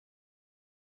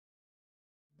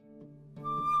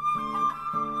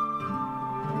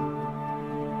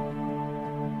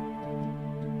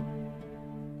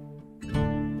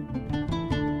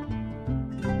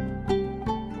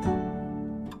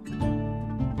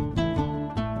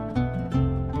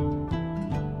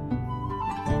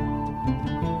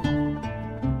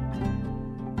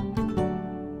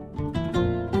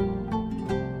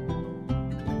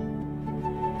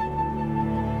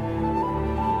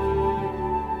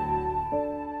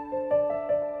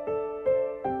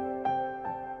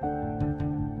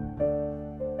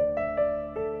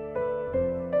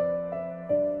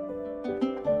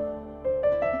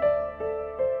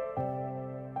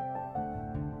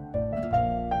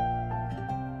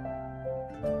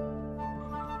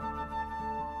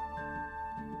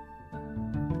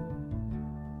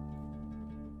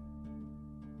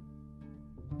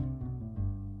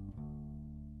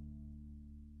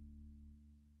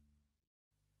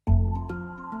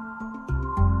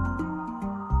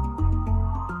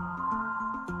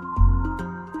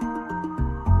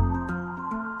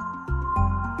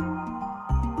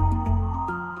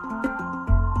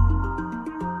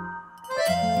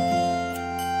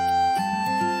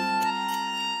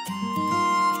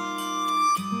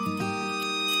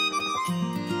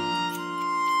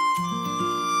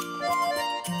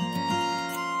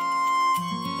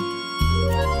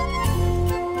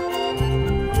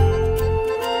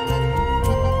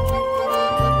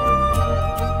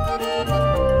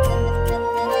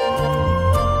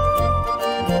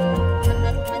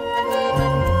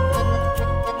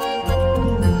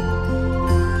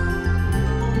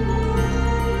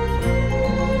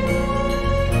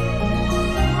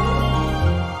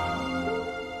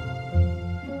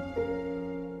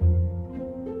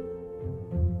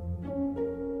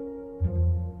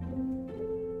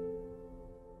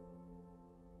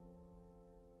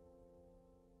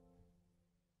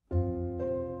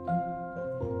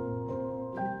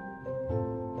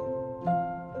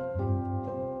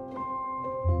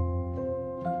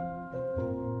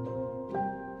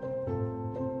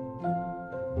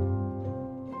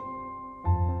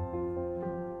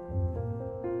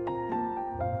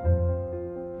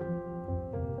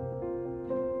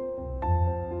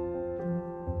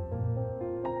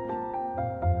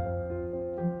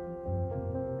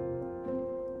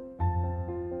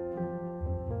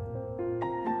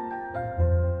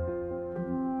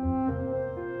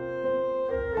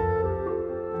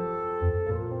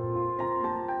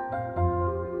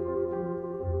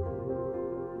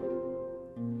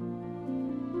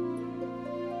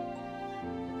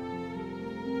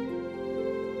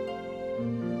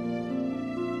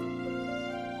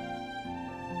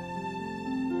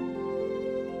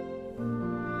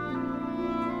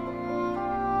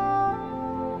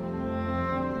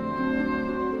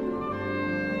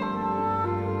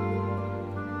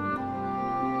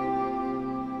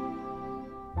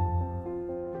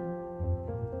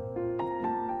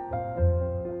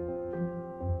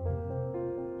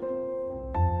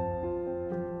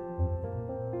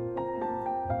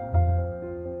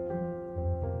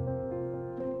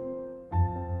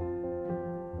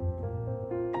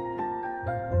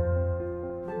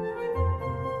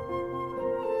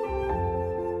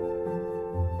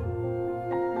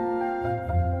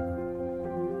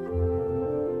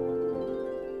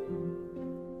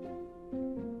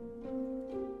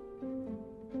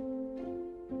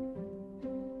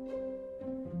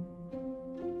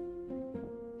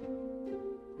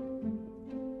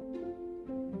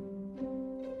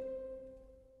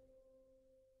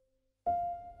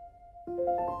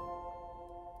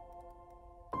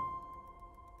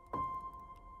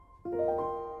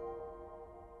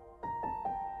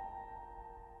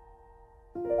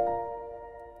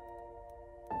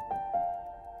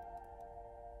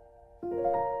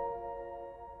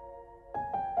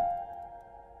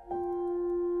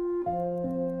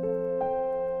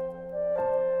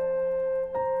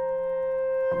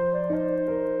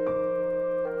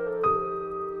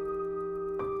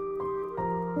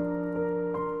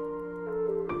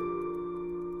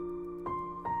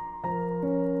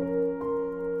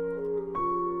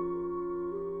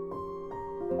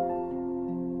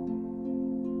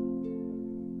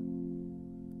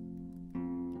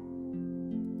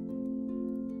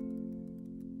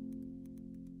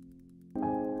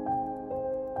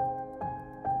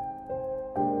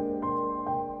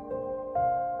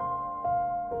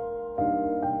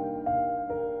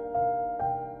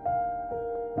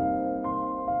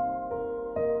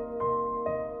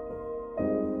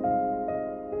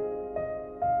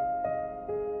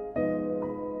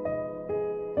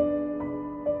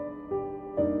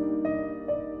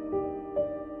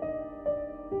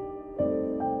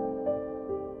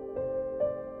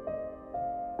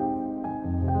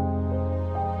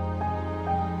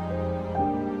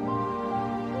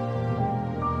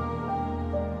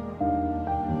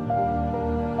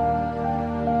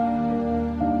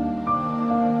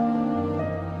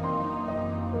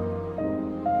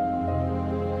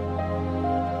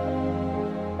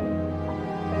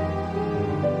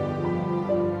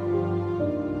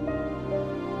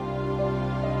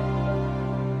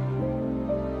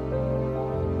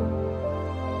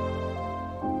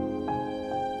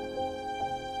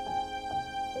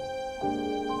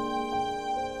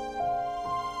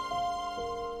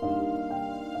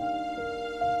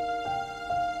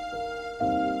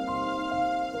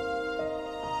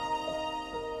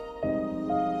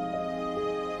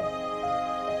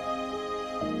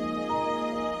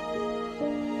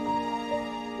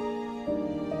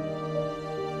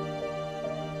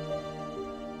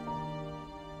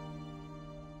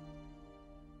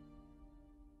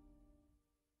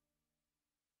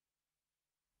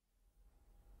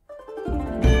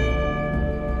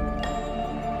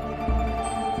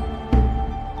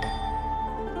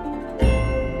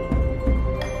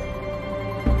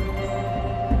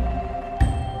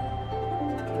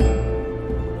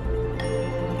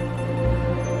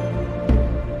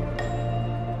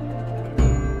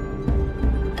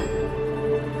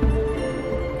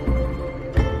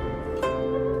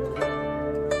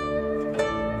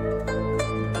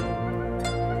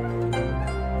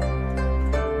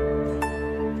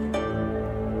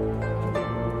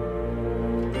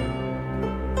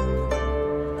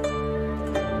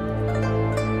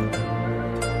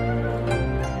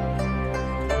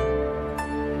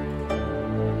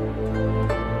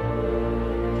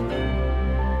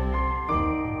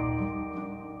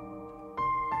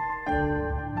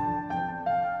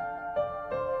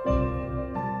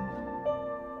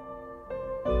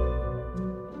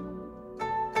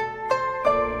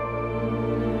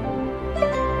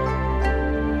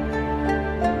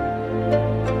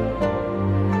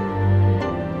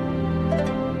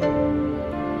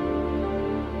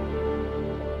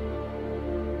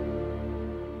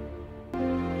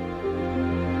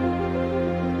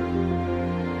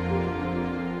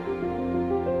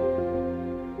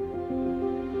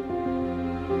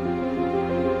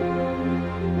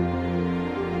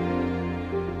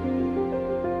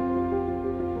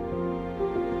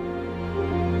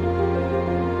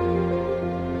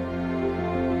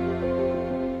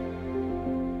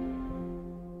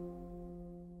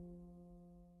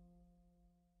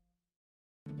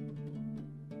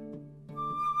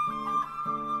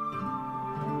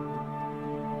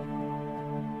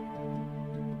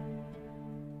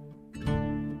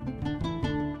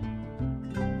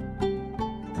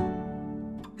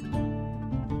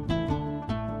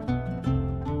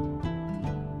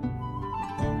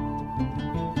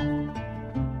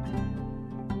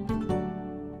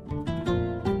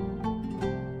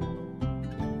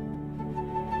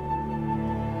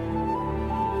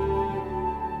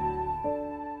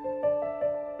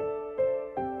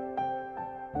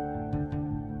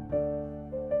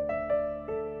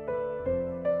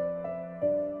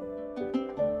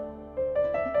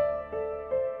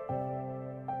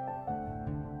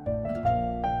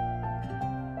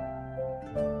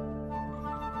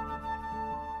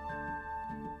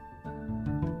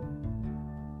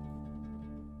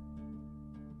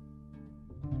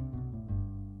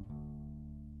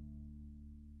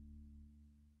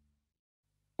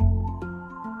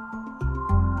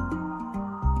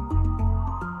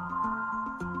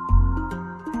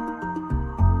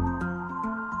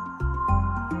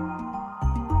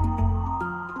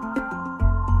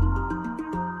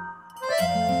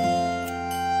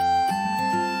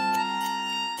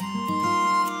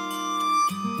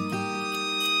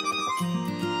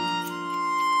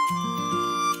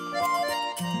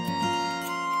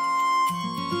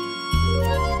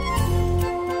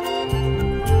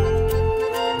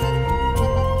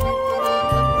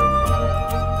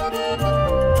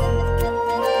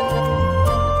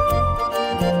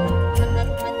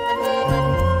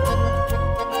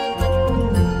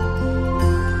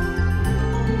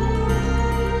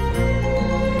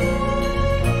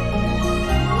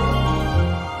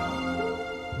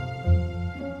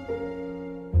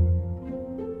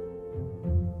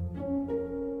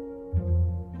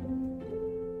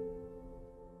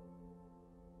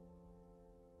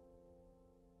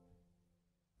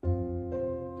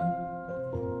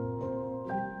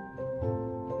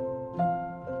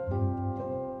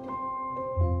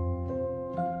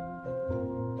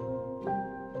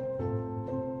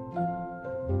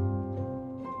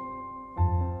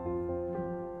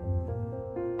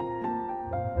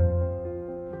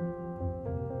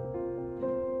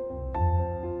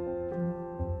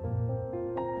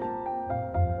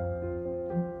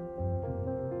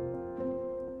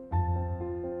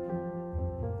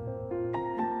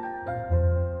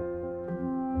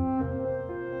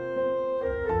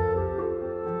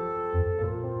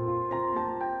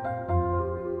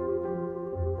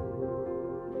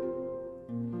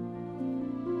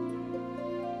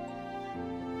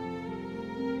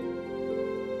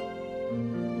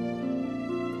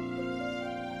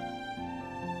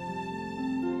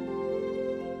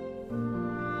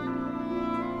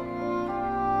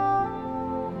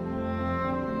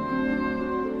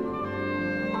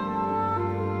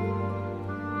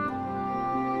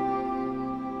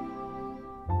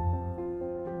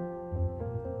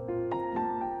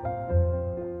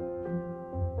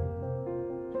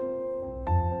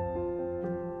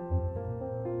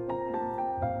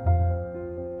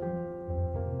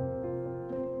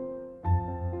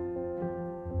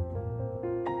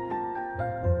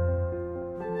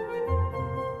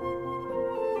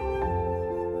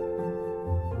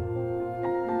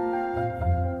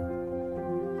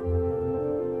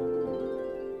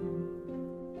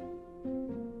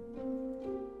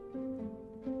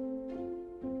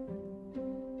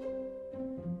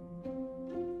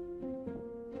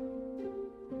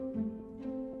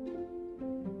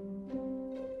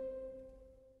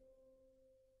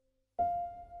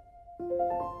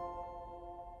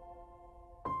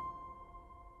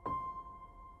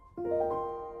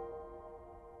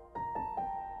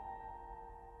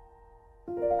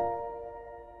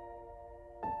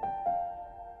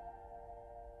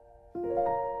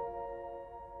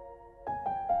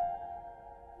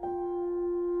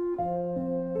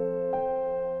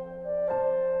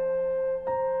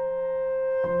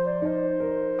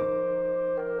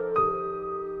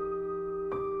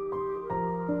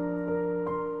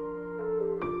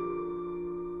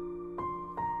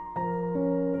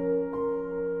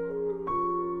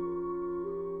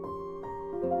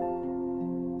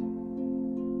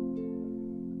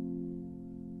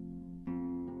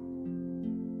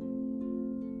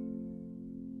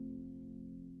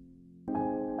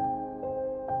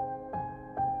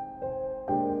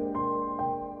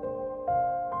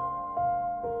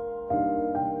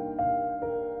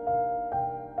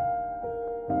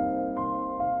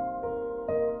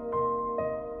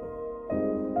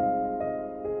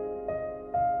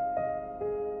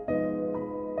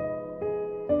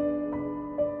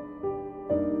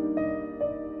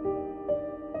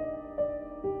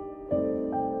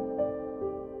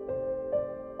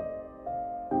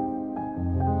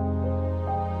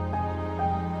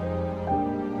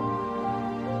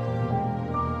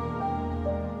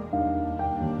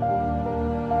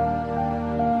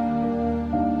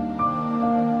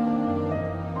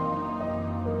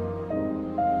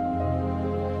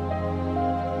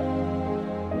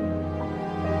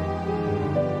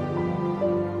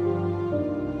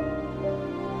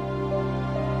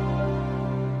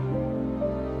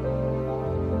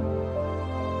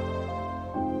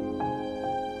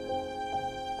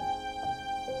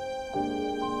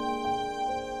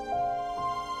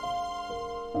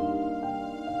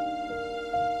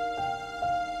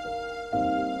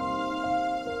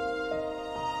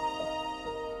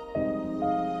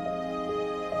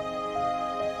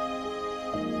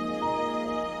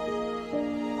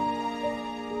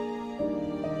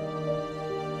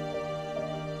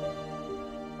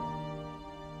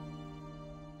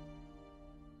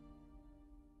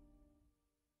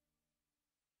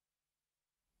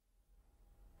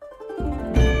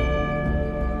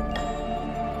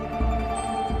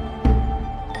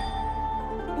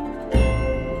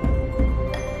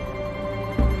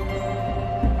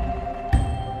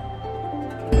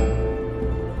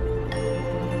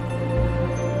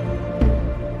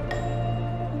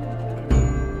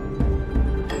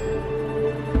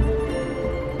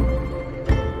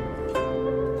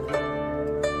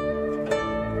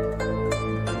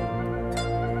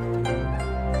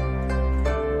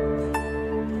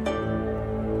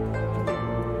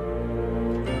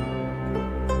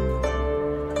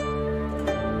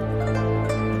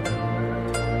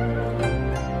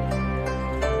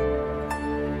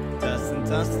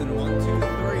Dustin, 1, 2,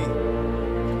 3.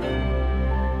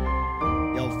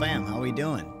 Yo, fam, how we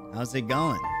doing? How's it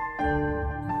going?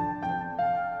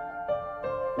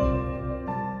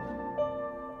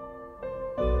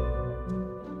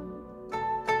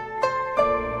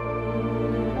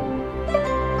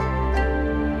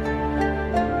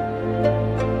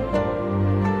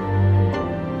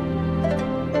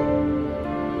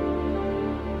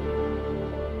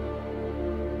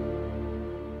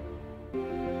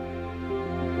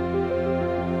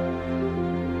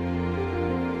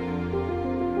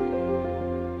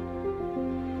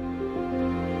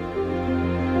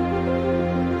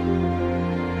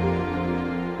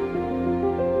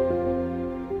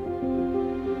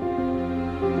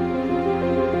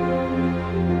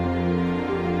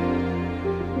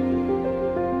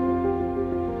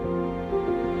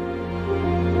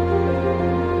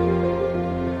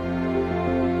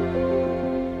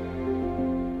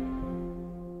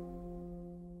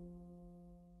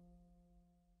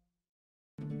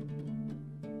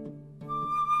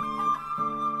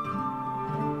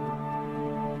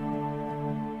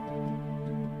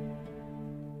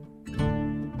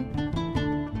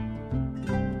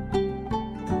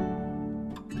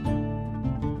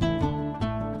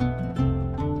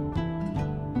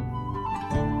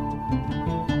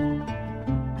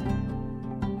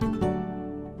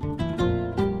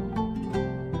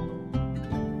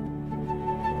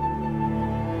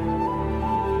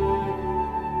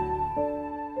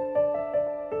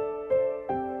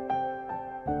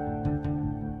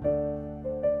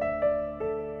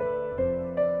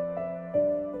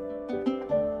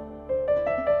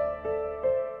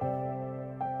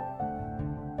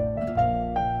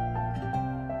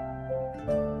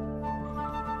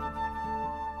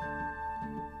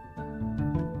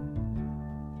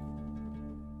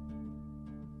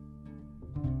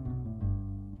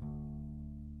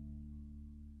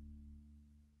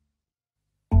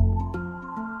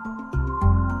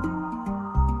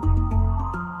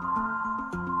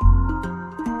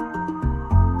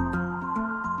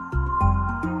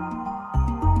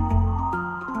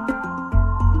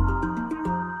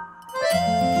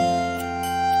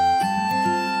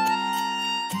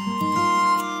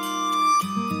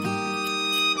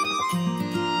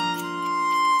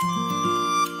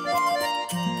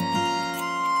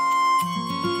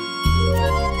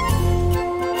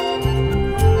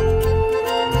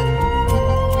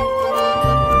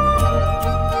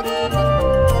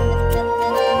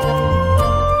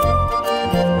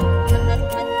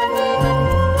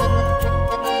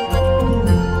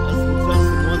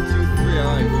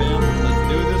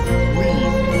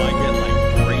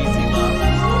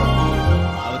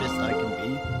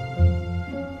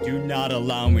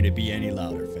 allow me to be any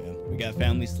louder, fam. We got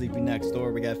family sleeping next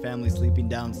door. We got family sleeping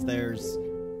downstairs.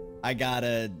 We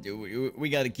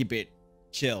gotta keep it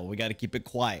chill. We gotta keep it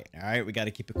quiet. All right, we gotta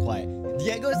keep it quiet.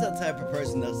 Diego's the type of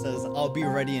person that says, "I'll be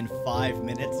ready in 5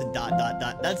 minutes."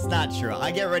 That's not true. I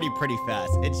get ready pretty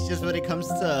fast. It's just when it comes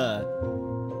to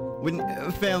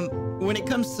when it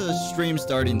comes to stream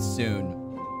starting soon,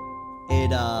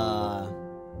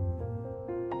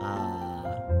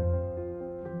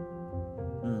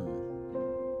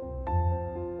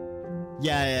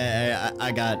 yeah,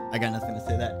 I got nothing to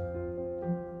say that.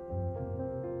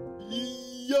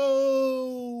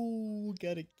 Yo,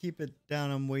 gotta keep it down.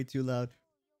 I'm way too loud.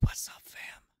 What's up, fam?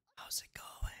 How's it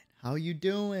going? How you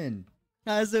doing?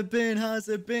 How's it been? How's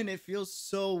it been? It feels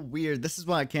so weird. This is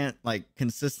why I can't like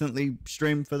consistently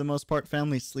stream for the most part.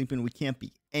 Family's sleeping. We can't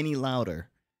be any louder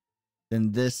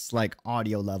than this like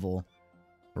audio level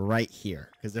right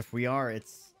here. Because if we are,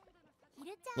 it's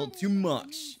a little too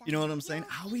much. You know what I'm saying?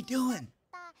 How we doing?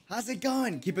 How's it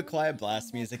going? Keep it quiet.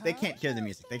 Blast music. They can't hear the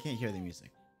music. They can't hear the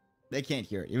music. They can't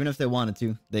hear it. Even if they wanted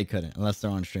to, they couldn't, unless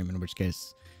they're on stream, in which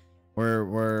case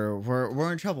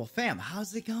we're in trouble. Fam,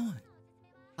 how's it going?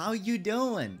 How you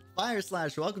doing? Fire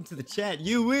Slash, welcome to the chat.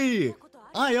 Yui,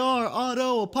 IR,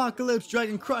 Auto, Apocalypse,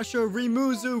 Dragon Crusher,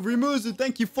 Rimuzu,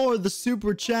 thank you for the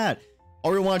super chat.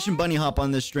 Are we watching Bunny Hop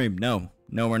on this stream? No,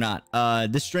 we're not.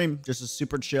 This stream, just a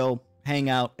super chill,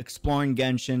 hangout, exploring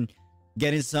Genshin,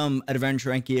 getting some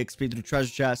adventure and XP through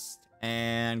treasure chest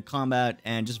and combat,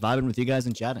 and just vibing with you guys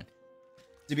and chatting.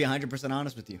 To be 100%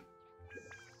 honest with you.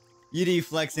 UD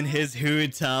flexing his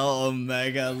Hotel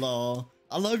Omega lol.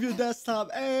 I love your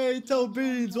desktop. Hey, Toe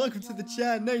Beans, welcome to the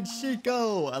chat. Nate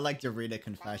Chico. I like to read a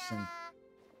confession.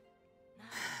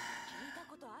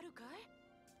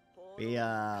 We're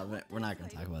not gonna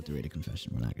talk about the Rita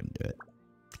confession. We're not gonna do it.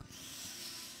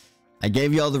 I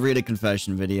gave y'all the Rita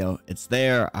confession video. It's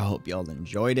there. I hope y'all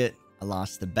enjoyed it. I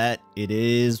lost the bet. It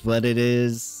is what it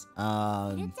is.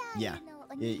 Yeah.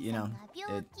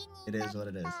 It is what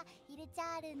it is.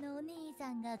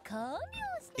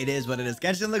 It is what it is.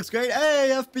 Genshin looks great.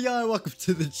 Hey, FBI, welcome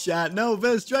to the chat.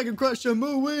 Novice, Dragon Crusher,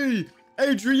 Mui,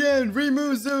 Adrian,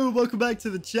 Rimuzu, welcome back to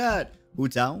the chat.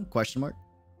 Hutao? Question mark?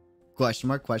 Question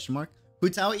mark? Question mark?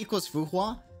 Hutao equals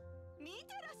Fuhua?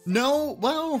 No,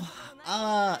 well,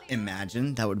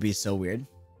 imagine. That would be so weird.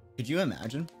 Could you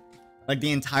imagine? Like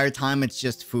the entire time it's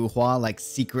just Fuhua, like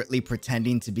secretly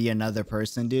pretending to be another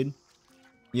person, dude.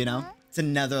 You know? It's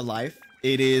another life.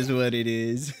 It is what it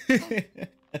is.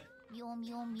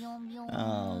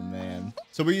 Oh, man.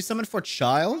 So were you summoned for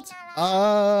child?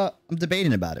 I'm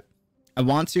debating about it. I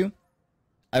want to.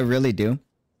 I really do.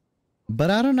 But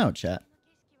I don't know, chat.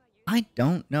 I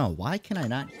don't know. Why can I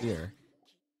not hear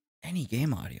any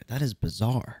game audio? That is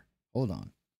bizarre. Hold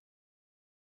on.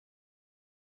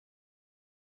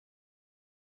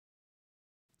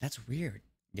 That's weird.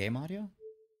 Game audio?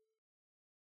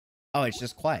 Oh, it's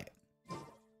just quiet.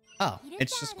 Oh,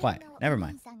 it's just quiet. Never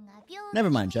mind. Never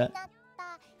mind, chat.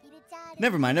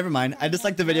 Never mind. I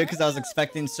disliked the video because I was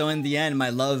expecting, so in the end,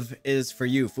 my love is for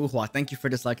you. Fuhua, thank you for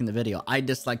disliking the video. I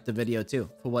disliked the video too,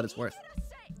 for what it's worth.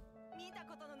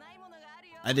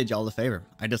 I did y'all a favor.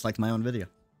 I disliked my own video.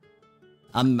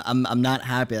 I'm not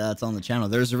happy that it's on the channel.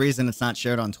 There's a reason it's not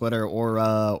shared on Twitter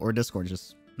or Discord.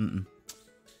 Just not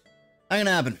gonna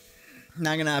happen.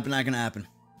 Not gonna happen.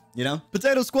 You know?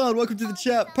 Potato Squad, welcome to the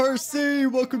chat. Percy,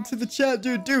 welcome to the chat,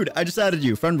 dude. Dude, I just added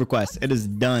you. Friend request. It is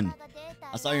done.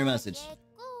 I saw your message.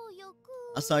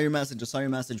 I saw your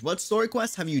message. What story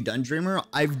quest have you done, Dreamer?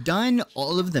 I've done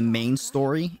all of the main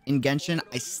story in Genshin.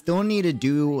 I still need to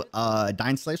do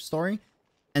Dying Slave story.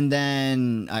 And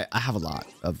then I have a lot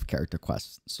of character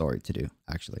quest story to do.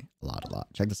 Actually, a lot.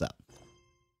 Check this out.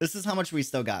 This is how much we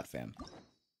still got, fam.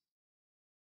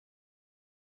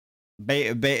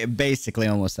 Basically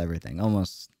almost everything.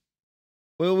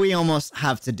 We almost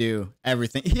have to do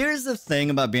everything. Here's the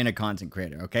thing about being a content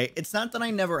creator, okay? It's not that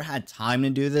I never had time to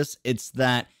do this. It's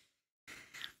that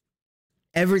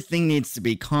everything needs to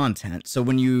be content. So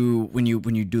when you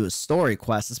do a story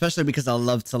quest, especially because I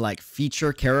love to like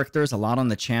feature characters a lot on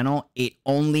the channel, it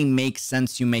only makes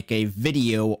sense you make a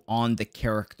video on the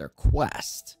character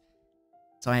quest.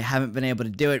 So I haven't been able to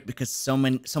do it because so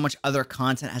much other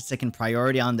content has taken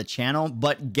priority on the channel,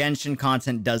 but Genshin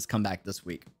content does come back this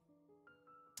week.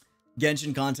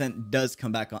 Genshin content does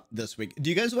come back this week. Do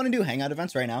you guys want to do hangout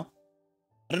events right now?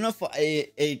 I don't know if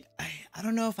I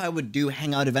don't know if I would do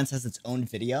hangout events as its own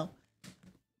video,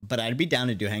 but I'd be down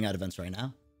to do hangout events right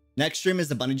now. Next stream is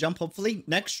the bunny jump, hopefully.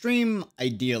 Next stream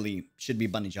ideally should be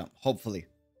bunny jump, hopefully.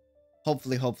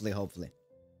 Hopefully.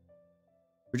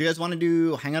 Would you guys want to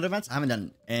do hangout events? I haven't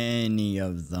done any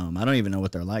of them. I don't even know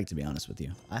what they're like, to be honest with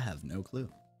you. I have no clue.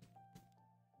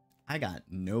 I got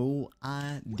no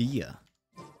idea.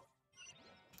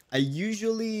 I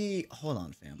usually... Hold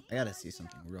on, fam. I gotta see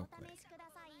something real quick.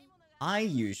 I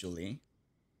usually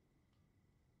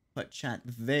put chat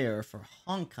there for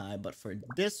Honkai, but for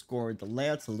Discord, the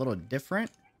layout's a little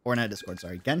different. Or not Discord,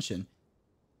 sorry. Genshin.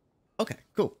 Okay,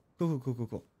 cool.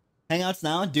 Cool. Hangouts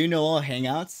now? Do you know all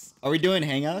hangouts? Are we doing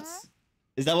hangouts?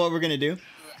 Is that what we're gonna do?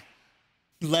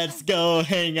 Let's go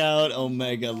hangout,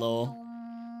 Omega lol.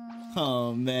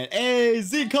 Oh man. Hey,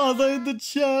 Zkaza in the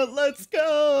chat. Let's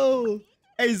go.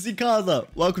 Hey, Zkaza.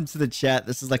 Welcome to the chat.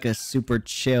 This is like a super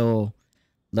chill,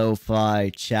 lo-fi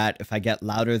chat. If I get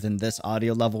louder than this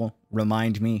audio level,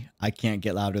 remind me. I can't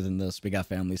get louder than this. We got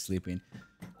family sleeping.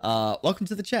 Welcome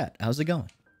to the chat. How's it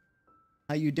going?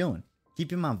 How you doing?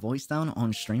 Keeping my voice down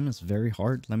on stream is very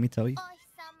hard, let me tell you.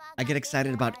 I get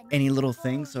excited about any little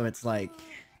thing, so it's like,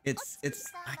 I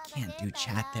can't do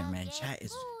chat there, man. Chat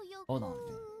is, hold on.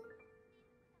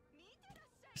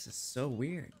 This is so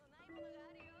weird.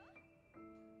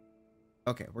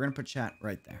 Okay, we're gonna put chat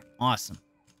right there. Awesome.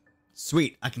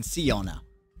 Sweet, I can see y'all now.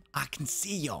 I can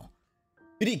see y'all.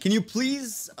 Can you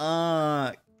please,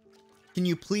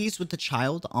 with the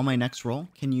child on my next roll?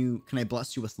 Can I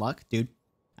bless you with luck, dude?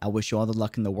 I wish you all the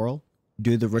luck in the world.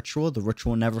 Do the ritual. The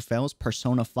ritual never fails.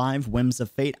 Persona 5, Whims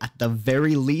of Fate. At the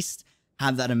very least,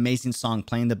 have that amazing song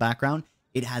playing in the background.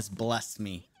 It has blessed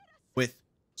me with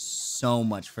so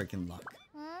much freaking luck.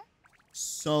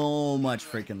 So much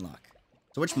freaking luck.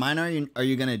 So which minor are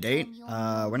you gonna date?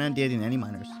 We're not dating any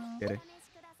minors. Kidding.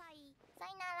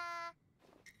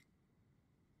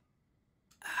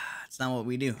 It's not what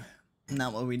we do.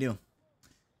 Not what we do.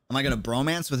 Am I gonna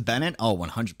bromance with Bennett? Oh,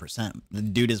 100%. The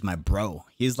dude is my bro.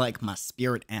 He's like my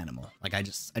spirit animal. Like I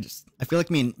feel like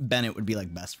me and Bennett would be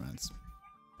like best friends.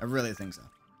 I really think so.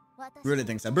 Really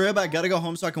think so. Bro, I gotta go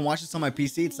home so I can watch this on my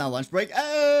PC. It's now lunch break.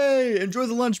 Hey, enjoy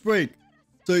the lunch break.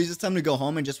 So it's just time to go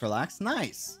home and just relax.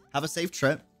 Nice. Have a safe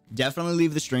trip. Definitely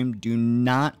leave the stream. Do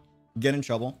not get in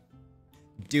trouble.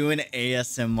 Do an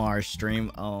ASMR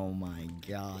stream. Oh my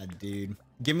god, dude.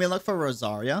 Give me a look for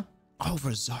Rosaria. Oh,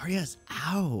 Rosaria's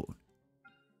out.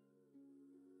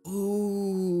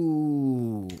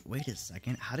 Ooh. Wait a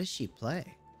second. How does she play?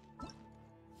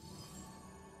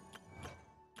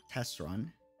 Test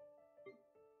run.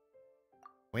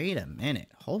 Wait a minute.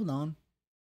 Hold on.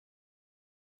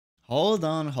 Hold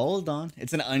on.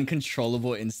 It's an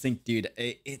uncontrollable instinct, dude.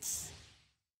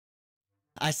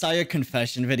 I saw your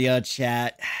confession video,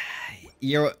 chat.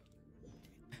 You're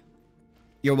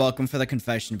welcome for the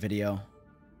confession video.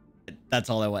 That's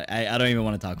all I want. I don't even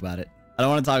want to talk about it. I don't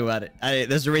want to talk about it.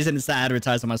 There's a reason it's not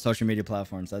advertised on my social media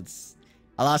platforms. I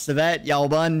lost the bet. Y'all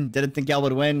won. Didn't think y'all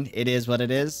would win. It is what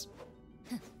it is.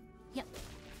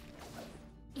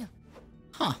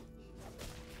 Huh.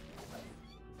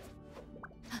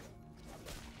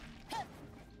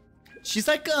 She's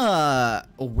like a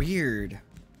weird.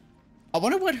 I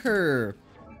wonder what her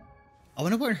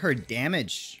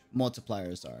damage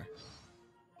multipliers are.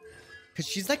 Cause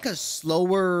she's like a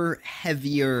slower,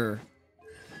 heavier.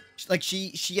 Like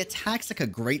she attacks like a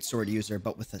greatsword user,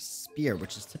 but with a spear,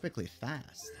 which is typically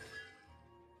fast.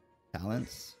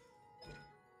 Talents.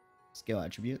 Skill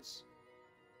attributes.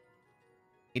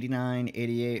 89,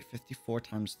 88, 54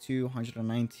 times 2,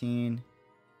 119.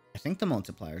 I think the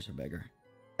multipliers are bigger.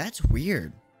 That's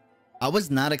weird. I was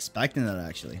not expecting that,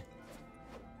 actually.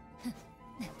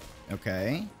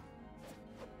 Okay.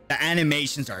 The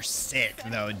animations are sick,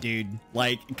 though, dude.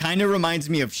 Like, it kind of reminds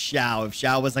me of Xiao. If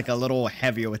Xiao was, like, a little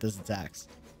heavier with his attacks.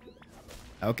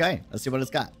 Okay, let's see what it's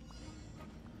got.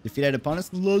 Defeated opponents?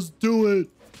 Let's do it!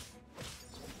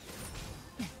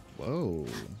 Whoa.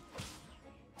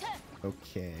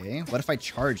 Okay. What if I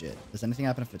charge it? Does anything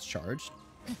happen if it's charged?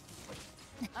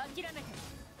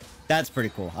 That's pretty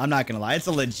cool. I'm not gonna lie. It's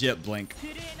a legit blink.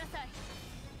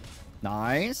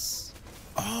 Nice.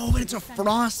 Oh, and it's a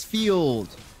frost field.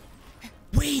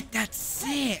 Wait, that's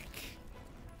sick.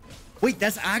 Wait,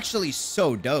 that's actually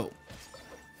so dope.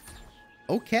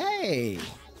 Okay.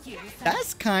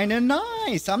 That's kind of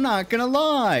nice. I'm not gonna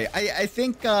lie. I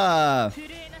think the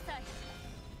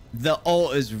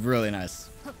ult is really nice.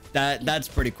 That's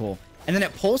pretty cool. And then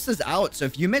it pulses out. So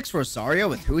if you mix Rosario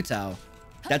with Hu Tao,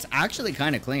 that's actually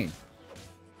kind of clean.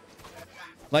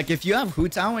 Like if you have Hu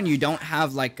Tao and you don't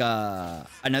have like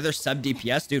another sub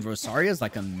DPS, dude, Rosario is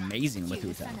like amazing with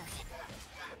Hu Tao.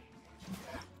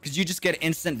 Because you just get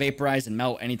instant vaporize and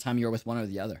melt anytime you're with one or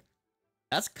the other.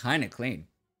 That's kind of clean.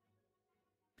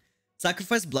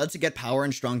 Sacrifice blood to get power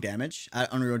and strong damage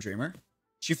at Unreal Dreamer.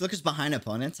 She flickers behind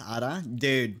opponents, Ada.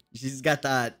 Dude, she's got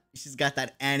that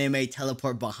anime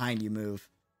teleport behind you move.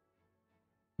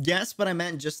 Yes, but I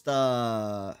meant just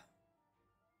wait,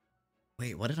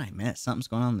 what did I miss? Something's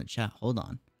going on in the chat. Hold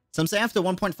on. Some say after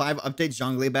 1.5 updates,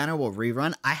 Zhongli banner will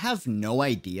rerun. I have no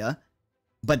idea.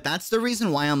 But that's the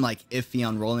reason why I'm like iffy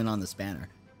on rolling on this banner.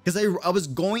 Because I was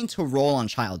going to roll on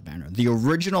Child banner. The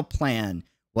original plan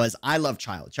was I love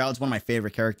Child. Child's one of my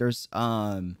favorite characters.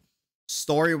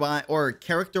 Story-wise or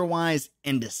character-wise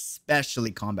and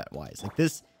especially combat-wise. Like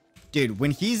this, dude,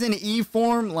 when he's in E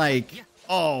form, like,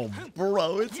 oh,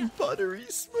 bro, it's buttery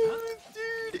smooth,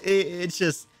 dude. It's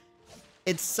just,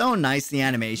 it's so nice, the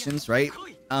animations, right?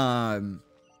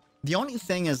 The only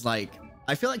thing is, like,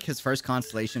 I feel like his first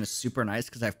constellation is super nice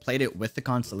because I've played it with the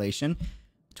constellation.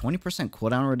 20%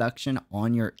 cooldown reduction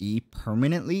on your E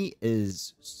permanently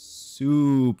is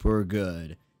super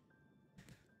good.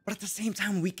 But at the same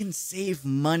time, we can save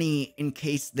money in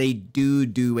case they do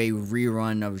a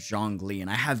rerun of Zhongli. And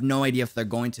I have no idea if they're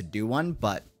going to do one,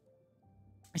 but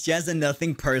she has a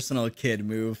nothing personal kid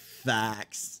move.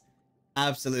 Facts.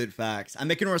 Absolute facts. I'm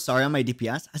making Rosario my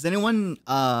DPS. Has anyone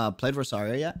played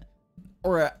Rosario yet?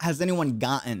 Or has anyone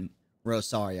gotten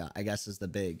Rosario? I guess is the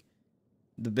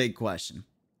big question.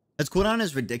 His cooldown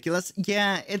is ridiculous.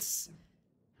 Yeah, his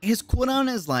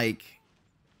cooldown is like,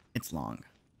 it's long.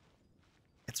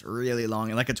 It's really long.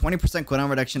 And like a 20% cooldown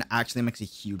reduction actually makes a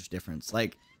huge difference.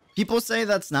 Like, people say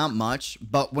that's not much,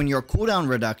 but when your cooldown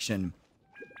reduction,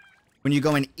 when you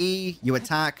go in E, you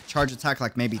attack, charge attack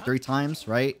like maybe 3 times,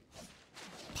 right?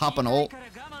 Pop an ult,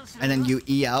 and then you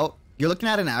E out. You're looking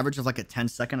at an average of like a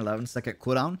 10-second, 11-second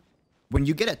cooldown. When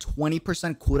you get a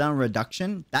 20% cooldown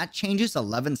reduction, that changes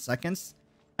 11 seconds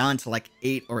down to like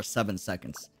 8 or 7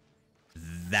 seconds.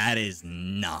 That is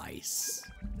nice.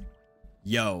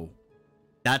 Yo.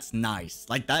 That's nice.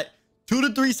 Like that 2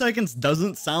 to 3 seconds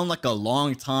doesn't sound like a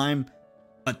long time,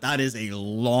 but that is a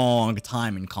long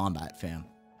time in combat, fam.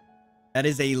 That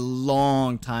is a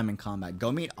long time in combat.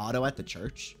 Go meet Otto at the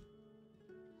church.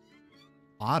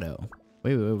 Otto?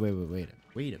 Wait a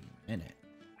minute.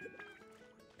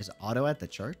 Is Otto at the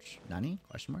church? Nani?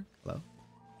 Question mark? Hello?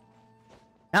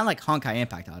 Not like Honkai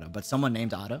Impact Otto, but someone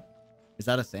named Otto. Is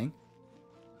that a thing?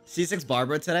 C6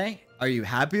 Barbara today? Are you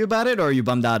happy about it or are you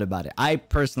bummed out about it? I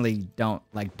personally don't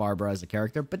like Barbara as a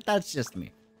character, but that's just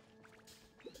me.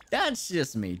 That's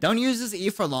just me. Don't use his E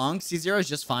for long. C0 is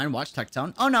just fine. Watch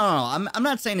Tectone. Oh, no. I'm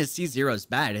not saying his C0 is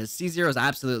bad. His C0 is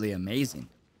absolutely amazing.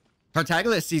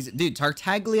 Tartaglia dude,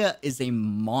 Tartaglia is a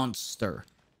monster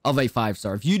of a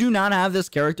 5-star. If you do not have this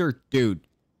character, dude,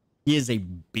 he is a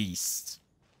beast.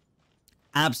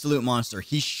 Absolute monster.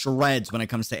 He shreds when it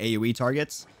comes to AoE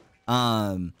targets.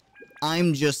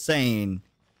 I'm just saying,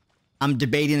 I'm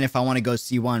debating if I want to go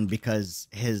C1 because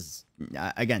his,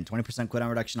 again, 20% cooldown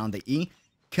reduction on the E,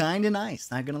 kind of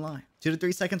nice, not gonna lie. 2 to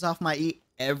 3 seconds off my E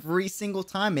every single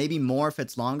time, maybe more if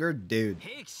it's longer. Dude,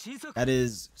 that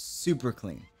is super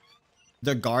clean.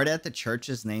 The guard at the church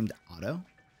is named Otto?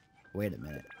 Wait a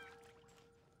minute.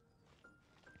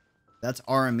 That's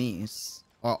Aramis,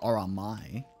 or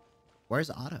Aramai. Where's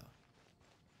Otto?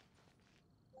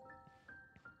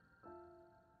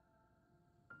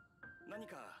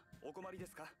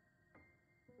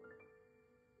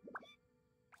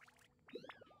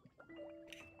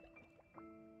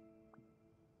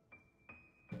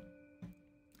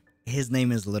 His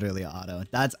name is literally Otto.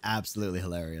 That's absolutely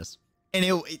hilarious.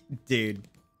 And dude.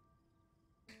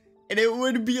 And it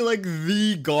would be like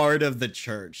the guard of the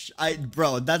church.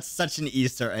 Bro, that's such an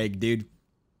Easter egg, dude.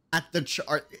 At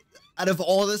the out of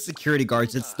all the security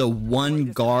guards, it's the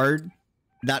one guard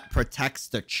that protects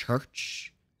the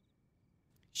church.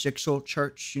 Shikshul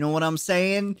Church. You know what I'm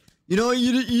saying? You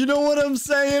know what I'm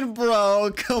saying,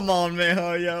 bro? Come on,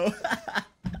 man, yo.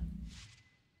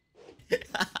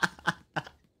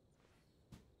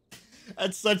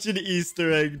 That's such an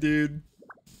Easter egg, dude.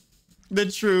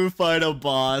 The true final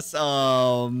boss.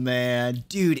 Oh, man.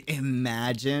 Dude,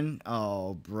 imagine.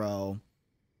 Oh, bro.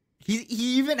 He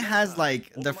even has,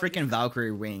 like, the freaking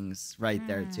Valkyrie wings right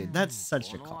there, too. That's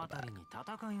such a callback.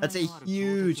 That's a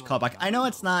huge callback. I know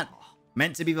it's not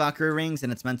meant to be Valkyrie wings,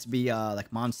 and it's meant to be, like,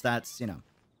 Mondstadt's, you know,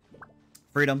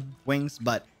 freedom wings,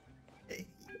 but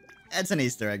that's an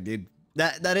Easter egg, dude.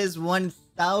 That is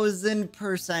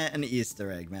 1000% an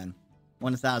Easter egg, man.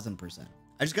 1000%.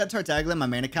 I just got Tartaglia in my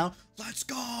main account. Let's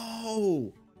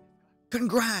go!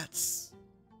 Congrats!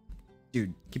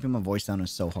 Dude, keeping my voice down is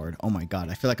so hard. Oh my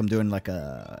god, I feel like I'm doing like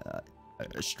a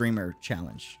streamer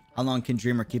challenge. How long can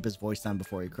Dreamer keep his voice down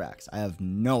before he cracks? I have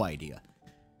no idea.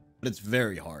 But it's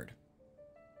very hard.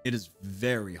 It is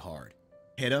very hard.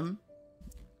 Hit him.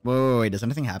 Wait. Does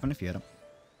anything happen if you hit him?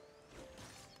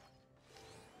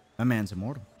 My man's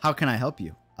immortal. How can I help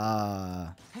you?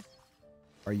 Are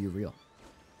you real?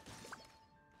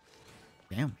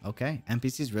 Damn, okay.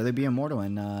 NPCs really be immortal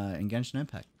in Genshin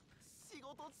Impact.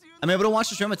 I'm able to watch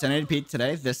the stream at 1080p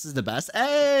today. This is the best.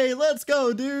 Hey, let's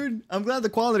go, dude. I'm glad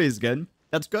the quality is good.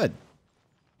 That's good.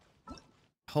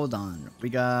 Hold on.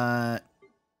 We got...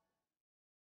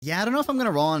 Yeah, I don't know if I'm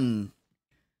gonna roll on...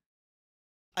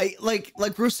 Like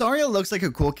Rosaria looks like a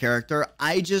cool character.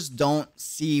 I just don't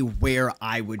see where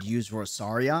I would use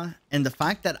Rosaria. And the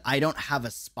fact that I don't have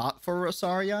a spot for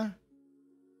Rosaria...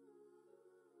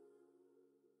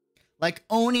 Like,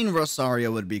 owning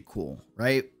Rosaria would be cool,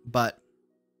 right? But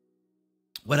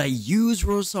would I use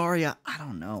Rosaria? I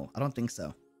don't know. I don't think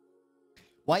so.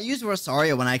 Why use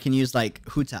Rosaria when I can use, like,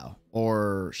 Hu Tao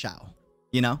or Xiao?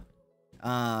 You know?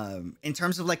 In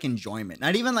terms of, like, enjoyment.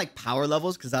 Not even, like, power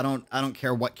levels, because I don't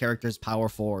care what character is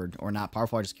powerful or not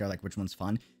powerful. I just care, like, which one's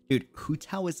fun. Dude, Hu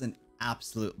Tao is an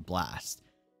absolute blast.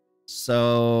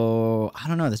 So, I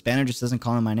don't know. This banner just isn't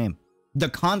calling my name. The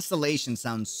constellation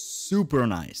sounds super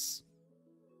nice.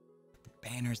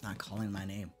 Banner's not calling my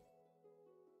name.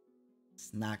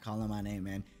 It's not calling my name,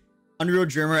 man. Unreal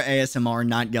Dreamer ASMR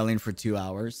not yelling for 2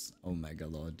 hours. Oh my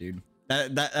god, lord, dude.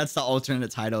 That's the alternate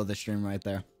title of the stream right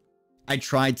there. I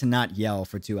tried to not yell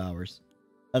for 2 hours.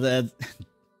 Dude,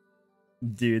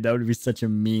 that would be such a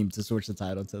meme to switch the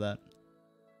title to that.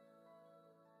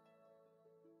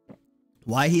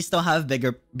 Why he still have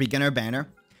beginner banner?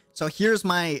 So here's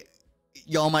my...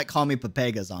 Y'all might call me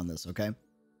Papegas on this, okay?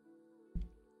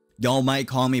 Y'all might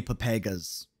call me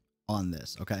Papegas on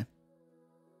this, okay?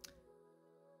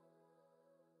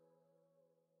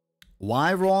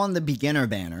 Why roll on the beginner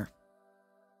banner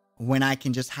when I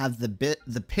can just have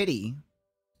the pity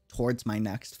towards my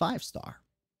next 5-star?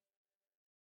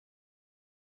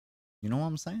 You know what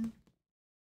I'm saying?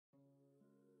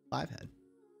 5-head.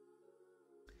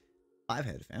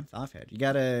 5-head, fam. 5-head. You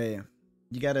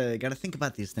gotta think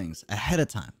about these things ahead of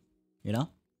time, you know?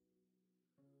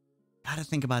 Gotta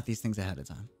think about these things ahead of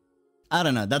time. I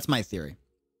don't know. That's my theory.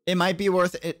 It might be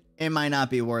worth it. It might not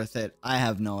be worth it. I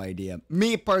have no idea.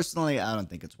 Me personally, I don't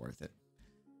think it's worth it.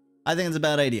 I think it's a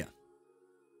bad idea.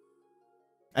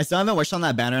 I still haven't wished on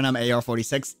that banner and I'm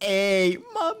AR-46. Hey,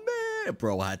 my man.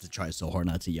 Bro, I had to try so hard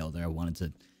not to yell there. I wanted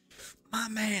to... My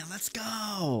man, let's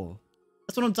go.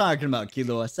 That's what I'm talking about,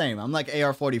 Kilo. Same. I'm like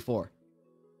AR-44.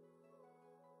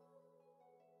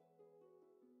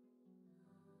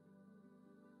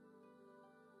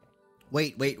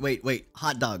 Wait.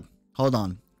 Hot dog. Hold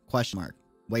on. Question mark.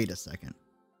 Wait a second.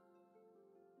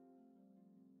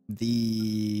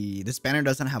 This banner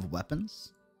doesn't have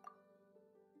weapons?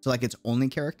 So, like, it's only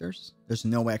characters? There's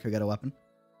no way I could get a weapon?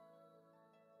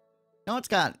 No, it's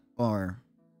got... Or...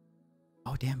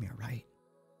 Oh, damn, you're right.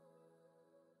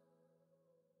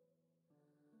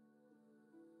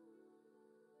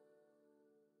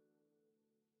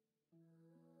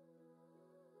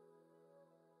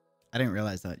 I didn't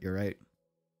realize that. You're right.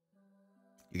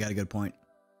 You got a good point.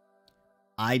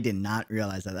 I did not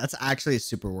realize that. That's actually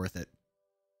super worth it.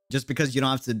 Just because you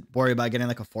don't have to worry about getting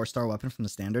like a 4-star weapon from the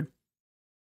standard.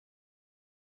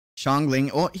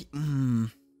 Xiangling. Oh,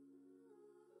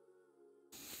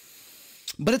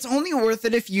 But it's only worth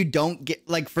it if you don't get...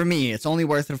 Like, for me, it's only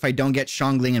worth it if I don't get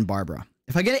Xiangling and Barbara.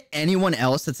 If I get anyone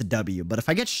else, it's a W. But if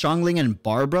I get Xiangling and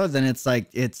Barbara, then it's like...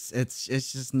 It's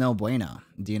just no bueno.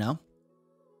 Do you know?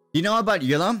 You know about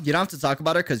Yula? You don't have to talk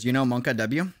about her because you know Monka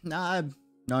W? Nah, I have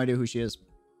no idea who she is.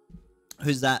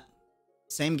 Who's that?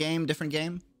 Same game, different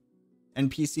game?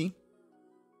 NPC?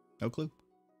 No clue.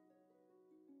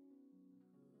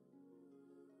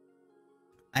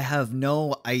 I have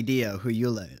no idea who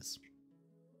Yula is.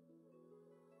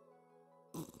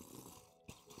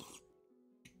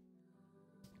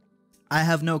 I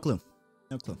have no clue.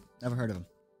 No clue. Never heard of him.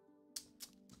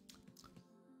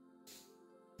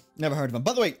 Never heard of him.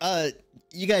 By the way,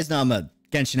 you guys know I'm a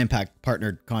Genshin Impact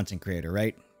partnered content creator,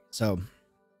 right? So,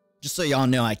 just so y'all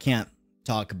know, I can't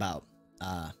talk about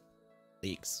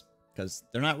leaks because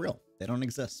they're not real. They don't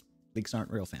exist. Leaks aren't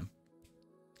real, fam.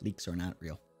 Leaks are not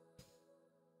real.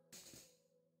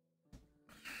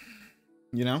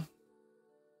 You know?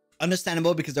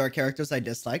 Understandable because there are characters I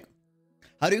dislike.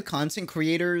 How do content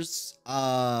creators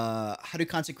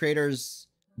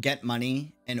get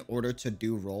money in order to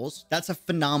do roles? That's a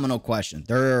phenomenal question.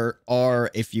 There are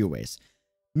a few ways.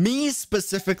 Me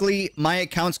specifically, my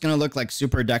account's gonna look like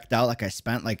super decked out, like I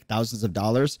spent like thousands of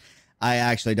dollars. I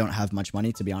actually don't have much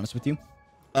money, to be honest with you.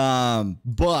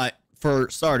 But for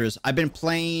starters, I've been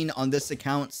playing on this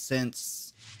account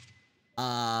since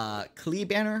Klee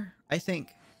banner, I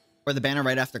think, or the banner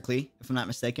right after Klee, if I'm not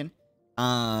mistaken.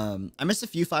 I missed a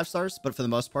few 5 stars, but for the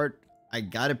most part, I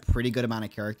got a pretty good amount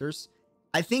of characters.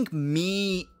 I think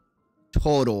me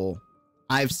total,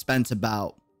 I've spent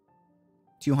about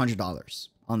 $200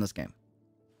 on this game.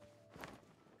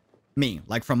 Me,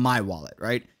 like from my wallet,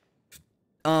 right?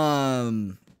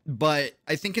 But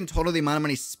I think in total, the amount of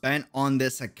money spent on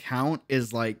this account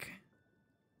is like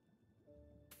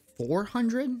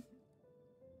 400.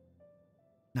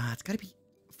 Nah, it's gotta be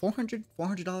 $400,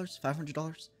 $500,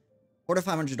 $400,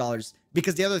 $500,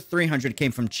 because the other 300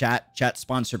 came from chat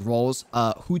sponsored roles.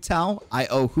 Hutao, I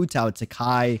owe Hutao to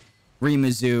Kai,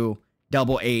 Rimazu,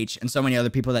 Double H, and so many other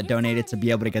people that donated to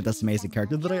be able to get this amazing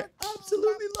character that I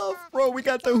absolutely love, bro. We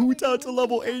got the Hutao to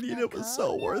level 80 and it was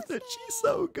so worth it. She's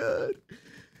so good.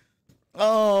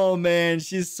 Oh man,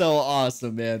 she's so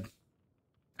awesome, man.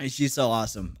 She's so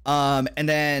awesome. And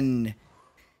then,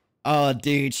 oh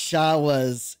dude, Sha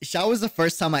was the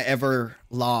first time I ever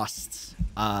lost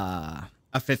a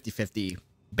 50-50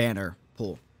 banner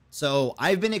pool. So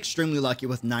I've been extremely lucky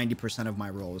with 90% of my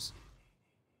rolls.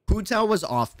 Hutao was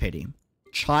off pity.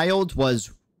 Child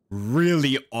was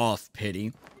really off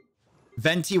pity.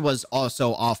 Venti was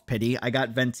also off pity. I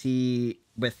got Venti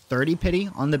with 30 pity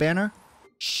on the banner.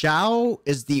 Xiao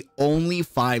is the only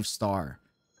 5-star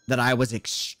that I was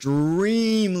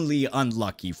extremely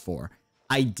unlucky for.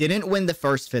 I didn't win the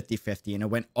first 50-50 and it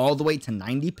went all the way to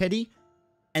 90 pity.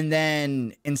 And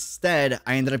then instead,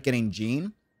 I ended up getting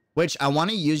Jean, which I want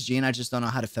to use Jean. I just don't know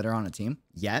how to fit her on a team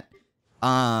yet.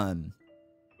 And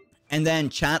then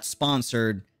chat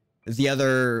sponsored the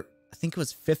other, I think it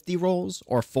was 50 rolls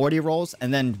or 40 rolls.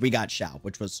 And then we got Xiao,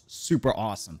 which was super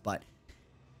awesome. But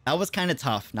that was kind of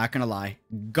tough, not going to lie.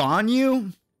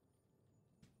 Ganyu.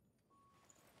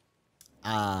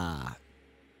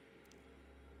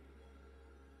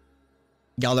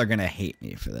 Y'all are going to hate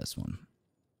me for this one.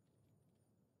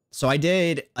 So I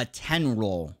did a 10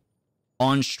 roll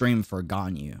on stream for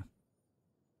Ganyu.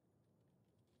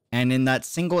 And in that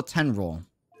single 10 roll,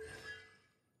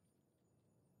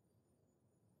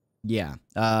 yeah,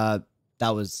 that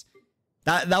was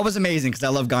amazing because I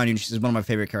love Ganyu. She's one of my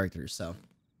favorite characters. So,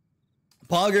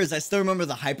 Poggers, I still remember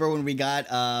the hyper when we got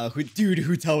dude,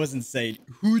 Hutao was insane.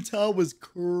 Hutao was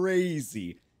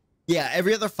crazy. Yeah,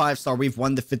 every other 5-star we've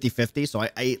won the 50-50. So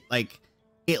I like,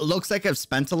 it looks like I've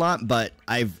spent a lot, but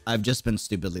I've just been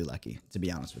stupidly lucky, to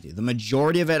be honest with you. The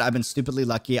majority of it, I've been stupidly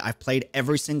lucky. I've played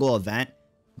every single event,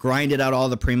 grinded out all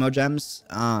the primo gems.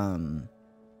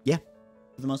 Yeah,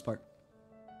 for the most part.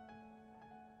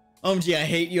 OMG, I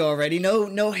hate you already.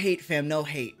 No hate, fam. No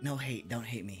hate. No hate. Don't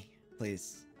hate me.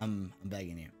 Please. I'm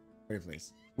begging you. Pretty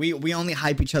please. We only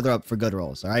hype each other up for good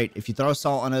rolls, alright? If you throw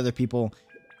salt on other people,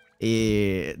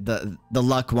 the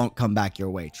luck won't come back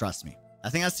your way. Trust me. I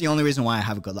think that's the only reason why I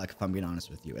have good luck, if I'm being honest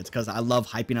with you. It's because I love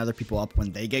hyping other people up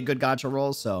when they get good gacha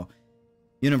rolls, so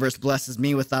universe blesses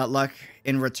me with that luck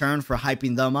in return for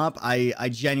hyping them up. I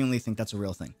genuinely think that's a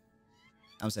real thing.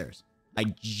 I'm serious.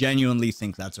 I genuinely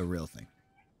think that's a real thing.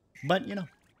 But, you know,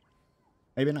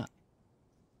 maybe not.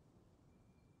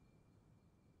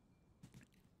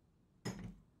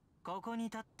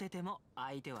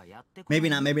 Maybe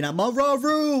not, maybe not.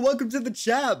 Mararu, welcome to the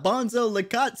chat. Bonzo,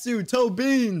 Likatsu, Toe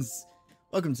Beans.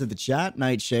 Welcome to the chat.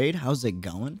 Nightshade, how's it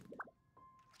going?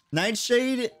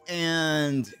 Nightshade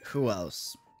and who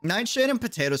else? Nightshade and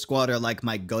Potato Squad are like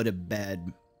my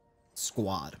go-to-bed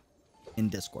squad in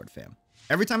Discord, fam.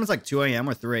 Every time it's like 2 a.m.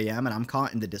 or 3 a.m. and I'm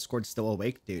caught in the Discord still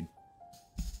awake, dude.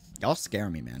 Y'all scare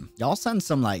me, man. Y'all send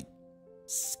some like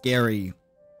scary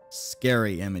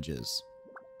images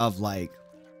of like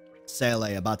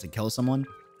Sele about to kill someone,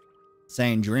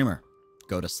 saying, Dreamer,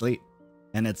 go to sleep.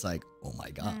 And it's like, oh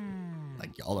my god.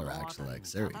 Like, y'all are actually like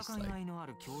serious. Like,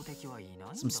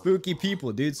 some spooky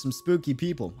people, dude. Some spooky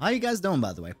people. How you guys doing,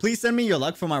 by the way? Please send me your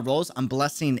luck for my rolls. I'm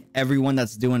blessing everyone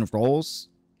that's doing rolls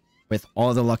with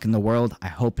all the luck in the world. I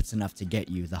hope it's enough to get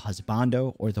you the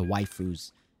husbando or the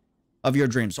waifus of your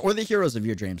dreams, or the heroes of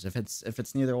your dreams, if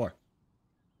it's neither or.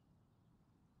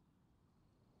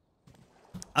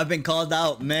 I've been called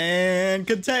out, man.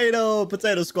 Potato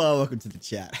Squad, welcome to the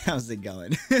chat. How's it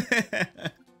going?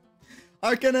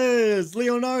 Arcanus,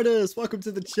 Leonardus, welcome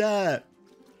to the chat.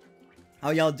 How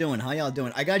y'all doing? How y'all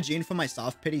doing? I got Jean for my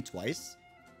soft pity twice.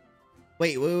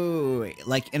 Wait.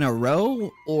 Like in a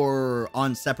row or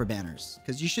on separate banners?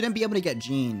 Because you shouldn't be able to get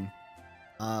Jean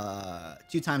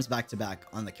 2 times back to back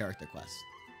on the character quest.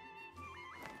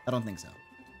 I don't think so.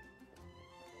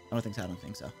 I don't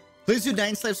think so. Please do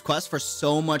Dying Slave's quest for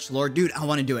so much lore. Dude, I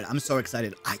want to do it. I'm so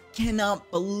excited. I cannot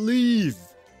believe.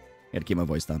 I gotta keep my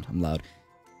voice down. I'm loud.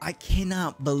 I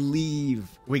cannot believe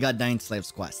we got Dying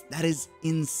Slave's quest. That is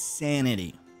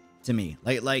insanity to me.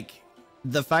 Like,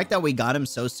 The fact that we got him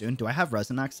so soon. Do I have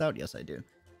resin maxed out? Yes, I do.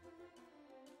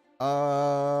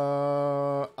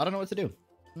 I don't know what to do.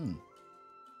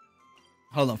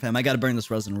 Hold on, fam. I gotta burn this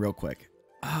resin real quick.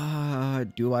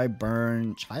 Do I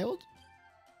burn child?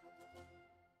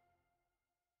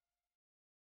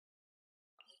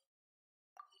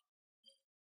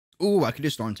 Ooh, I could do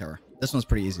Storm Terror. This one's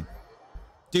pretty easy.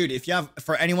 Dude, if you have,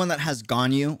 for anyone that has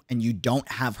Ganyu and you don't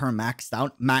have her maxed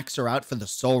out, max her out for the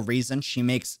sole reason she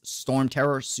makes Storm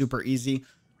Terror super easy.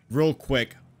 Real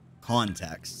quick,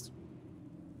 context.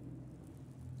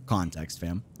 Context,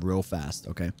 fam. Real fast,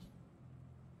 okay?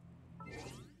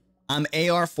 I'm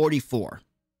AR 44.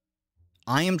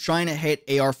 I am trying to hit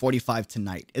AR 45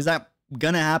 tonight. Is that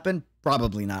gonna happen?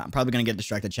 Probably not. I'm probably gonna get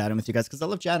distracted chatting with you guys because I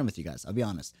love chatting with you guys. I'll be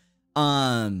honest.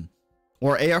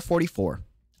 Or AR 44.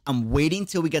 I'm waiting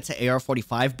till we get to AR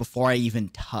 45 before I even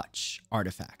touch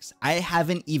artifacts. I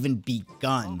haven't even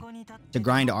begun to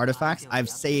grind artifacts. I've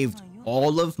saved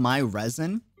all of my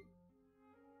resin.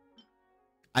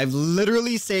 I've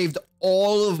literally saved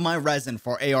all of my resin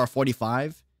for AR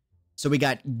 45. So we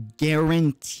got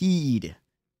guaranteed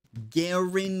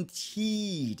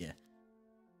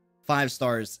 5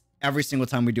 stars every single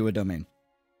time we do a domain.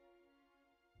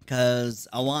 Because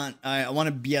I want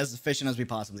to be as efficient as we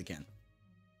possibly can.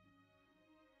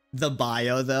 The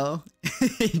bio, though.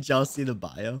 Did y'all see the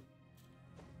bio?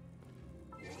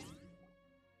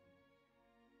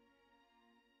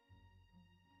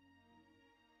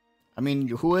 I mean,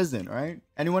 who isn't, right?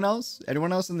 Anyone else?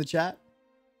 Anyone else in the chat?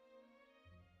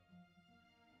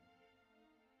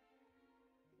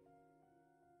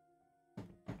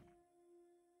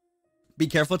 Be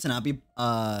careful to not be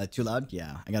too loud.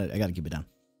 Yeah, I gotta keep it down.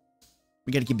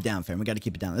 We gotta keep it down, fam. We gotta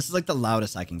keep it down. This is like the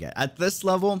loudest I can get. At this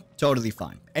level, totally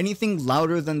fine. Anything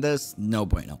louder than this, no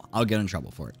bueno. I'll get in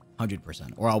trouble for it.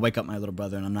 100%. Or I'll wake up my little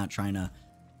brother, and I'm not trying to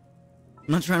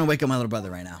wake up my little brother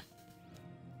right now.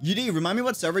 UD, remind me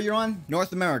what server you're on?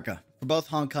 North America. For both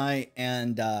Honkai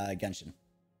and Genshin.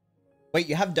 Wait,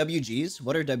 you have WGs?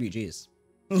 What are WGs?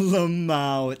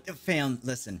 Lamau. Fam,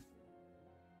 listen.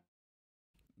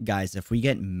 Guys, if we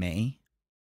get May,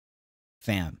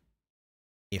 fam,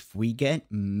 if we get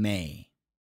May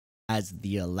as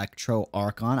the Electro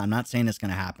Archon, I'm not saying it's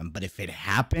going to happen, but if it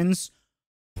happens,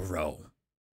 bro,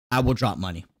 I will drop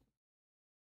money.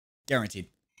 Guaranteed.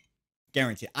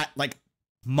 Guaranteed. Like,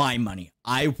 my money.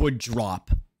 I would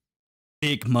drop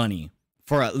big money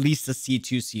for at least a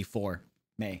C2, C4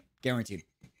 May. Guaranteed.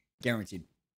 Guaranteed.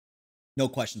 No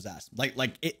questions asked.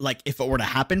 Like if it were to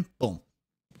happen, boom.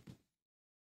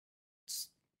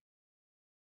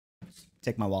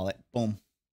 Take my wallet. Boom.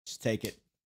 Just take it.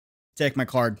 Take my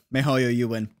card. Mihoyo, you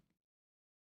win.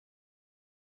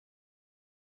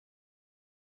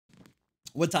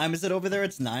 What time is it over there?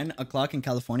 It's 9 o'clock in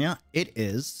California. It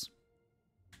is.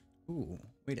 Ooh,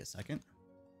 wait a second.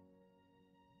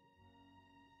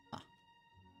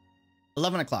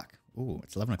 11 o'clock. Ooh,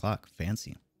 it's 11 o'clock.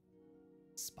 Fancy.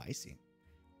 Spicy.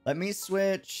 Let me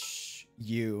switch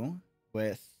you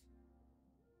with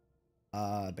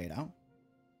Beta.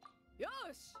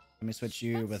 Let me switch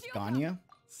you with Ganyu.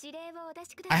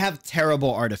 I have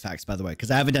terrible artifacts, by the way, because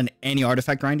I haven't done any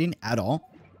artifact grinding at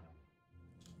all.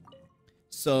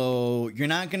 So you're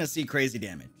not going to see crazy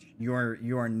damage. You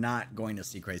are not going to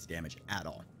see crazy damage at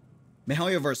all.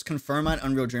 Mihoyoverse, confirm on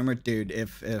Unreal Dreamer. Dude,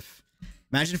 if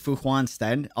imagine Fuhua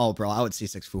instead. Oh, bro, I would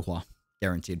C6 Fuhua.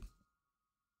 Guaranteed.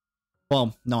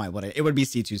 Well, no, I wouldn't. It would be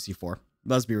C2, C4.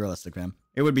 Let's be realistic, man.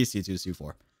 It would be C2,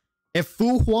 C4. If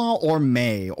Fuhua or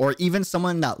Mei, or even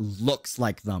someone that looks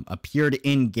like them, appeared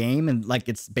in-game, and like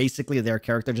it's basically their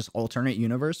character, just alternate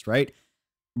universe, right?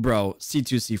 Bro,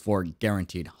 C2, C4,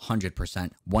 guaranteed.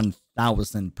 100%.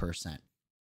 1000%.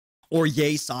 Or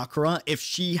Yae Sakura, if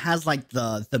she has like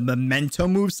the memento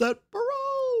moveset, bro.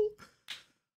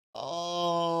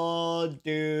 Oh,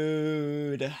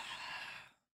 dude.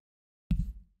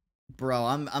 Bro,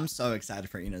 I'm so excited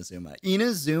for Inazuma.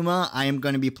 Inazuma, I am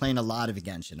going to be playing a lot of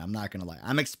Genshin. I'm not going to lie.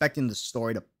 I'm expecting the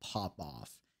story to pop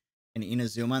off. And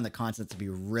Inazuma and the content to be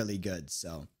really good,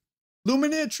 so.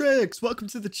 Luminatrix, welcome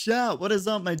to the chat. What is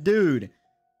up, my dude?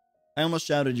 I almost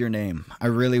shouted your name. I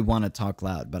really want to talk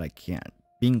loud, but I can't.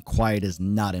 Being quiet is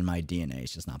not in my DNA.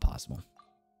 It's just not possible.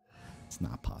 It's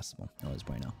not possible. No, it's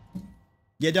bueno.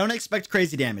 Yeah, don't expect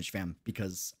crazy damage, fam,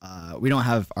 because we don't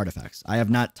have artifacts. I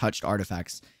have not touched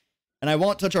artifacts. And I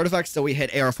won't touch artifacts till we hit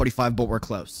AR-45, but we're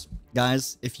close.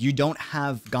 Guys, if you don't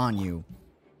have Ganyu,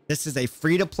 this is a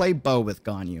free-to-play bow with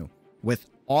Ganyu, with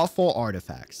awful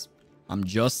artifacts. I'm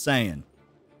just saying.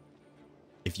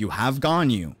 If you have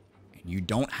Ganyu, and you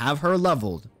don't have her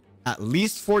leveled, at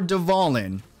least for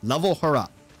Dvalin, level her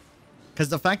up. Because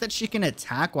the fact that she can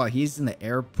attack while he's in the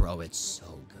air, bro, it's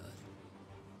so good.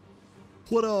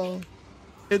 What a...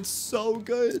 It's so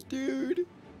good, dude.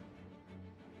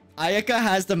 Ayaka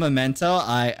has the memento.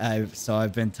 So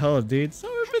I've been told, dude. So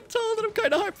I've been told that I'm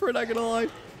kind of hyped for it, not gonna lie.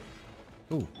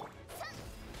 Ooh.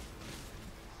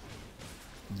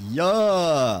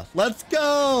 Yeah. Let's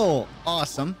go.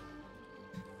 Awesome.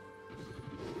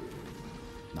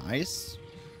 Nice.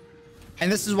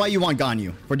 And this is why you want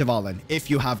Ganyu for Dvalin. If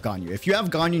you have Ganyu. If you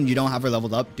have Ganyu and you don't have her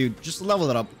leveled up, dude, just level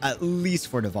it up at least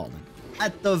for Dvalin.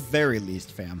 At the very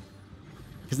least, fam.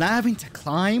 Because not having to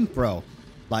climb, bro,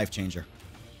 life changer.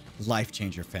 Life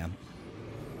changer, fam.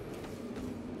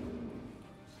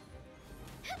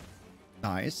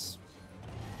 Nice.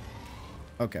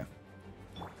 Okay.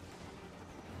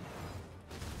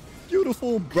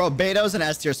 Beautiful. Bro, Beto's an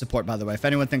S tier support, by the way. If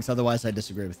anyone thinks otherwise, I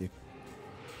disagree with you.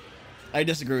 I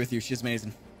disagree with you. She's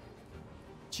amazing.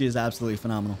 She is absolutely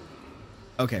phenomenal.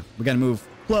 Okay, we gotta move.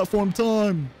 Platform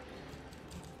time.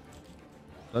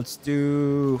 Let's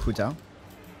do Hu Tao.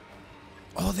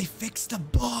 Oh, they fixed a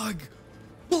bug.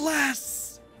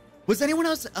 Bless. Was anyone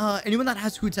else, anyone that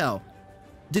has Hu Tao,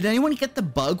 did anyone get the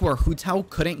bug where Hu Tao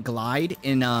couldn't glide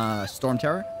in Storm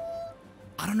Terror?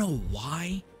 I don't know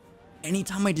why.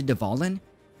 Anytime I did Dvalin,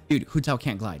 dude, Hu Tao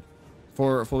can't glide.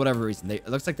 For whatever reason. It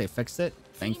looks like they fixed it,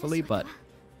 thankfully, but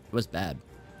it was bad.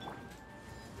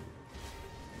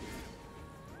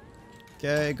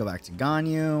 Okay, go back to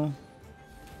Ganyu.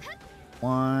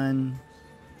 1,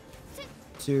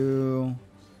 2.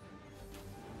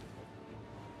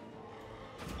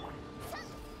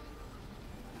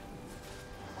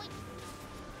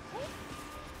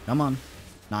 Come on.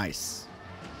 Nice.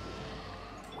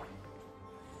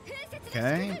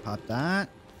 Okay, pop that.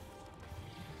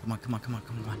 Come on, come on, come on,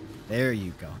 come on. There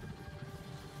you go.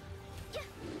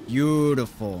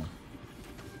 Beautiful.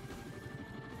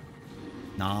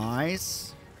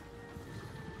 Nice.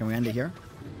 Can we end it here?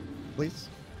 Please?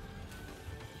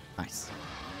 Nice.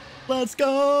 Let's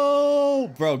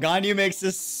go! Bro, Ganyu makes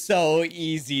this so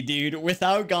easy, dude.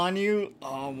 Without Ganyu,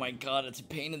 oh my god, it's a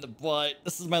pain in the butt.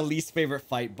 This is my least favorite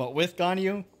fight, but with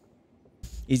Ganyu,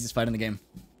 easiest fight in the game.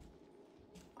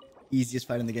 Easiest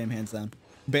fight in the game, hands down.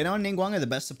 Beidou and Ningguang are the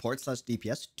best support /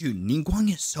 DPS. Dude,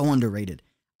 Ningguang is so underrated.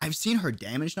 I've seen her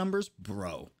damage numbers,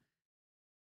 bro.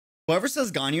 Whoever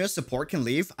says Ganyu as support can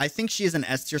leave. I think she is an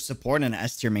S tier support and an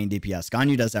S tier main DPS.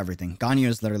 Ganyu does everything. Ganyu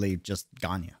is literally just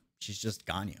Ganyu. She's just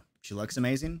Ganyu. She looks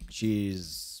amazing.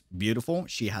 She's beautiful.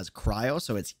 She has cryo,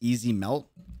 so it's easy melt.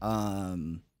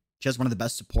 She has one of the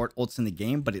best support ults in the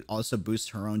game, but it also boosts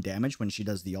her own damage when she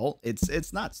does the ult.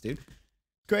 It's nuts, dude.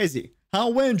 Crazy. How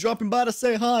Win dropping by to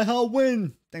say hi. How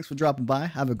Win. Thanks for dropping by.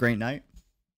 Have a great night.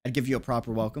 I'd give you a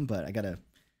proper welcome, but I gotta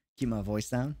keep my voice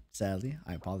down. Sadly,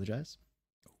 I apologize.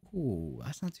 Ooh,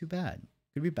 that's not too bad.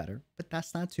 Could be better, but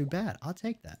that's not too bad. I'll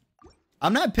take that.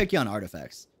 I'm not picky on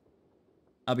artifacts.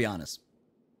 I'll be honest.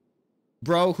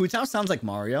 Bro, Hu Tao sounds like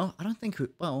Mario. I don't think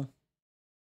well,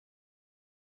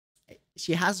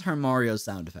 she has her Mario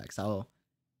sound effects.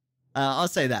 I'll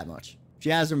say that much. She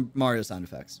has her Mario sound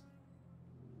effects.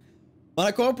 When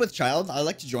I co-op with Child, I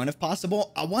like to join if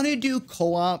possible. I want to do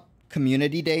co-op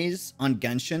community days on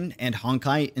Genshin and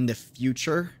Honkai in the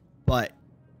future, but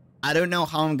I don't know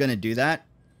how I'm going to do that.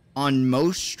 On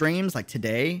most streams, like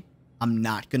today, I'm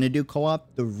not going to do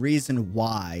co-op. The reason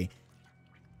why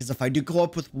is if I do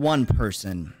co-op with one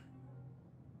person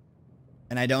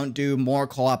and I don't do more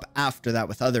co-op after that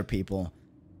with other people,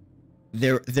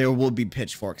 there will be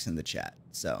pitchforks in the chat.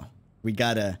 So we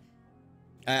gotta...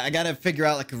 I gotta figure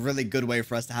out like a really good way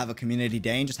for us to have a community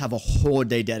day and just have a whole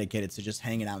day dedicated to just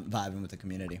hanging out and vibing with the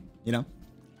community, you know?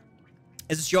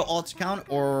 Is this your alt account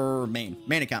or main?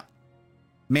 Main account.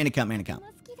 Main account, main account.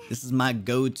 This is my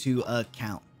go-to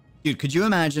account. Dude, could you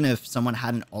imagine if someone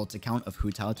had an alt account of Hu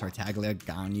Tao, Tartaglia,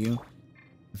 Ganyu,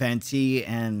 Venti,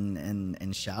 and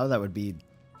Xiao? That would be,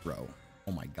 bro.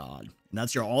 Oh my god. And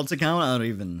that's your alt account? I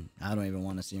don't even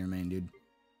want to see your main, dude.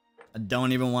 I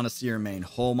don't even want to see your main.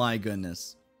 Oh my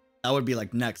goodness. That would be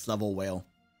like next level whale.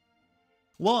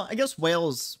 Well, I guess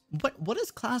whales... What is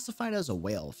classified as a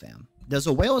whale, fam? Does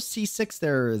a whale C6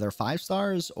 their 5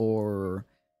 stars? Or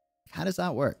how does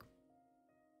that work?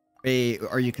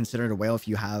 Are you considered a whale if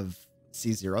you have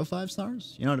C0 5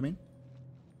 stars? You know what I mean?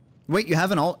 Wait, you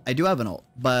have an alt? I do have an alt,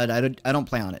 but I don't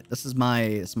play on it. This is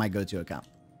my go-to account.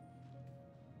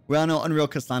 We all know Unreal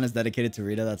Kastan is dedicated to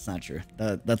Rita. That's not true.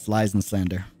 That's lies and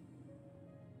slander.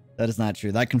 That is not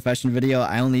true. That confession video,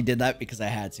 I only did that because I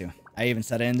had to. I even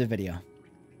said it in the video.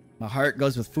 My heart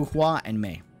goes with Fu Hua and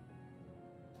Mei.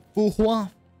 Fu Hua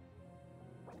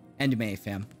And May,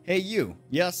 fam. Hey, you.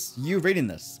 Yes, you reading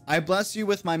this. I bless you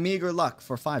with my meager luck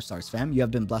for 5 stars, fam. You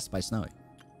have been blessed by Snowy.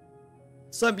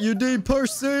 Sup, UD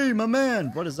Percy, my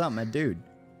man. What is up, my dude?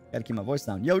 Gotta keep my voice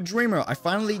down. Yo, Dreamer, I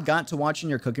finally got to watching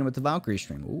your Cooking with the Valkyrie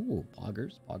stream. Ooh,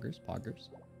 poggers.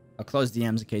 I'll close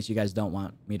DMs in case you guys don't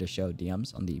want me to show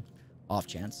DMs on the off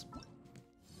chance.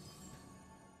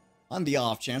 On the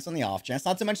off chance.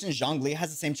 Not to mention Zhongli has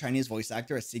the same Chinese voice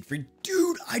actor as Siegfried.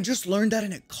 Dude, I just learned that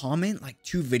in a comment like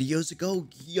 2 videos ago.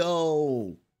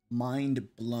 Yo, mind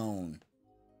blown.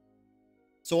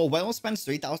 So a whale spends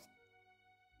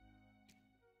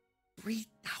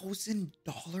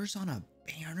 $3,000 on a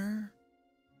banner?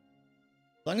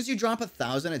 As long as you drop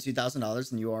 $1,000 to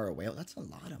 $2,000 and you are a whale, that's a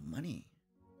lot of money.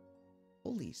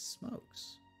 Holy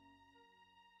smokes.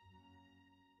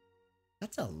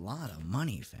 That's a lot of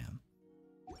money, fam.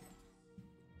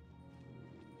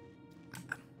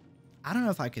 I don't know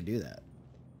if I could do that.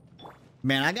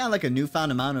 Man, I got like a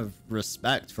newfound amount of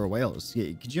respect for whales.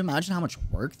 Could you imagine how much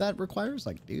work that requires?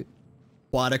 Like, dude.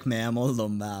 Aquatic mammal,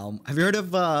 Lomao. Have you heard of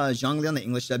Zhongli on the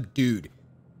English dub? Dude,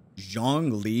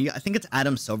 Zhongli, I think it's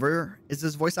Adam Silver is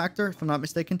his voice actor, if I'm not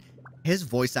mistaken. His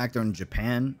voice actor in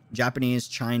Japan, Japanese,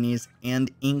 Chinese, and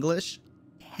English,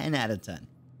 10 out of 10.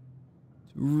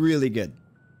 Really good.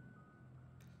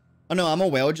 Oh no, I'm a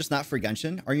whale, just not for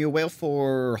Genshin. Are you a whale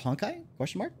for Honkai?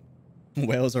 Question mark?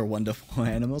 Whales are wonderful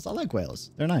animals. I like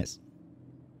whales. They're nice.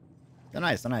 They're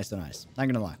nice. Not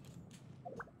gonna lie.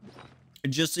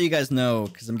 Just so you guys know,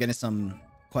 because I'm getting some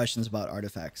questions about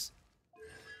artifacts.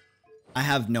 I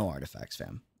have no artifacts,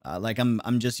 fam. Like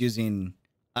I'm just using.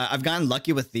 I've gotten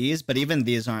lucky with these, but even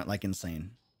these aren't like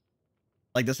insane.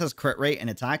 Like this has crit rate and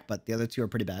attack, but the other 2 are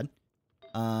pretty bad.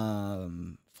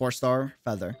 4-star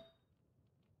feather.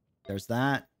 There's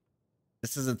that.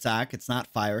 This is attack. It's not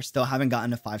fire. Still haven't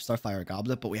gotten a 5-star fire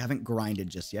goblet, but we haven't grinded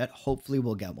just yet. Hopefully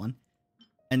we'll get one.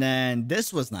 And then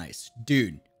this was nice,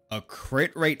 dude. A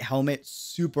crit rate helmet,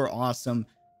 super awesome.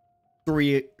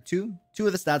 Two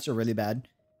of the stats are really bad.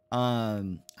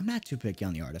 I'm not too picky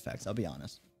on the artifacts, I'll be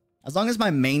honest. As long as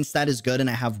my main stat is good and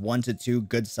I have 1 to 2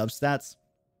 good substats,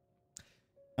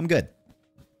 I'm good.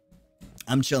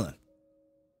 I'm chilling.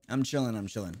 Have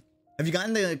you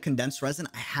gotten the condensed resin?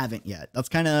 I haven't yet. That's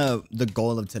kind of the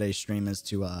goal of today's stream, is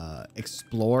to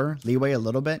explore Leeway a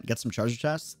little bit, get some treasure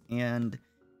chests, and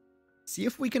see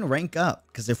if we can rank up.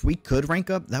 Because if we could rank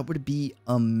up, that would be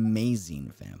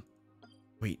amazing, fam.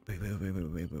 Wait. Yes,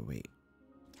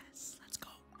 let's go.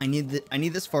 I need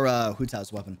this for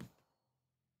Huta's weapon.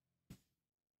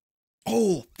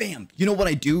 Oh, fam. You know what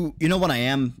I do? You know what I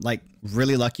am like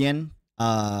really lucky in?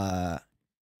 Hold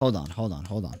on.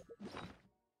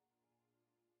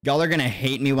 Y'all are gonna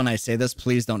hate me when I say this.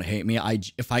 Please don't hate me.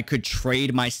 If I could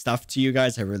trade my stuff to you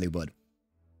guys, I really would.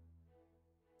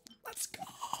 Let's go.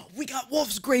 We got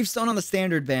Wolf's Gravestone on the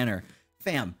standard banner.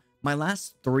 Fam, my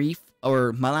last 2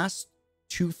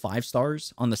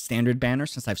 5-stars on the standard banner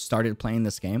since I've started playing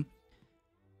this game.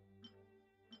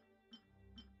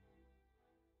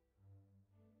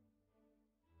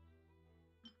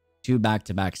 Two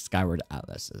back-to-back Skyward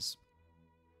Atlases.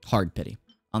 Hard pity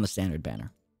on the standard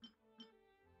banner.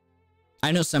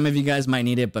 I know some of you guys might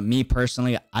need it, but me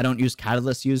personally, I don't use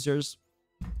Catalyst users.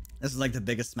 This is like the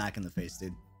biggest smack in the face,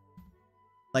 dude.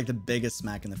 Like the biggest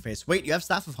smack in the face. Wait, you have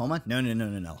Staff of Homa? No.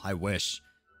 I wish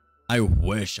I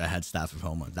had Staff of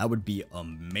Homa. That would be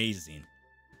amazing.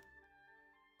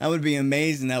 That would be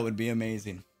amazing.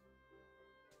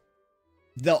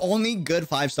 The only good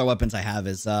 5-star weapons I have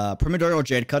is Primordial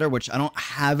Jade Cutter, which I don't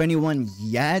have anyone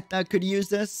yet that could use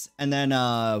this. And then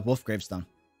Wolf Gravestone.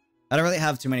 I don't really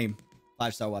have too many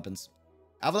 5-star weapons.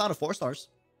 I have a lot of 4-stars.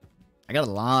 I got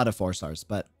a lot of 4-stars,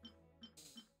 but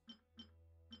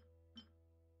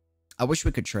I wish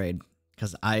we could trade,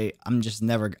 because I'm just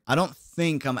never, I don't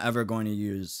think I'm ever going to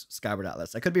use Skyward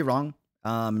Atlas. I could be wrong.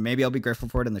 Maybe I'll be grateful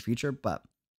for it in the future, but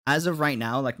as of right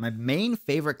now, like my main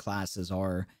favorite classes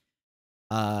are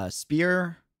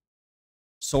Spear,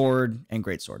 Sword, and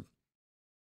Greatsword.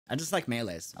 I just like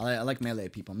melees. I like melee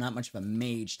people. I'm not much of a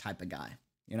mage type of guy,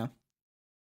 you know?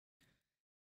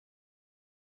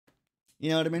 You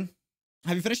know what I mean?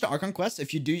 Have you finished the Archon quest?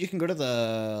 If you do, you can go to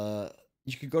the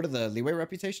Leeway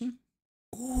reputation.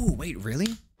 Ooh, wait, really?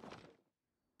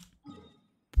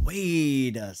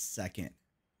 Wait a second.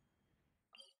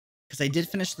 Because I did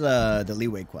finish the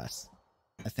Leeway quest.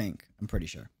 I think. I'm pretty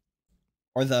sure.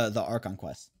 Or the Archon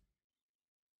quest.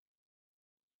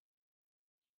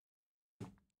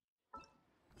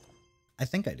 I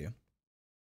think I do.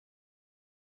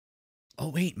 Oh,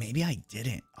 wait, maybe I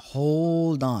didn't.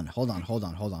 Hold on.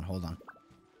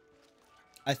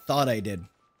 I thought I did,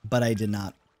 but I did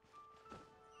not.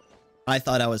 I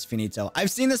thought I was finito.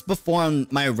 I've seen this before on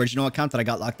my original account that I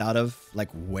got locked out of, like,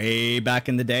 way back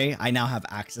in the day. I now have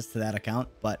access to that account,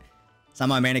 but it's not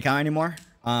my main account anymore.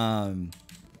 But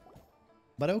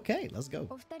okay, let's go.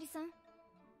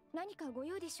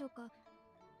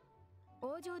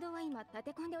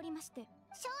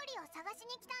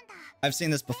 I've seen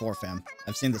this before, fam.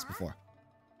 I've seen this before.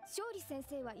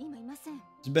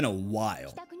 It's been a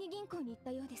while.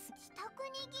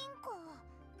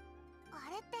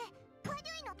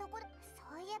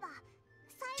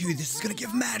 Dude, this is gonna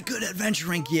give mad good adventure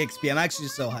rank EXP. I'm actually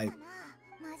so hyped.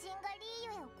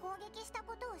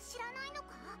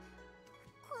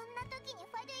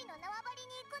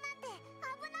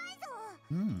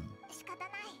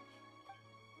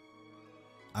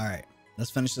 Alright,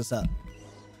 let's finish this up.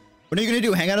 When are you gonna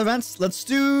do hangout events? Let's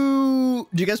do...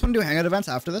 Do you guys want to do hangout events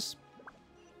after this?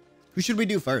 Who should we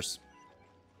do first?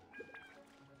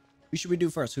 Who should we do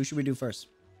first? Who should we do first?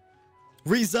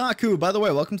 Rizaku, by the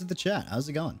way, welcome to the chat. How's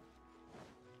it going?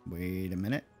 Wait a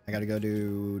minute. I gotta go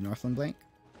to Northland Blank.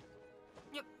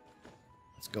 Yep.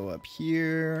 Let's go up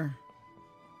here.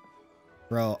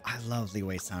 Bro, I love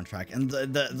Leeway soundtrack. And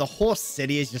the whole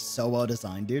city is just so well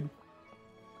designed, dude.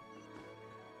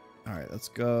 Alright, let's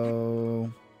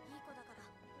go.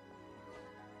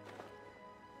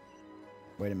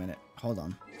 Wait a minute. Hold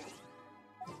on.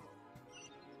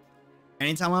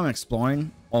 Anytime I'm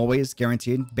exploring, always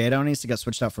guaranteed, Beto needs to get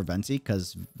switched out for Venti,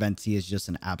 because Venti is just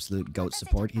an absolute GOAT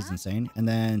support. He's insane. And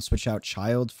then switch out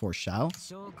Child for Shao.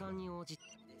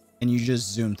 And you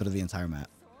just zoom through the entire map.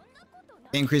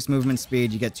 Increased movement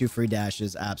speed, you get 2 free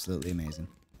dashes. Absolutely amazing.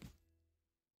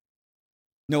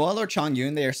 Noelle or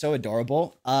Chongyun, they are so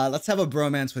adorable. Let's have a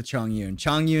bromance with Chongyun.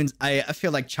 Chongyun's, I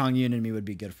feel like Chongyun and me would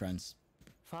be good friends.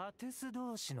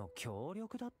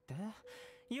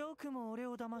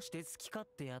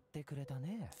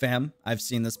 Fam, I've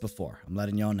seen this before. I'm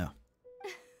letting y'all know.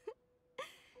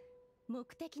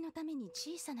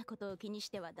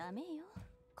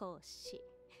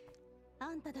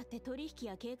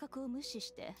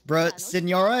 Bro,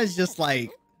 Senora is just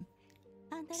like...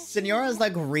 Senora is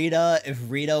like Rita if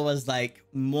Rita was like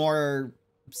more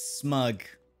smug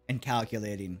and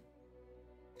calculating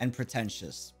and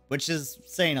pretentious, which is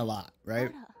saying a lot,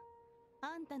 right?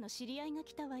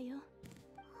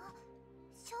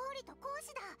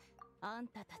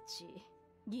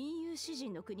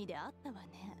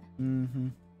 Mm-hmm.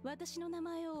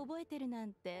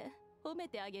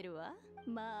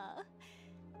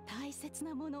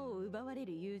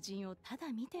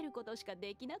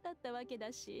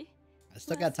 I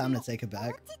still got time to take it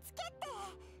back.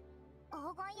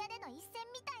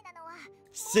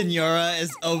 Senora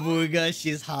is Obuga.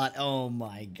 She's hot. Oh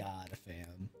my god,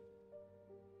 fam.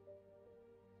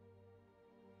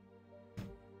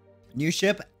 New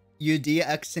ship,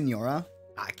 UDX Senora.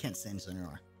 I can't stand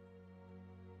Senora.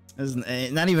 This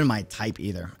is not even my type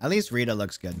either. At least Rita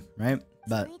looks good, right?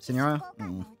 But Senora?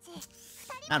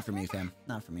 Not for me, fam.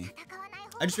 Not for me.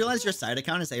 I just realized your side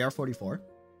account is AR44.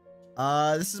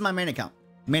 This is my main account.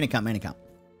 Main account.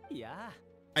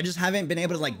 I just haven't been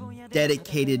able to like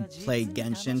dedicated play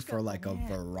Genshin for like a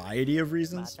variety of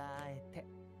reasons.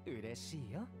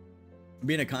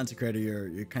 Being a content creator,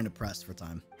 you're kind of pressed for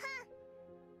time.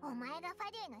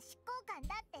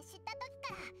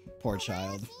 Poor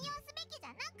child.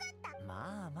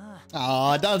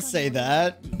 Aw, don't say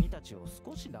that.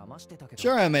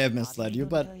 Sure, I may have misled you,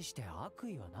 but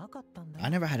I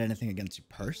never had anything against you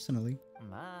personally.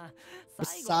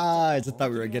 Besides, I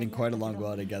thought we were getting quite along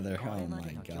well together. Oh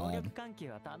my god.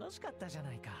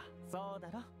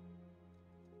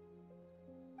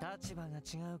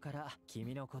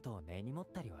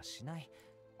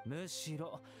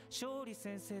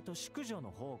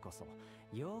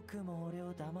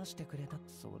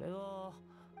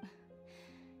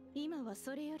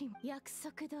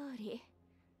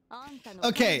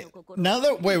 Okay, now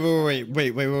that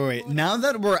wait. Now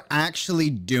that we're actually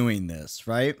doing this,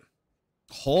 right?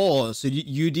 Oh, so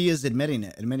UD is admitting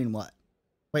it. Admitting what?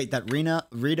 Wait, that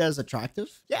Rita is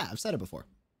attractive? Yeah, I've said it before.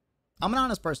 I'm an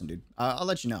honest person, dude. I'll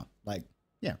let you know. Like,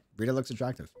 yeah, Rita looks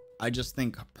attractive. I just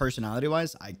think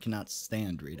personality-wise, I cannot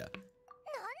stand Rita.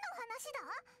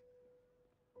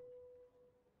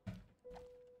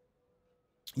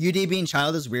 UD being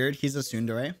child is weird. He's a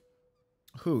tsundere.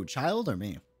 Who, child or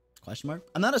me? Question mark?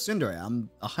 I'm not a tsundere. I'm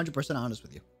 100% honest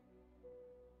with you.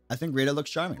 I think Rita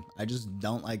looks charming. I just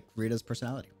don't like Rita's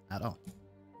personality at all.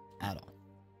 At all.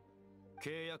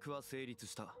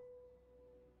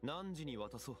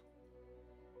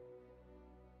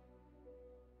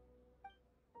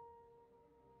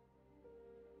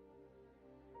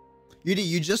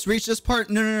 You just reached this part?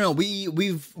 No.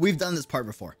 We've done this part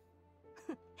before.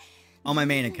 On my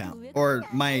main account. Or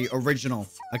my original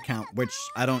account, which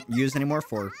I don't use anymore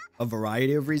for a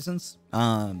variety of reasons.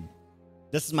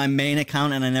 This is my main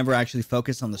account and I never actually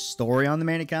focus on the story on the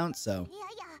main account, so.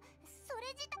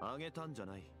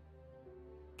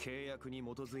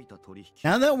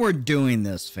 Now that we're doing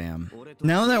this, fam.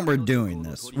 Now that we're doing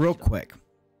this, real quick.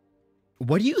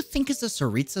 What do you think is the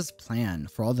Saritsa's plan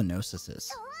for all the Gnosises?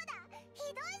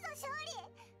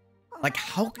 Like,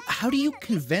 how do you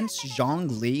convince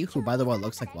Zhongli, who by the way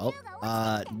looks like Whelp?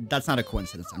 That's not a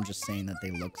coincidence. I'm just saying that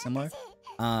they look similar.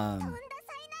 How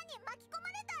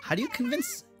do you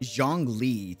convince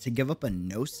Zhongli to give up a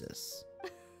Gnosis?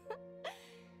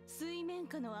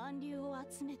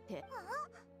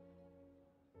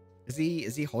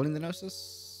 Is he holding the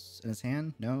Gnosis in his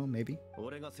hand? No, maybe.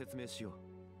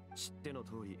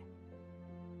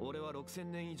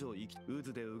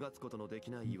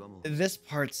 This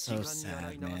part's so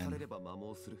sad, man.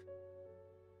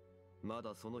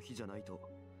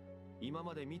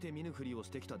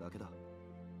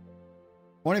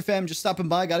 Morning fam, just stopping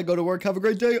by, gotta go to work, have a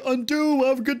great day. Undo,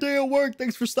 have a good day at work,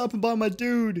 thanks for stopping by, my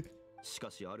dude.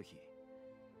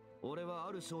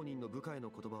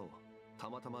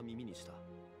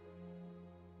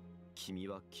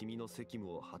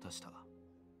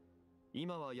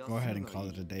 Go ahead and call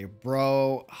it a day,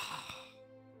 bro.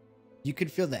 You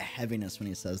could feel the heaviness when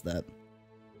he says that.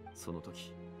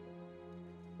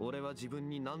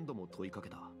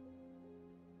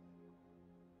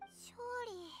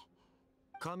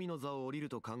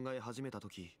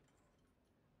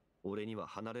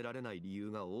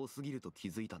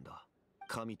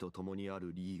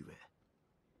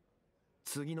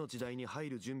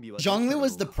 Zhongli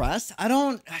was depressed.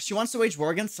 She wants to wage war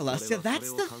against Celestia.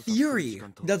 That's the theory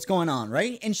that's going on,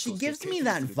 right? And she gives me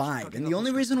that vibe. And the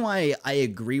only reason why I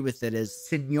agree with it is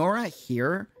Senora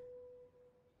here,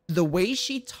 the way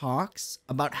she talks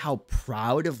about how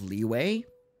proud of Liyue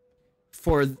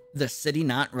for the city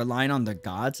not relying on the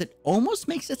gods, it almost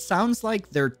makes it sound like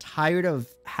they're tired of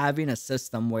having a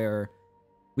system where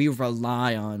we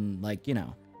rely on, like, you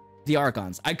know, the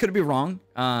Archons. I could be wrong.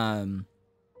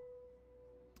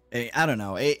 I don't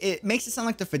know. It makes it sound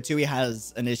like the Fatui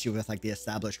has an issue with, like, the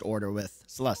established order with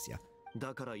Celestia.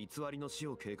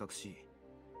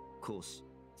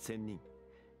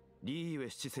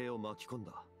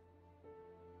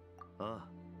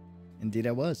 Indeed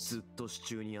I was.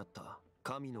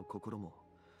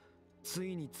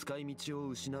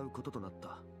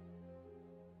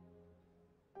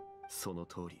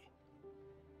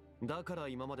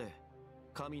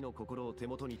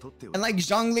 And like,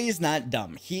 Zhongli is not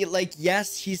dumb. He, like,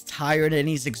 yes, he's tired and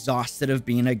he's exhausted of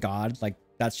being a god. Like,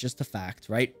 that's just a fact,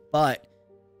 right? But,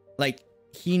 like,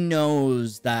 he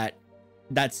knows that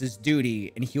that's his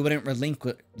duty and he wouldn't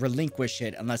relinquish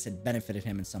it unless it benefited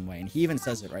him in some way. And he even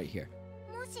says it right here.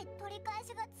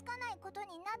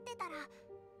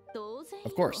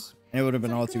 Of course. And it would have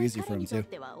been all too easy for him too.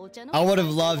 I would have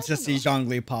loved to see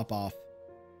Zhongli pop off.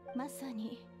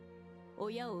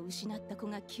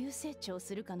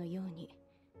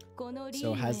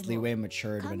 So has Liyue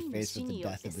matured when faced with the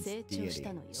death of its deity?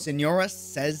 Senora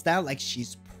says that like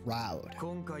she's proud.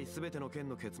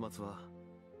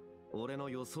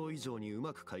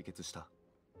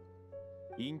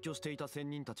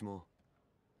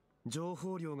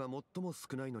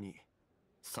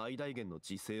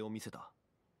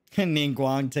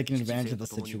 Ningguang taking advantage of the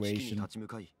situation.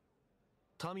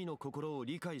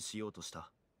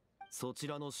 そち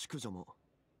らの淑女も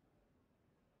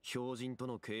標人と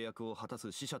の契約を果た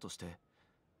す使者として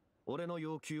俺の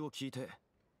要求を聞いて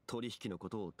取引のこ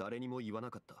とを誰にも言わな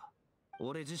かった。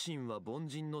俺自身は凡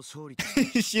人の勝利。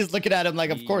 She's looking at him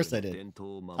like, of course I did.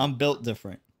 I'm built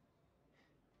different.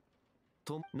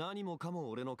 と何もかも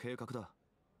俺の計画だ。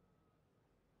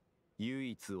唯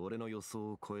一俺の予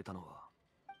想を超えたのは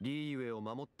リーウェイを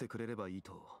守ってくれればいい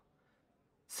と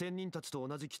仙人たちと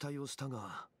同じ期待をした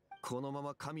が。 このま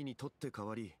ま神にとって代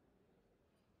わり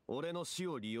俺の死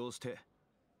を利用して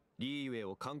リーウェイ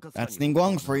を管轄下に That's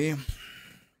Ningguang for you. あんまり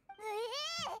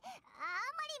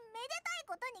めでたい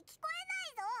ことに聞こ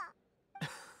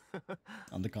えないぞ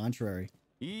On the contrary.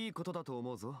 いいことだと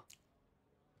思うぞ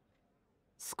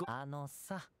あの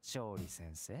さ、勝利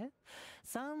先生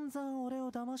散々俺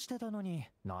を騙してたのに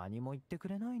何も言ってく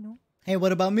れないの Hey,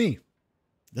 what about me?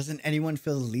 Doesn't anyone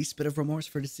feel the least bit of remorse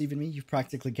for deceiving me? You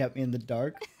practically kept me in the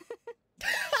dark.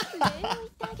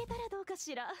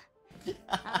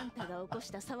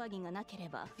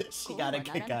 She got a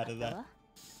kick out of that.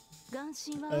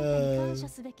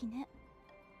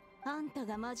 あんた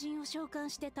が魔人を召喚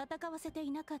して戦わせてい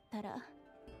なかったら、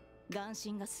眼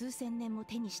神が数千年も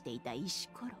手にしていた石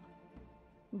ころ、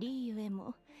リーゆえ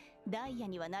もダイヤ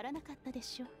にはならなかったで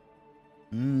しょ。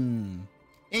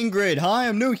Ingrid, hi,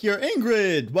 I'm new here.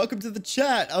 Ingrid, welcome to the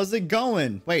chat. How's it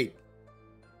going? Wait.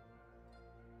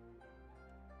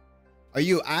 Are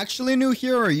you actually new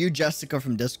here or are you Jessica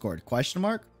from Discord? Question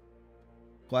mark?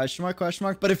 Question mark, question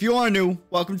mark. But if you are new,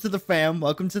 welcome to the fam.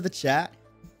 Welcome to the chat.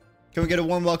 Can we get a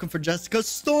warm welcome for Jessica?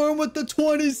 Storm with the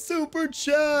 20 super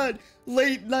chat.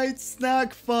 Late night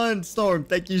snack fun. Storm,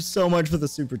 thank you so much for the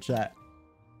super chat.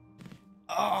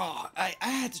 Oh, I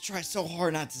had to try so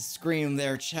hard not to scream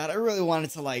there, chat. I really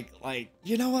wanted to like,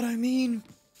 you know what I mean?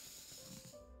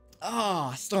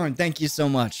 Ah, Storm, thank you so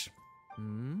much.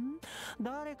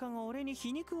 誰かが俺に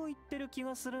皮肉を言ってる気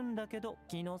がするんだけど、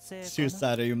気のせいかな。Too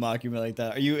sad, are you mocking me like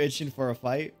that? Are you itching for a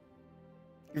fight?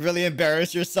 You really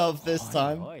embarrassed yourself this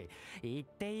time? おい、言っ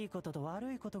ていいことと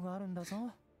悪いことがあるんだ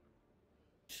ぞ。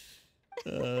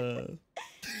神の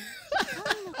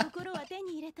心は手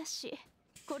に入れたし、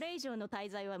これ以上の滞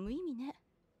在は無意味ね。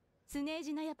スネー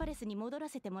ジナヤパレスに戻ら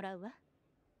せてもらうわ。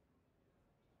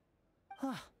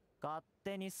はあ、勝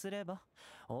手にすれば。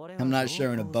I'm not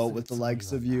sharing a boat with the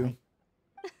likes of you.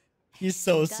 He's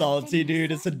so salty,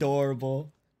 dude. It's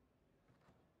adorable.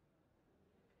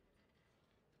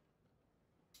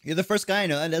 You're the first guy I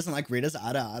know that doesn't like Rita's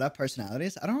Ada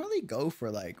personalities. I don't really go for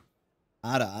like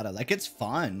Ada. Like, it's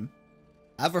fun.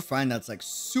 I have a friend that's like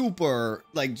super,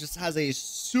 like just has a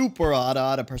super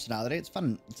Ada personality. It's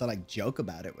fun to like joke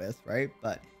about it with, right?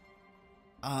 But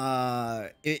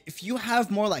if you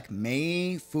have more like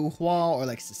Mei, Fuhua, or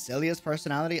like Cecilia's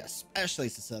personality, especially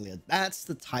Cecilia, that's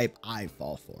the type I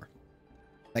fall for.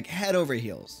 Like head over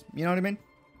heels. You know what I mean?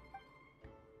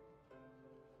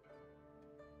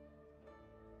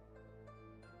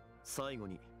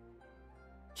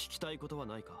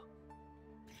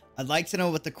 I'd like to know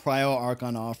what the Cryo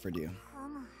Archon offered you.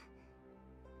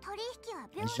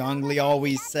 As Zhongli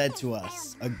always said to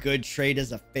us, a good trade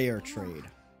is a fair trade.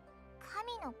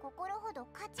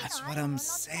 That's what I'm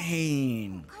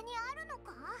saying.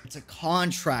 It's a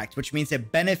contract, which means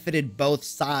it benefited both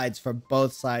sides for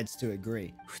both sides to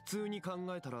agree.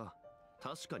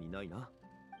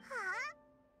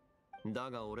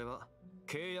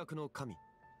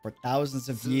 For thousands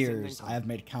of years, I have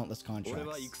made countless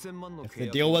contracts. If the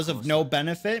deal was of no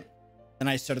benefit, then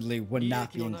I certainly would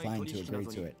not be inclined to agree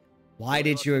to it. Why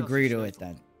did you agree to it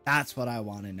then? That's what I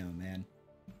want to know, man.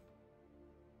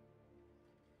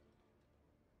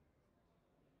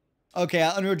 Okay,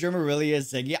 Unreal Dreamer really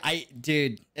is Ziggy.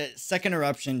 Dude, Second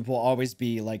Eruption will always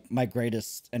be like my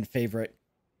greatest and favorite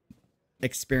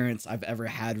experience I've ever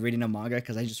had reading a manga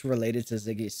because I just related to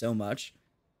Ziggy so much.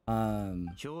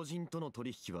 Contract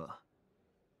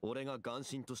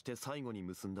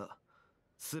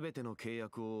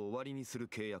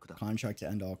to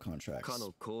end all contracts.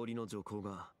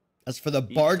 As for the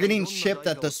bargaining chip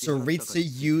that the Tsuritsu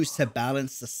used to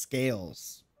balance the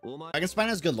scales. Dragonspine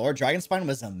has good lore. Dragonspine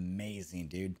was amazing,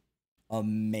 dude.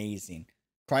 Amazing.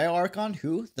 Cryo Archon,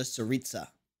 who? The Tsuritsu.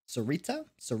 Tsuritsu?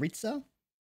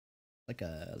 Like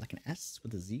an S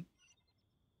with a Z.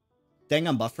 Dang,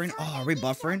 I'm buffering. Oh, are we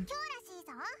buffering?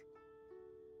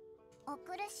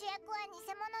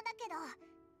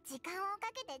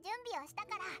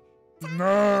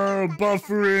 No,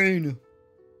 buffering.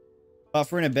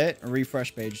 Buffering a bit. A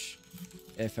refresh page,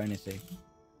 if anything.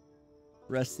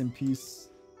 Rest in peace.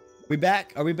 We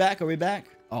back? Are we back? Are we back?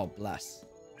 Oh, bless.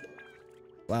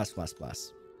 Bless.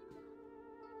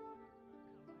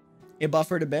 It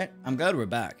buffered a bit. I'm glad we're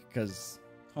back, because,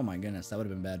 oh my goodness, that would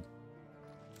have been bad.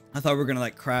 I thought we were going to,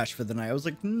 like, crash for the night. I was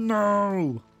like,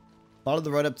 no! Follow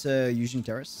the road up to Eugene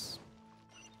Terrace.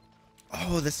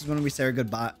 Oh, this is when we say our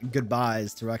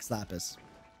goodbyes to Rex Lapis.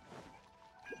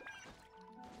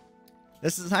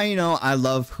 This is how you know I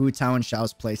love Hu Tao and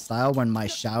Xiao's playstyle when my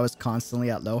Xiao is constantly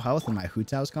at low health and my Hu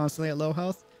Tao is constantly at low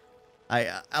health.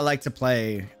 I like to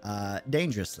play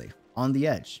dangerously, on the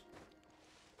edge.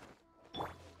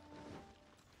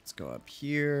 Let's go up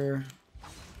here.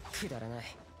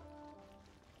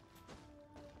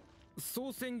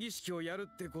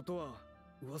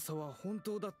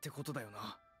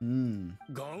 Hmm.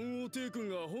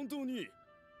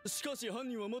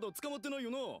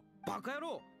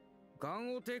 ガ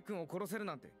ンオテイ君を殺せる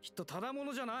なんてきっとただも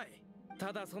のじゃない。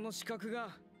ただその資格が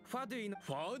ファデュイの。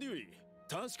ファデュイ、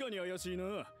確かに怪しい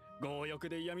な。強欲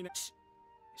で嫌味な。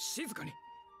静かに。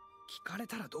聞かれ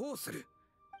たらどうする？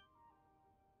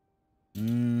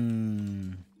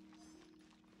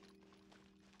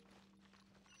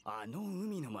あの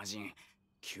海の魔人、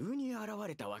急に現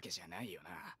れたわけじゃないよな。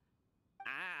あ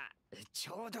あ、ち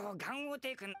ょうどガンオ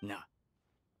テイ君な。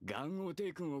ガンオテ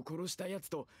イ君を殺したやつ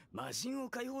と魔人を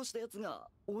解放したやつが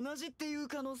同じっていう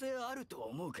可能性あると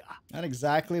思うか？ Not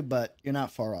exactly, but you're not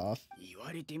far off. 言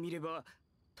われてみれば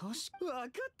確か分か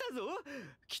ったぞ。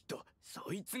きっと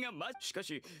そいつがしか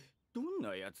しどん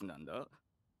なやつなんだ？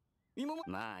今も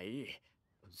まあいい。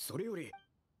それより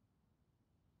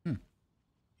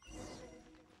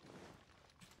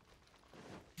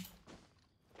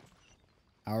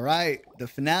All right, the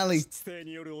finale. You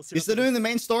still doing the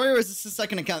main story, or is this the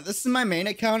second account? This is my main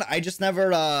account. I just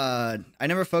never, I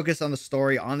never focused on the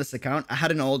story on this account. I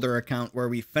had an older account where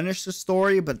we finished the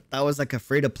story, but that was like a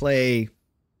free-to-play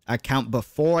account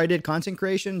before I did content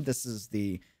creation. This is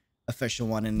the official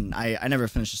one, and I never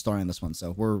finished the story on this one,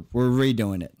 so we're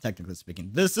redoing it, technically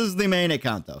speaking. This is the main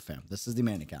account, though, fam. This is the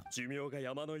main account.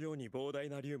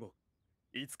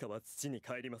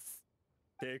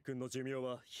 帝君の寿命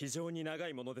は非常に長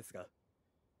いものですが、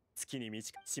月に満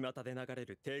ち巷で流れ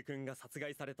る帝君が殺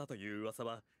害されたという噂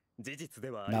は事実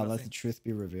ではあり Now ま let せ the ん。 truth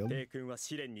be revealed. 帝君は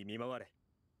試練に見舞われ、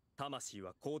魂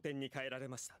は後天に変えられ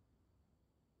ました。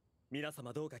皆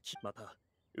様どうかまた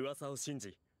噂を信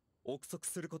じ、憶測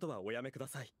することはおやめくだ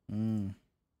さい。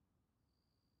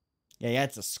Yeah, you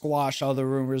had to squash all the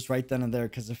rumors right then and there,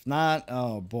 because if not,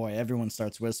 oh boy, everyone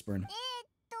starts whispering.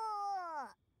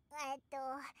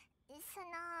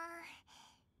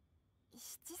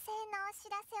 七星のお知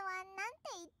らせはなんて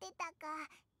言ってたか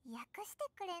訳して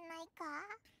くれないか？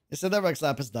 They said that Rex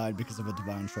Lapis died because of a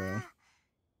divine trail.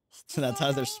 So that's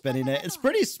how they're spinning it. It's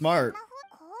pretty smart. こ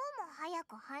うも早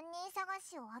く犯人探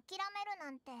しを諦めるな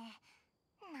んて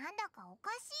なんだかお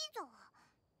かしいぞ。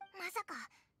まさか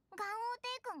ガンオ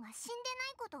テイ君が死んでな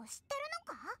いことを知ってるの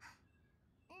か？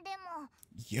でも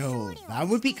Yo, that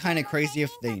would be kind of crazy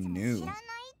if they knew.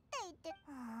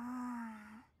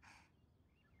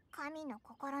 神の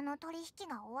心の取引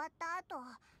が終わった後、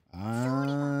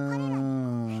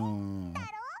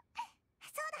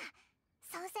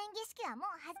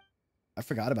 I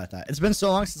forgot about that. It's been so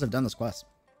long since I've done this quest.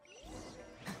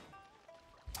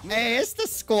 Hey, it's the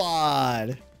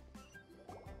squad.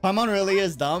 Paimon really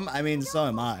is dumb. I mean, so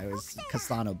am I. It was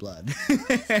Castano blood.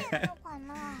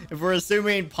 If we're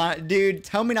assuming, dude,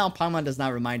 tell me now, Paimon does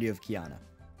not remind you of Kiana.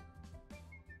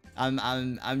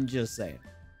 I'm just saying.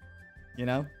 You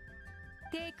know?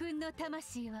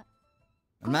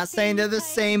 I'm not saying they're the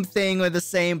same thing or the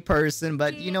same person,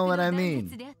 but you know what I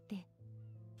mean.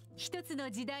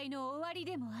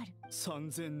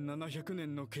 3700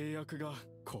年の契約が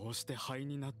こうして灰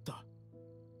になった。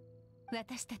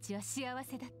私たちは幸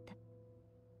せだった。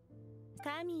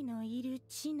神のいる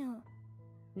地の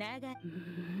長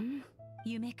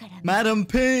夢から。Madam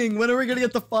Ping! When are we gonna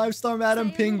get the 5-star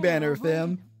Madam Ping banner,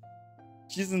 fam?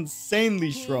 She's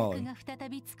insanely strong.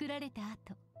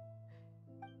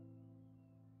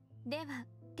 では、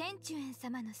天中園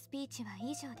様のスピーチは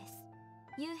以上です。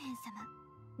ユーヘン様、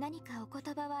何かお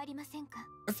言葉はありませんか？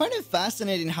 I find it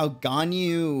fascinating how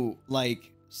Ganyu,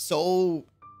 like, so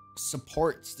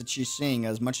supports the Qixing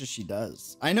as much as she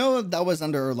does. I know that was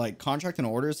under, like, contract and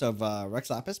orders of Rex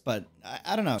Lapis, but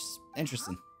I don't know. It's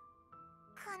interesting.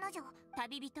 彼女、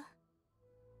旅人。うわ、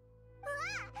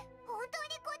本当に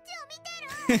こっちを見て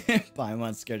る。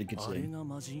Paimon's scared of あれ Qixing. が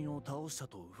魔人を倒した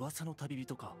と噂の旅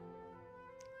人か。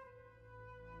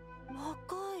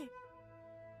若い。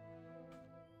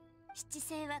七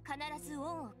星は必ず恩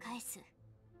を返す。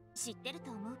知ってる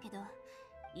と思うけど、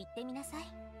言ってみなさい。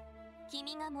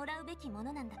君がもらうべきも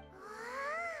のなんだ。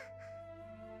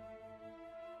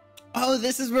Oh,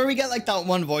 this is where we get, like, that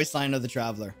one voice line of the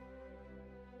Traveler.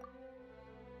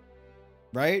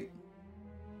 Right?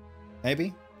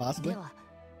 Maybe? Possibly?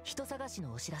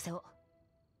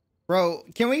 Bro,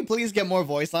 can we please get more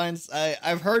voice lines?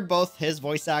 I've heard both his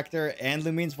voice actor and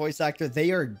Lumine's voice actor.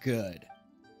 They are good.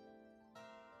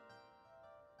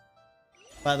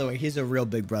 By the way, he's a real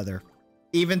big brother.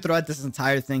 Even throughout this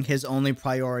entire thing, his only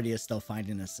priority is still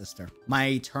finding his sister. My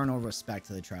eternal respect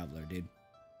to the Traveler, dude.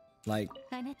 Like,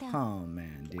 oh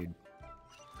man, dude.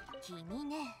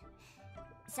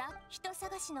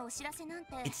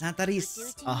 It's not that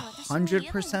he's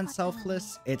 100%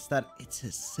 selfless. It's that it's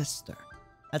his sister.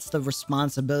 That's the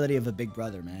responsibility of a big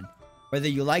brother, man. Whether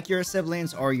you like your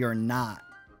siblings or you're not.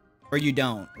 Or you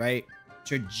don't, right?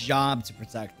 It's your job to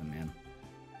protect them, man.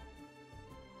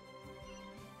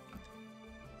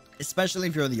 Especially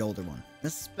if you're the older one.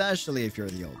 Especially if you're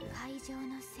the older one.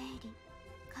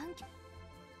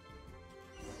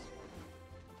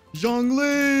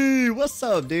 Zhongli! What's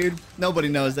up, dude? Nobody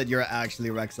knows that you're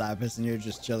actually Rex Lapis and you're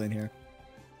just chilling here.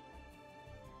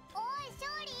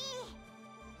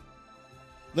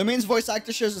 Lumine's voice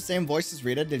actor shares the same voice as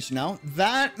Rita. Did you know?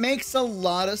 That makes a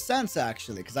lot of sense,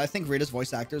 actually, because I think Rita's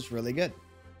voice actor is really good.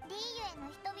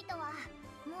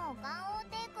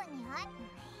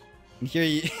 And here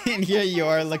you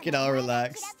are, looking all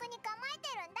relaxed.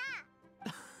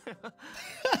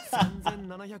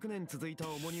 3700年続いた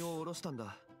重荷を下ろしたん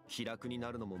だ。気楽に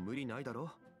なるのも無理ないだ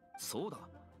ろ。そうだ。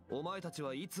お前たち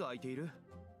はいつ空いている？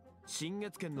新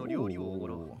月券の料理をおご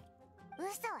ろう。嘘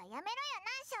はやめろよな、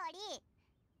勝利。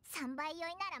3倍酔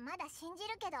いならまだ信じる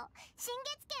けど、新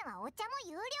月券はお茶も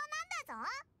有料なんだぞ。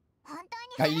本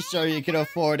当 Are に。 you sure you can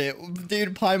afford it?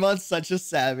 Dude, Paimon's such a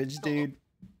savage, dude.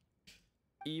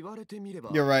 言われてみれば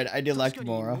You're right, I do like 確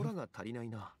かに Mora. モラが足りない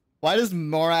な。 Why does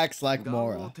Morax like ガン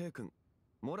オ Mora? テイ君、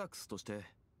モラクスとして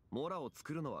モラを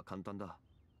作るのは簡単だ。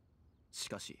し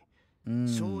かし、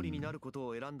勝利になること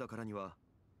を選んだからには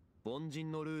凡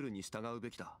人のルールに従う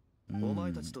べきだ。お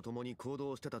前たちと共に行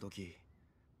動してた時、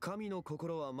神の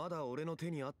心はまだ俺の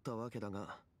手にあったわけだ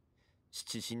が、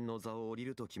七神の座を降り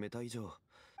ると決めた以上、通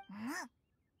り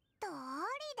で。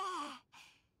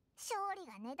勝利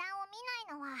が値段を見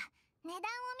ないのは値段を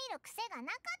見る癖が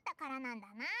なかったからなんだ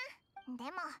な。で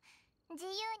も自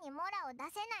由にモラを出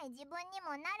せない自分にも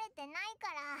慣れてない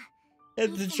から。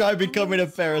 And to try becoming a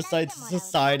parasite to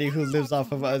society who lives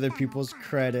off of other people's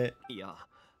credit. いや、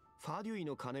ファデュイ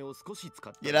の金を少し使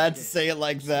った。 You don't have to say it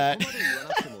like that.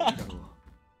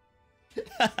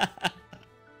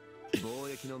 貿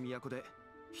易の都で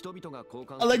人々が交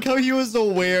換 I like how he was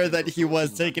aware that he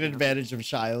was taking advantage of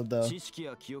Child, though. 知識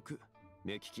や記憶、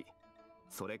目利き、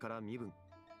それから身分、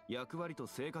役割と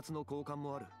生活の交換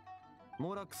もある。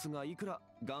モラックスがいくら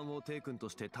ガンオテイ君と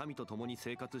して民と共に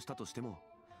生活したとしても、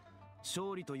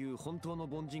勝利という本当の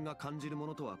凡人が感じるも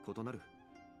のとは異なる。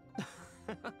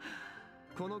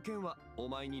この件はお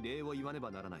前に礼を言わね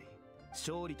ばならない。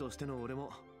勝利としての俺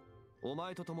もお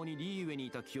前と共にリーウェにい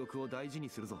た記憶を大事に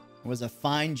するぞ。 It was a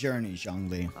fine journey,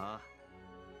 Zhongli. ああ、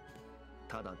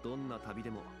ただどんな旅で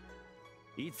も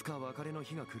いつか別れの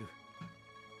日が来る。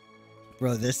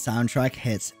 Bro, this soundtrack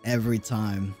hits every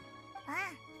time.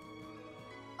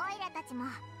 オイラたちも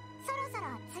そろそ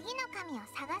ろ次の神を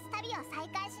探す旅を再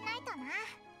開しないとな。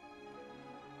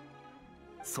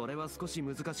それは少し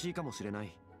難しいかもしれな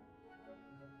い。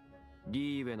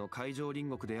リーウェの海上隣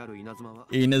国である稲妻は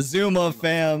Inazuma,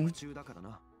 fam. 中だから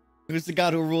な。 Who's the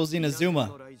god who rules Inazuma?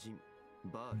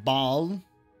 Ball?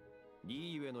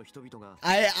 リーウェの人々が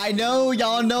I know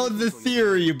y'all know the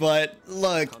theory, but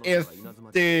look, if,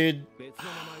 dude, 別の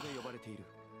名前で呼ばれている。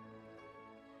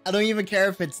 I don't even care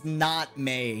if it's not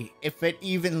Mei. If it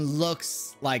even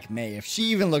looks like Mei. If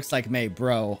she even looks like Mei,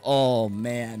 bro. Oh,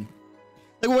 man.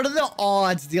 Like, what are the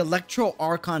odds the Electro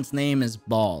Archon's name is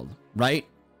Bald, right?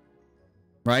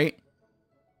 Right?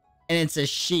 And it's a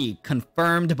she,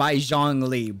 confirmed by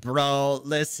Zhongli. Bro,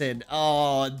 listen.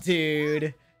 Oh,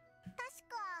 dude. 確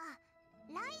か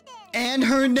ライデン。 And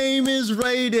her name is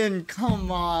Raiden.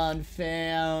 Come on,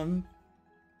 fam.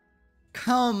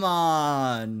 Come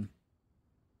on.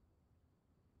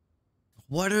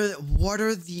 What are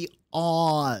the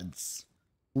odds?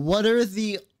 What are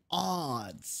the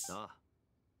odds? ああ、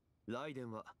ライデ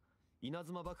ンは稲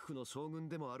妻幕府の将軍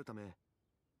でもあるため、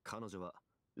彼女は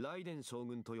ライデン将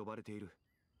軍と呼ばれている。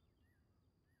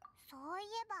そういえ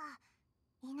ば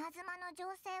稲妻の情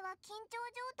勢は緊張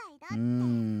状態だって不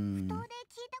当で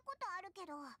聞いたことあるけ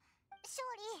ど、勝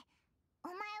利、お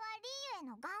前はリ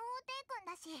ーウェのガンオテイ君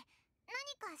だし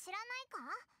何か知らないか？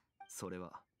それ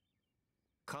は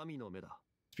神の目だ。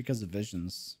 It's because of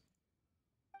visions.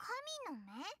 神の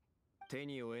目？手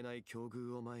に負えない境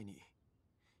遇を前に、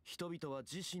人々は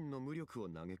自身の無力を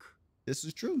嘆く。 This is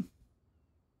true.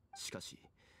 しかし、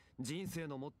人生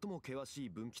の最も険しい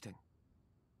分岐点。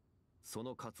そ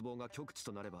の渇望が極致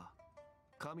となれば、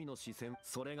神の視線、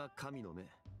それが神の目。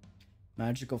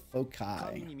 Magical 神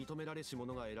foci. に認められし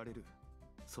者が得られる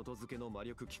外付けの魔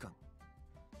力機関。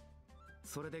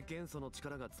それで元素の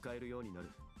力が使えるようになる。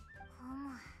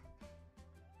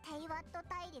テイワット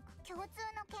大陸共通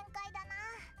の見解だ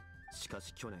な。しか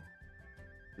し去年、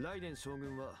ライデン将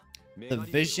軍は The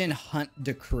Vision Hunt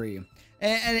Decree.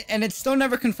 And it's still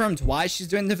never confirmed why she's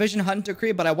doing the Vision Hunt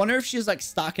Decree, but I wonder if she's like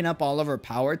stocking up all of her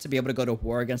power to be able to go to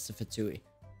war against the Fatui.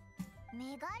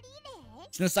 メガリレ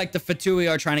ー？ Since like the Fatui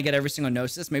are trying to get every single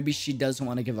Gnosis, maybe she doesn't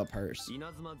want to give up hers.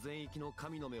 稲妻全域の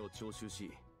神の目を徴収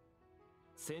し、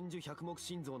千手百目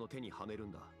心臓の手にはめる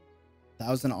んだ。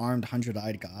 Thousand armed,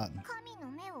 100-eyed god. 神の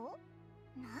目を？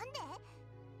なんで？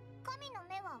神の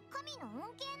目は神の恩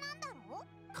恵なんだろう？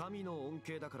神の恩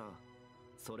恵だから、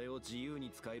それを自由に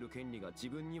使える権利が自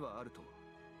分にはあると、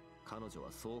彼女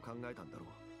はそう考えたんだろ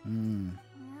う。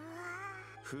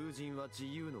風神は自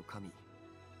由の神、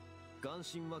眼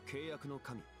神は契約の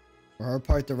神。 For her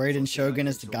part, the Raiden Shogun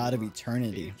is the god of 永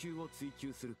eternity. 久を追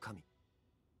求する神。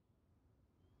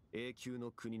永久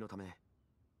の国のため、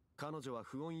彼女は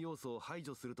不穏要素を排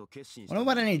除すると決心し I た。 don't know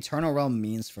what an eternal realm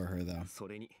means for her, though. そ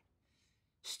れに、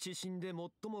七神で最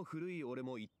も古い俺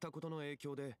も言ったことの影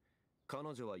響で、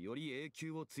彼女はより永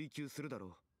久を追求するだ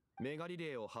ろう。メガリ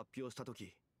レーを発表したと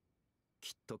き、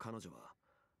きっと彼女は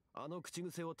あの口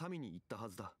癖を民に言ったは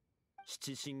ずだ。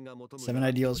七神が求む Seven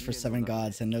ideals for seven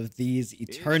gods, and of these,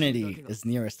 eternity is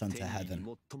nearest unto 天に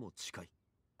heaven. 最も近い。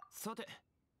さて、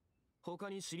他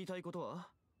に知りたいことは？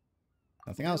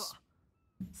 Nothing else.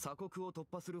 鎖国を突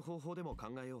破する方法でも考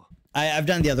えよう。 I've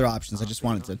done the other options. I just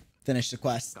wanted to finish the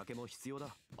quest. 崖も必要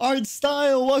だ。 Art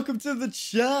Style, welcome to the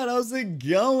chat. How's it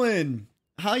going?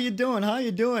 How you doing? How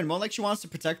you doing? More like she wants to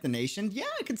protect the nation. Yeah,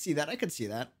 I could see that. I could see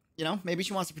that. You know, maybe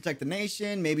she wants to protect the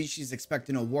nation. Maybe she's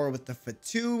expecting a war with the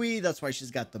Fatui. That's why she's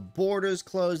got the borders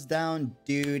closed down.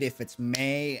 Dude, if it's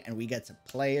May and we get to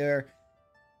play her,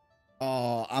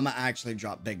 oh, I'm gonna actually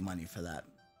drop big money for that.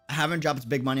 I haven't dropped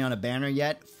big money on a banner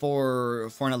yet.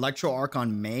 For an Electro Arc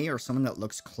on May or someone that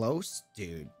looks close.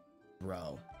 Dude,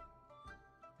 bro.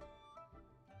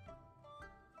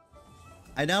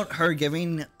 I doubt her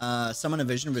giving someone a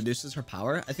vision reduces her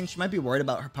power. I think she might be worried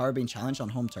about her power being challenged on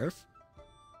home turf.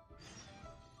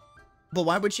 But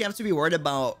why would she have to be worried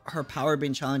about her power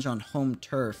being challenged on home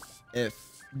turf if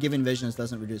giving visions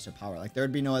doesn't reduce her power? Like, there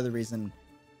would be no other reason,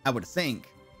 I would think,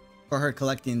 for her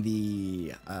collecting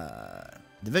the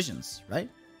visions, right?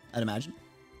 I'd imagine.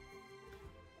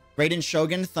 Raiden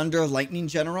Shogun, Thunder Lightning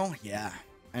General. Yeah.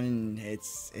 And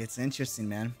it's interesting,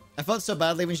 man. I felt so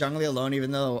bad leaving Zhongli alone,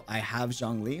 even though I have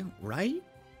Zhongli, right?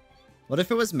 What if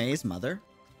it was Mei's mother?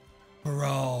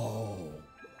 Bro.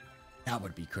 That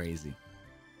would be crazy.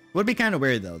 Would be kind of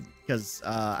weird, though, because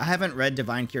I haven't read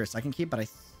Divine Cure Second Key, but I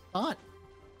thought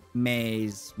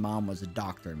Mei's mom was a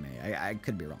Dr. Mei. I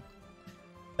could be wrong.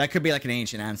 That could be like an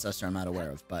ancient ancestor I'm not aware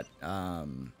of, but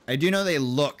I do know they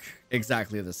look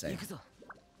exactly the same.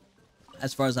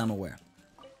 As far as I'm aware.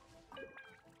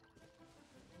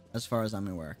 As far as I'm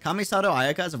aware. Kamisato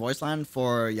Ayaka has a voice line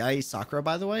for Yai Sakura,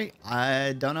 by the way.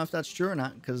 I don't know if that's true or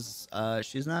not, because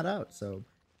she's not out, so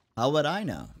how would I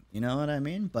know? You know what I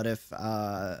mean? But if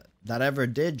that ever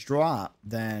did drop,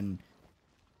 then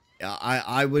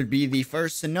I would be the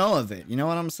first to know of it. You know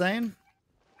what I'm saying?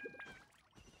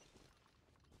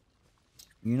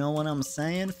 You know what I'm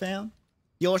saying, fam?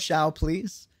 Your shall,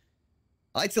 please.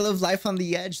 I like to live life on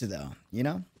the edge, though, you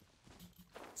know?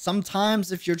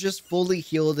 Sometimes if you're just fully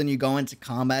healed and you go into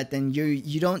combat, then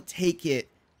you don't take it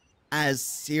as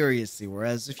seriously.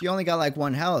 Whereas if you only got like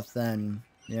 1 health, then,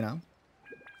 you know.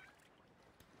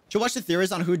 Should watch the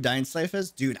theories on who Dying Slave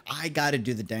is? Dude, I gotta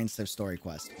do the Dying Slave story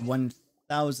quest.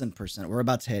 1000%. We're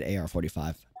about to hit AR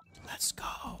 45. Let's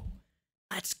go.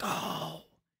 Let's go.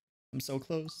 I'm so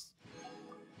close.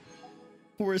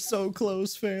 We're so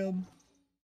close, fam.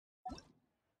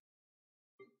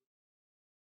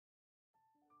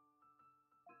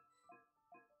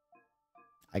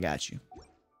 I got you.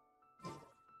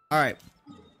 All right.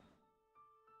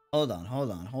 Hold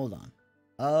on.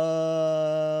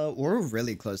 We're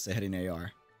really close to hitting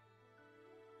AR.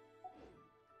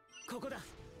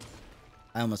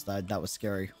 I almost died. That was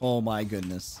scary. Oh my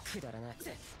goodness.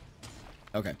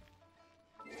 Okay.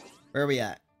 Where are we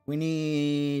at? I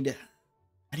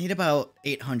need about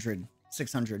 800,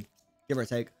 600, give or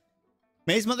take.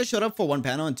 Mei's mother showed up for 1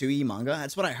 panel in 2E manga.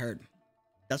 That's what I heard.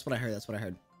 That's what I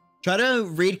heard. Try to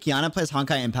read Kiana Plays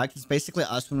Honkai Impact. It's basically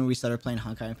us when we started playing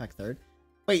Honkai Impact 3rd.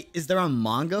 Wait, is there a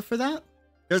manga for that?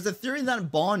 There's a theory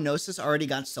that Ball Gnosis already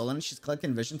got stolen and she's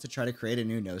collecting vision to try to create a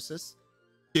new Gnosis.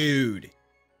 Dude.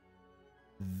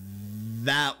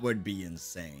 That would be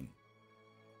insane.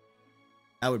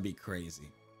 That would be crazy.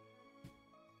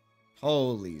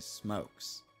 Holy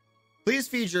smokes. Please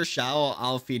feed your Shao.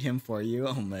 I'll feed him for you.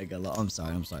 Oh my god. I'm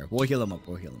sorry. We'll heal him up.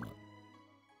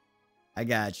 I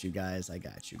got you guys.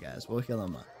 We'll heal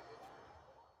him up.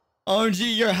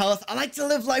 OMG, your health. I like to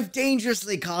live life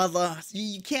dangerously, Kadla.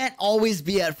 You can't always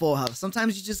be at full health.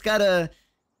 Sometimes you just gotta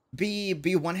be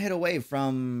 1 hit away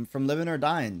from living or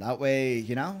dying. That way,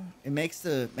 you know, it makes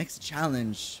the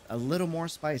challenge a little more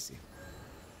spicy.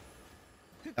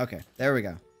 Okay, there we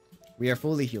go. We are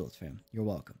fully healed, fam. You're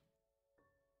welcome.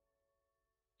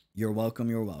 You're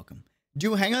welcome.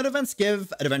 Do hangout events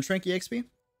give adventure rank EXP?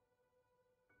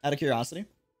 Out of curiosity.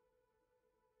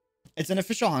 It's an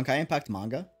official Honkai Impact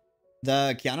manga.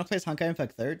 The Kiana Plays Honkai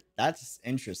Impact 3rd. That's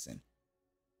interesting.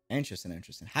 Interesting.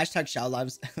 Hashtag Shao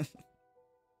Lives.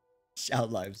 Shao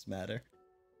Lives Matter.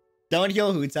 Don't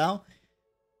heal Hu Tao.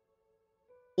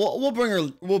 We'll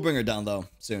bring her down though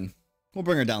soon. We'll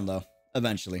bring her down low.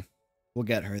 Eventually. We'll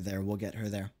get her there. We'll get her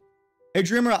there. Hey,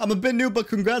 Dreamer, I'm a bit new, but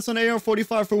congrats on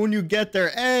AR45 for when you get there.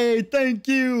 Hey, thank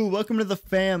you. Welcome to the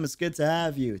fam. It's good to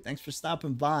have you. Thanks for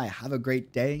stopping by. Have a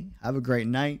great day. Have a great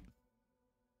night.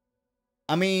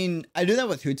 I mean, I do that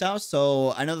with Hutao,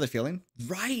 so I know the feeling.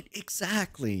 Right,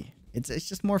 exactly. It's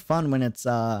just more fun when it's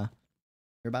you're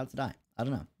about to die. I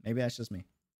don't know. Maybe that's just me.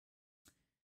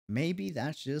 Maybe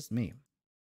that's just me.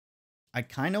 I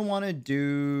kind of want to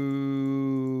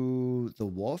do the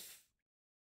wolf.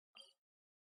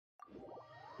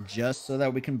 Just so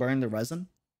that we can burn the resin.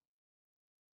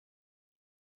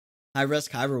 High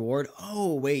risk, high reward.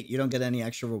 Oh, wait. You don't get any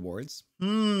extra rewards?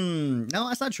 No,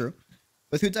 that's not true.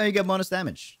 With Hutao, you get bonus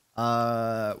damage.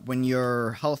 When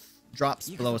your health drops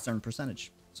below a certain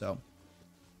percentage. So,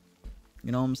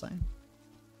 you know what I'm saying?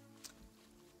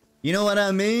 You know what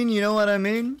I mean? You know what I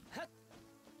mean?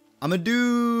 I'm gonna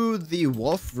do the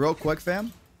wolf real quick,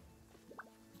 fam.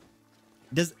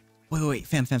 Wait,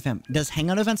 fam. Does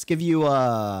hangout events give you,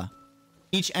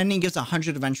 each ending gives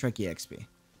 100 event trick EXP?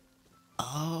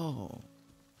 Oh.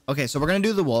 Okay, so we're gonna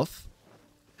do the wolf.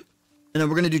 And then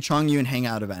we're gonna do Chongyun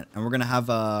hangout event. And we're gonna have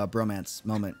a bromance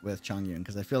moment with Chongyun.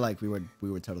 Because I feel like we would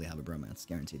totally have a bromance.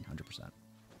 Guaranteed, 100%.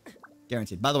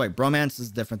 Guaranteed. By the way, bromance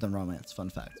is different than romance. Fun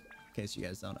fact. In case you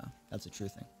guys don't know. That's a true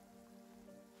thing.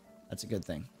 That's a good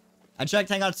thing. I checked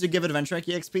hangouts to give it event trick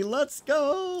EXP. Let's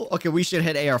go! Okay, we should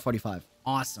hit AR45.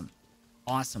 Awesome.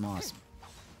 Awesome.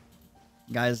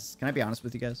 Guys, can I be honest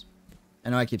with you guys? I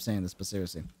know I keep saying this, but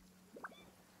seriously.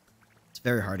 It's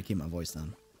very hard to keep my voice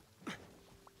down.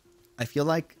 I feel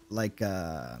like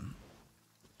I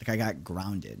got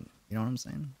grounded. You know what I'm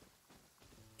saying?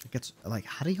 It's like,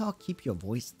 how do y'all keep your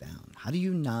voice down? How do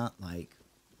you not, like,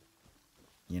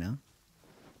 you know?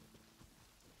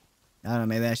 I don't know,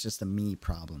 maybe that's just a me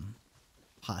problem.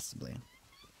 Possibly.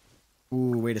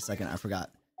 Ooh, wait a second, I forgot.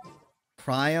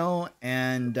 Cryo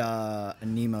and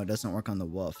Nemo doesn't work on the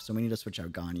wolf, so we need to switch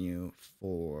out Ganyu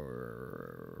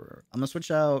for... I'm gonna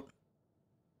switch out...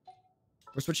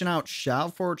 We're switching out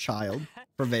Xiao for Child,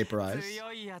 for Vaporize.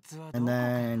 And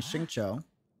then Xingqiu.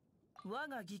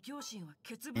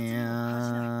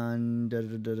 And...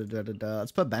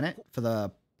 Let's put Bennett for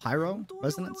the Pyro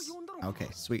Resonance. Okay,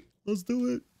 sweet. Let's do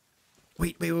it.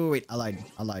 Wait. I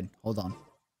lied. Hold on.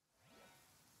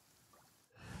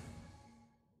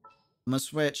 I'm gonna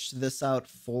switch this out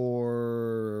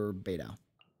for Beta.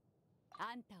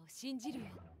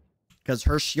 Because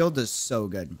her shield is so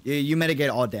good. You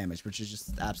mitigate all damage, which is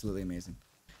just absolutely amazing.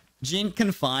 Gene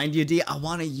confined, UD. I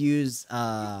want to use...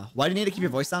 Why do you need to keep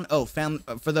your voice down? Oh,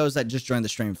 for those that just joined the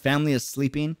stream, family is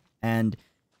sleeping. And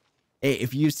hey,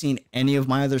 if you've seen any of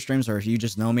my other streams, or if you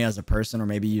just know me as a person, or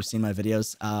maybe you've seen my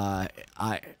videos,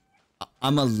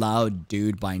 I'm a loud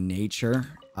dude by nature.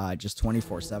 Just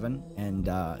 24/7. And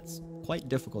it's quite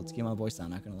difficult to keep my voice down,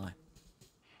 not gonna lie.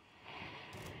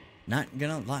 Not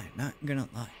gonna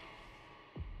lie.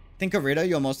 Think Arita,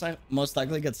 you'll most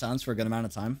likely get silenced for a good amount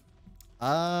of time.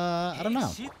 I don't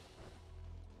know.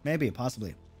 Maybe,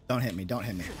 possibly. Don't hit me.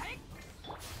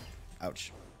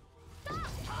 Ouch.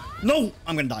 No!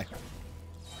 I'm gonna die.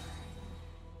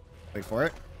 Wait for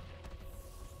it.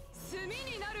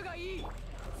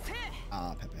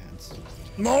 Ah, Pepe hands.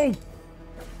 No!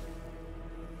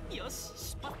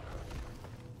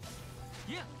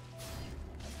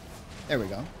 There we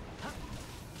go.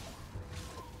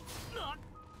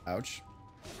 Ouch.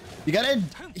 You gotta...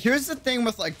 Here's the thing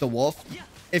with, like, the wolf.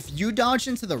 If you dodge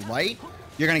into the right,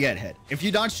 you're gonna get hit. If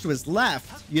you dodge to his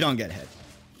left, you don't get hit.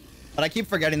 But I keep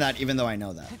forgetting that, even though I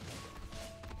know that.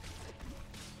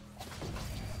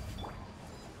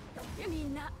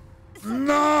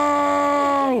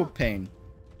 No! Pain.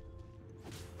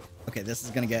 Okay, this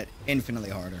is gonna get infinitely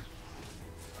harder.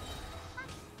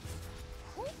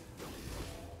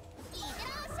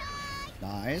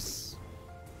 Nice.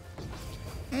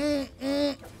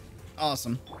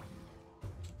 Awesome.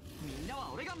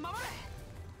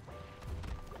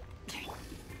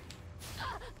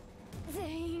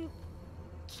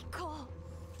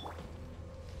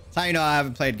 That's how you know I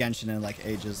haven't played Genshin in like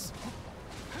ages.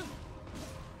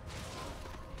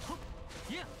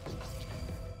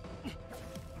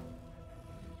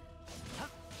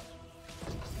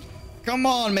 Come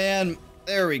on, man.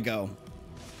 There we go.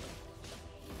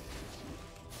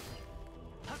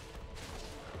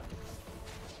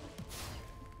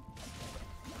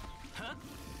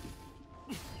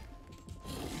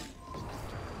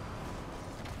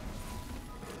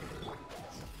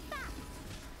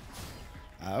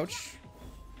 Ouch.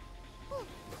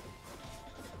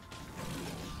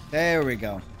 There we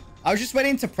go. I was just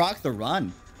waiting to proc the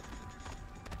run.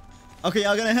 Okay,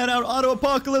 y'all gonna head out. Auto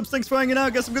apocalypse. Thanks for hanging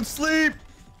out. Get some good sleep.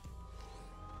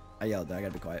 I yelled there. I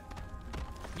gotta be quiet.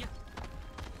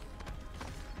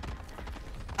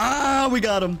 Ah, we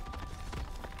got him.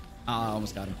 Ah,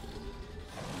 almost got him.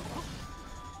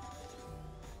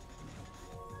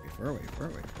 Wait for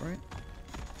it.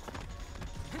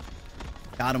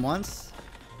 Got him once.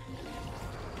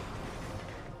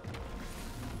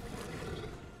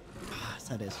 Ah, that's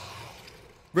how it is.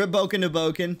 Rip Boken to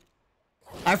Boken.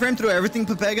 I framed through everything,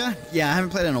 Pepega. Yeah, I haven't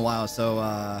played in a while, so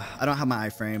I don't have my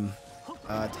iframe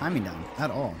timing down at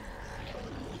all.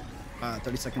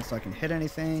 30 seconds so I can hit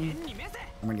anything.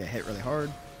 I'm gonna get hit really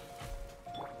hard.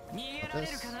 Like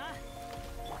this.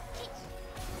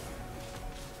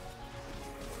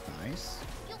 Nice.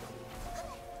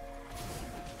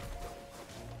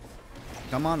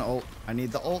 Come on, ult. I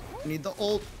need the ult. I need the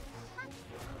ult.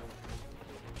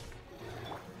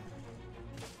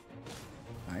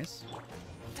 Nice.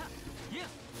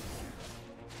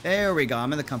 There we go.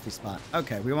 I'm in the comfy spot.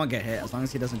 Okay, we won't get hit as long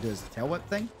as he doesn't do his tail whip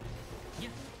thing.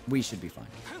 We should be fine.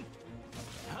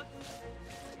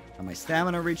 Got my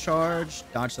stamina recharge.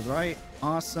 Dodge to the right.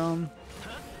 Awesome.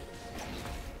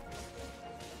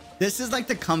 This is like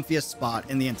the comfiest spot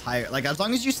in the entire... Like, as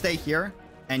long as you stay here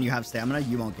and you have stamina,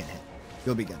 you won't get hit.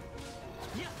 You'll be good.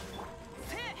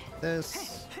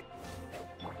 This.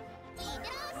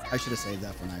 I should have saved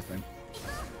that for an iframe.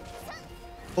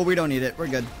 But we don't need it. We're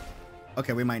good.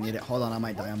 Okay, we might need it. Hold on. I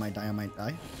might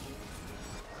die.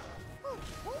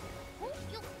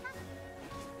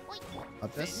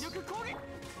 Up this.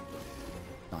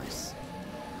 Nice.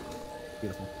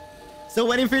 Beautiful. Still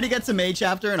waiting for you to get to May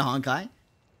chapter in Honkai.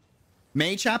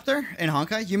 May chapter in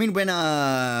Honkai? You mean when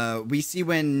we see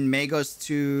when May goes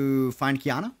to find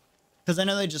Kiana? Because I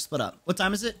know they just split up. What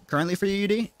time is it currently for you,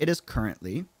 UD? It is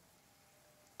currently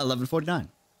 11:49.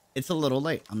 It's a little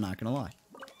late. I'm not gonna lie.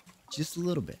 Just a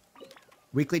little bit.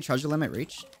 Weekly treasure limit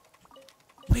reached.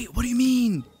 Wait, what do you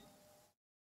mean?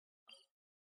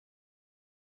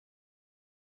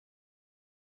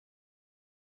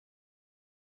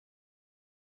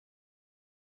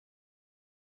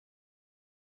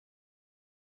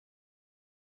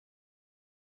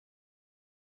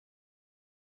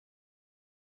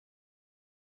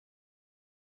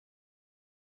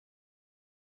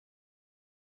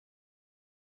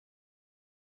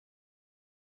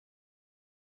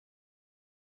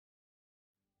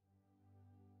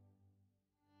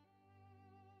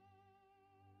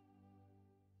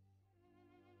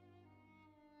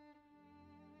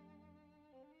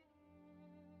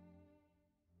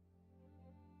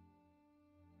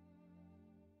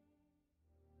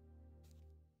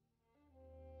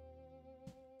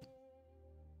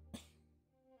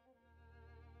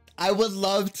 I would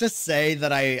love to say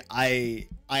that I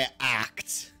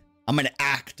act. I'm an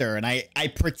actor and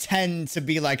I pretend to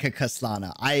be like a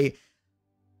Kaslana. I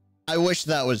wish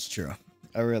that was true.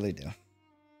 I really do.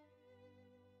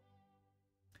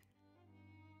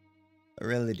 I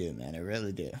really do, man. I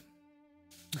really do.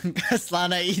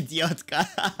 Kaslana idiotka.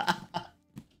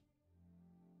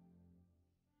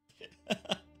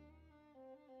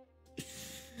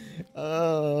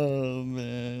 Oh,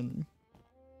 man.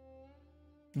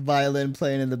 Violin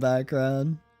playing in the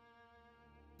background.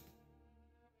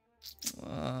 It's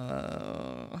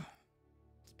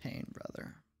pain,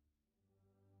 brother.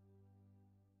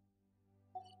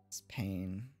 It's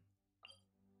pain.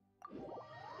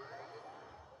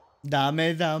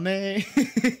 Dame. Dude,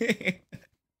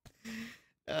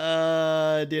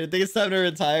 I think it's time to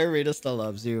retire. Rita still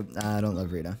loves you. Nah, I don't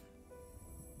love Rita.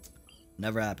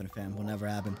 Never happened, fam. Will never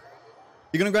happen.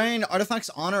 You're gonna grind artifacts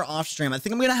on or off stream. I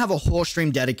think I'm gonna have a whole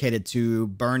stream dedicated to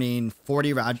burning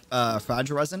 40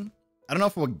 fragile resin. I don't know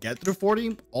if we'll get through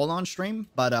 40 all on stream,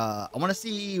 but I want to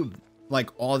see like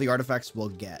all the artifacts we'll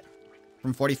get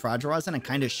from 40 fragile resin and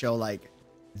kind of show like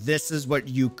this is what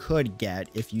you could get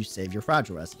if you save your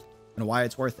fragile resin and why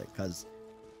it's worth it. Because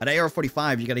at AR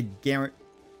 45, you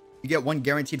get one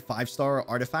guaranteed 5-star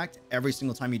artifact every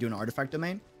single time you do an artifact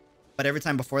domain, but every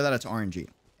time before that it's RNG.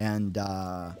 And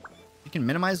you can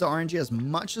minimize the RNG as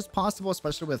much as possible,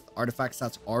 especially with artifacts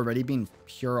that's already being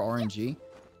pure RNG.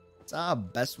 It's the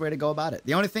best way to go about it.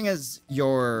 The only thing is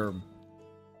your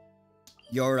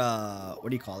what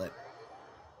do you call it?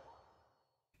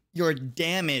 Your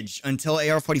damage until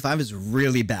AR-45 is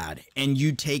really bad, and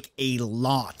you take a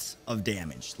lot of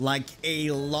damage. Like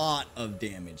a lot of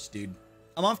damage, dude.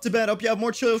 I'm off to bed. Hope you have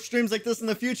more chill streams like this in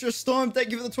the future. Storm,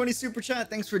 thank you for the 20 super chat.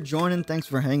 Thanks for joining. Thanks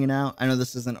for hanging out. I know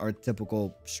this isn't our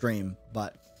typical stream,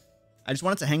 but I just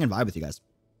wanted to hang and vibe with you guys.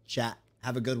 Chat.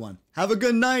 Have a good one. Have a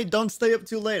good night. Don't stay up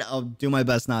too late. I'll do my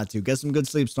best not to. Get some good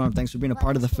sleep, Storm. Thanks for being a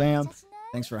part of the fam.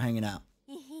 Thanks for hanging out.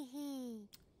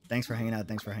 Thanks for hanging out.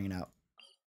 Thanks for hanging out.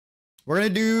 We're gonna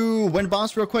do win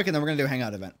boss real quick, and then we're gonna do a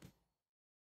hangout event.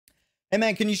 Hey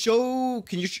man, can you show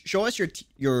us your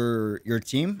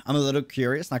team? I'm a little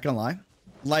curious, not gonna lie.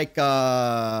 Like,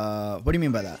 what do you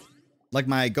mean by that? Like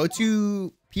my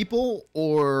go-to people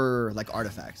or like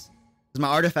artifacts? Because my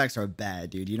artifacts are bad,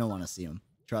 dude. You don't want to see them.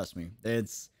 Trust me.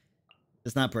 It's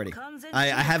not pretty. I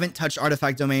haven't touched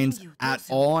artifact domains at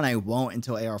all, and I won't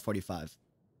until AR45.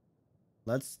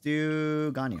 Let's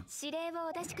do Ganyu.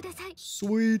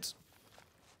 Sweet.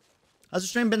 How's the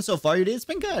stream been so far? It's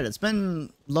been good. It's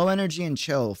been low energy and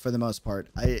chill for the most part.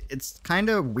 It's kind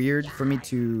of weird for me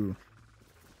to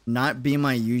not be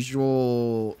my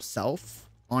usual self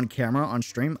on camera, on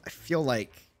stream. I feel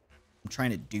like I'm trying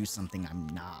to do something I'm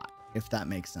not, if that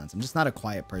makes sense. I'm just not a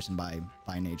quiet person by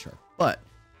nature. But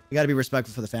you got to be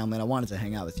respectful for the family, and I wanted to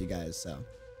hang out with you guys, so,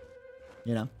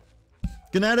 you know.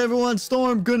 Good night, everyone.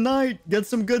 Storm, good night. Get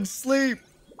some good sleep.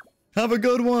 Have a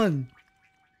good one.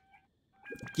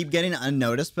 Keep getting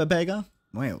unnoticed, Pepega?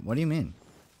 Wait, what do you mean?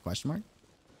 Question mark?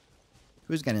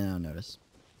 Who's getting unnoticed?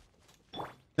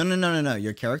 No.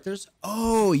 Your characters?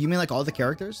 Oh, you mean like all the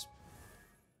characters?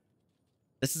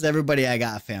 This is everybody I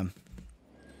got, fam.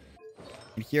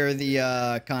 And here are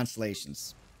the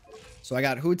constellations. So I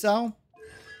got Hu Tao,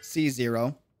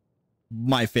 C0.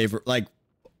 My favorite, like,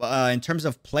 in terms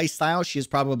of play style, she is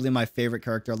probably my favorite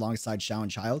character alongside Xiao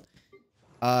and Child.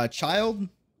 Child,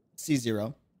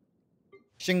 C0.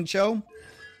 Xingqiu.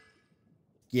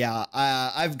 Yeah,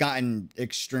 I've gotten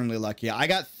extremely lucky. I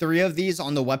got 3 of these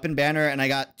on the weapon banner, and I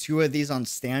got 2 of these on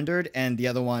standard, and the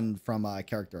other one from a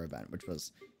character event, which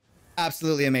was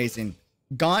absolutely amazing.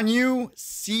 Ganyu,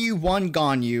 C1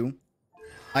 Ganyu.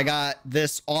 I got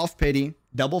this off pity,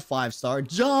 double 5-star.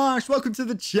 Josh, welcome to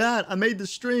the chat. I made the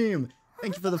stream.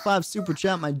 Thank you for the 5 super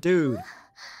chat, my dude.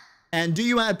 And do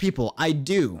you add people? I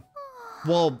do.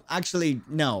 Well, actually,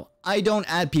 no. I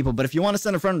don't add people, but if you want to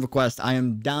send a friend request, I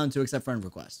am down to accept friend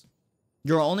requests.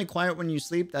 You're only quiet when you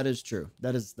sleep. That is true.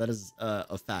 That is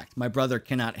a fact. My brother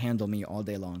cannot handle me all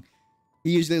day long. He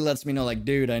usually lets me know, like,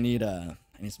 dude, I need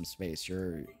some space.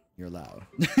 You're loud.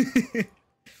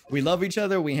 We love each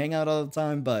other. We hang out all the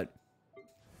time, but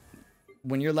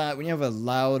when you're loud, when you have a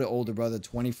loud older brother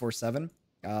 24/7,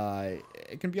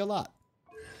 it can be a lot.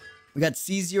 We got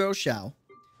C0 Xiao,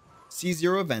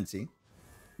 C0 Venti.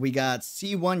 We got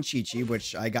C1 Chi-Chi,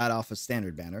 which I got off a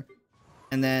standard banner.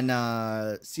 And then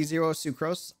C0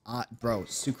 Sucrose. Bro,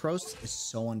 Sucrose is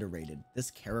so underrated.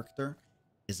 This character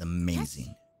is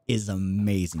amazing. Is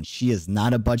amazing. She is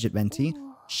not a budget Venti.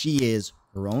 She is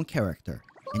her own character.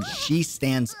 And she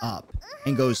stands up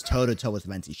and goes toe-to-toe with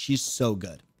Venti. She's so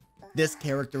good. This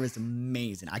character is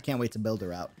amazing. I can't wait to build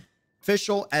her out.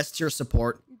 Official S-tier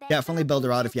support. Definitely build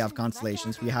her out if you have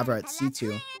constellations. We have her at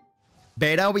C2.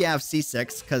 Beta, we have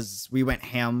C6 because we went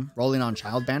ham rolling on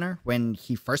Child banner when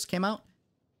he first came out.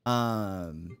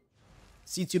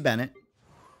 C2 Bennett.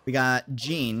 We got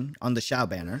Jean on the Xiao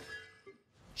banner.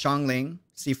 Xiangling,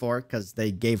 C4, because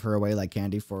they gave her away like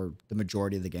candy for the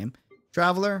majority of the game.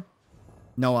 Traveler,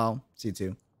 Noel,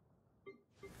 C2.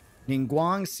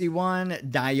 Ningguang,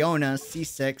 C1. Diona,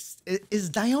 C6.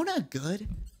 Is Diona good?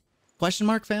 Question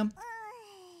mark, fam?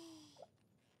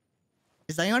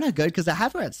 Is Diona good? Because I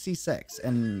have her at C6,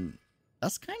 and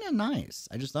that's kind of nice.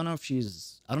 I just don't know if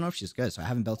she's... I don't know if she's good, so I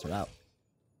haven't built her out.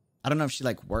 I don't know if she,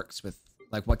 like, works with...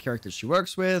 Like, what characters she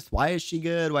works with. Why is she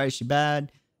good? Why is she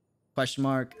bad? Question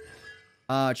mark.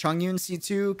 Chongyun,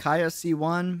 C2. Kaya,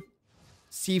 C1.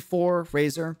 C4,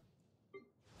 Razor.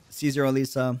 C0,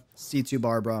 Lisa. C2,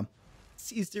 Barbara.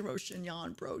 C0,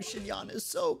 Shinyan, bro. Shinyan is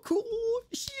so cool.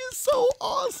 She is so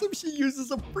awesome. She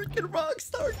uses a freaking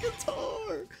rockstar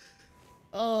guitar.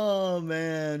 Oh,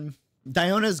 man.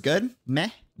 Diona's good. Meh.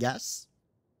 Yes.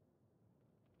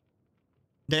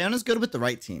 Diona's good with the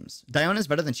right teams. Diona's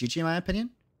better than Chi-Chi, in my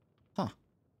opinion. Huh.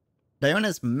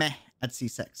 Diona's meh at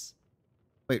C6.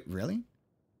 Wait, really?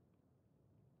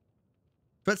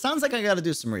 But it sounds like I gotta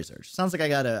do some research. Sounds like I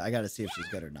gotta see if she's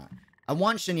good or not. I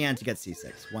want Xinyan to get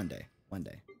C6 one day. One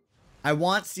day. I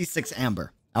want C6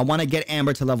 Amber. I want to get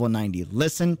Amber to level 90.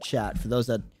 Listen, chat, for those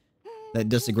that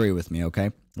disagree with me,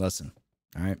 okay? Listen.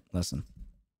 All right, listen.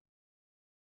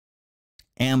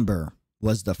 Amber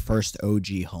was the first OG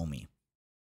homie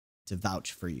to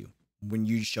vouch for you when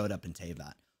you showed up in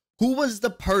Teyvat. Who was the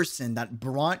person that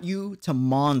brought you to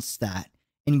Mondstadt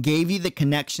and gave you the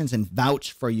connections and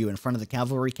vouched for you in front of the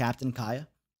cavalry captain Kaya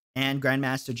and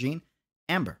Grandmaster Jean?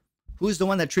 Amber. Who's the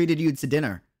one that treated you to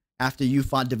dinner after you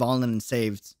fought Dvalin and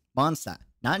saved Mondstadt?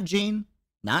 Not Jean,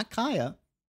 not Kaya,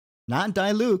 not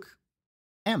Diluc,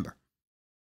 Amber.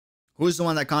 Who's the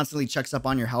one that constantly checks up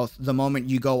on your health the moment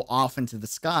you go off into the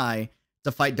sky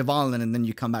to fight Dvalin and then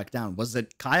you come back down? Was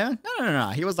it Kaya? No.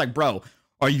 He was like, bro,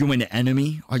 are you an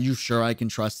enemy? Are you sure I can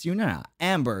trust you? No.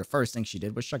 Amber, first thing she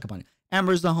did was check up on you.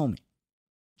 Amber's the homie.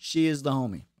 She is the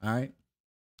homie, all right?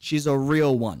 She's a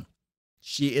real one.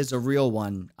 She is a real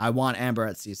one. I want Amber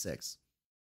at C6.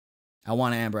 I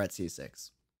want Amber at C6.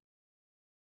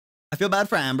 I feel bad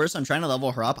for Amber, so I'm trying to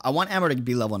level her up. I want Amber to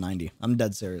be level 90. I'm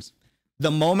dead serious. The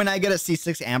moment I get a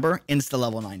C6 Amber, insta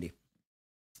level 90.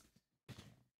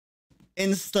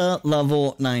 Insta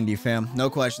level 90, fam.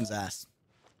 No questions asked.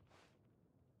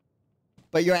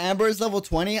 But your Amber is level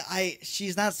 20.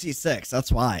 She's not C6.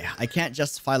 That's why. I can't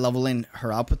justify leveling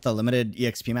her up with the limited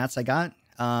EXP mats I got.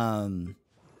 And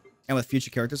with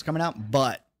future characters coming out.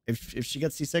 But if she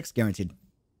gets C6, guaranteed.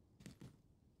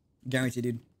 Guaranteed,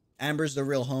 dude. Amber's the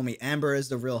real homie. Amber is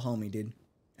the real homie, dude.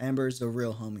 Amber is the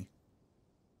real homie.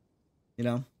 You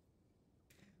know?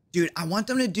 Dude, I want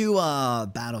them to do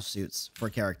battle suits for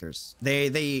characters.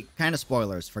 They kind of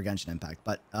spoilers for Genshin Impact,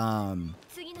 but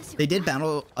they did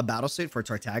a battle suit for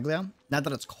Tartaglia. Not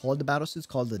that it's called the battle suit, it's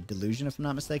called the Delusion, if I'm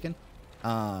not mistaken.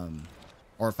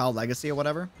 Or Foul Legacy or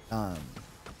whatever.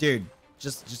 Dude,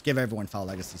 just give everyone Foul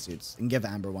Legacy suits. And give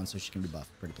Amber one so she can be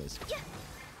buffed, pretty please.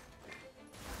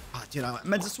 Oh, dude, I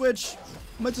meant to switch.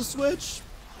 Okay,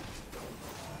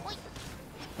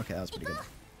 that was pretty good.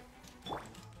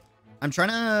 I'm trying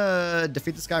to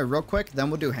defeat this guy real quick,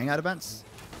 then we'll do hangout events.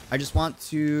 I just want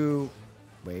to...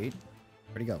 Wait.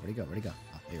 Where'd he go? Oh,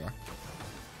 there you are.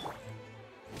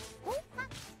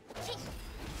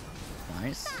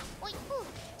 Nice.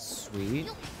 Sweet.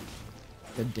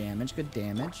 Good damage.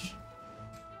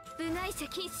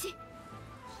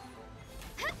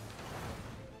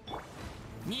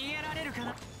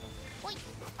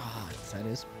 Ah, that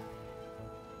is.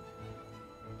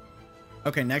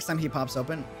 Okay, next time he pops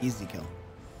open, easy kill.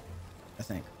 I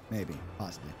think. Maybe.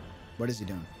 Possibly. What is he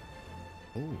doing?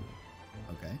 Ooh.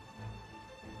 Okay.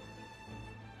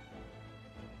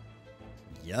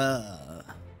 Yeah.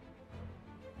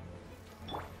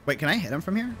 Wait, can I hit him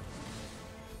from here?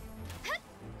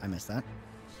 I missed that.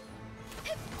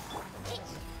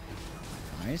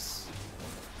 Nice.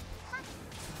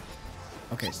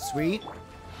 Okay, sweet.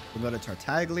 We'll go to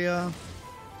Tartaglia.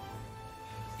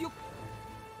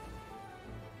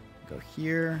 Go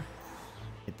here.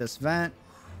 Hit this vent.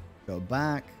 Go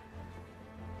back.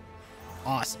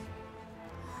 Awesome.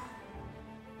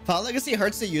 Foul Legacy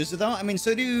hurts the user though. I mean,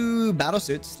 so do battle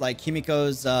suits like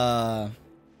Himiko's what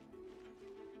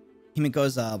do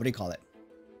you call it?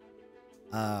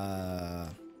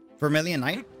 Vermilion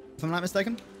Knight, if I'm not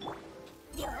mistaken.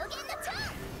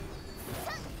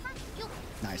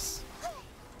 Nice.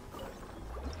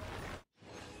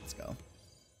 Let's go.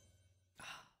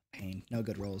 Pain. No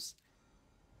good rolls.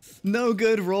 No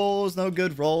good rolls.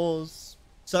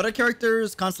 So other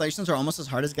characters' constellations are almost as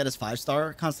hard as get as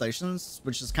 5-star constellations,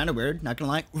 which is kind of weird, not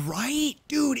gonna lie. Right,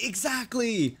 dude,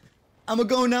 exactly. I'm gonna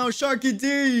go now, Sharky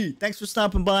D. Thanks for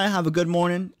stopping by. Have a good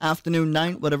morning, afternoon,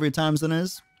 night, whatever your time zone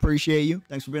is. Appreciate you.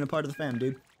 Thanks for being a part of the fam,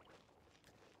 dude.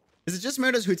 Is it just me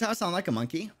or does Hutao sound like a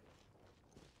monkey?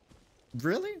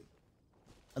 Really?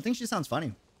 I think she sounds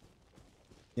funny.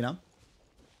 You know?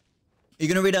 You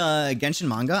gonna read a Genshin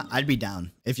manga? I'd be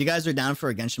down. If you guys are down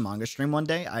for a Genshin manga stream one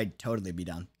day, I'd totally be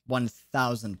down.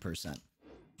 1000%.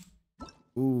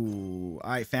 Ooh.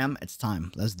 Alright, fam. It's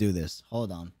time. Let's do this.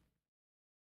 Hold on.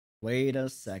 Wait a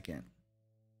second.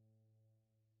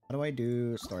 How do I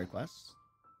do story quests?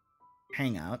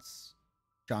 Hangouts.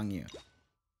 Zhangyu.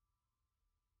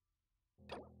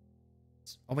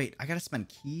 Oh, wait. I gotta spend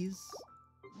keys?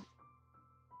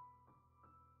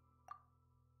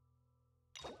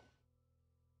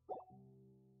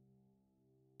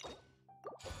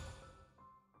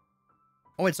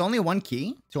 Oh, it's only one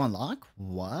key to unlock?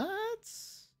 What?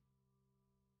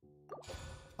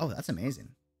 Oh, that's amazing.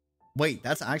 Wait,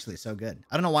 that's actually so good.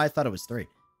 I don't know why I thought it was 3.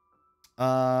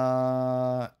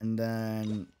 And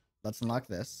then let's unlock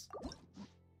this.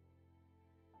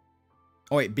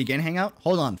 Oh, wait, begin hangout?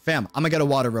 Hold on, fam. I'm gonna get a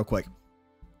water real quick.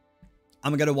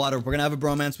 We're gonna have a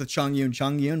bromance with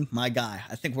Chongyun, my guy.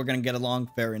 I think we're gonna get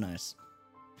along very nice.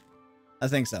 I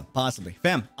think so, possibly.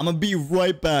 Fam, I'm gonna be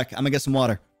right back. I'm gonna get some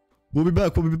water. We'll be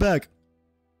back.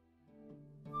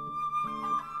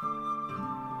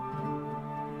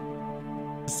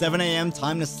 7 a.m.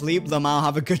 time to sleep. Lamau,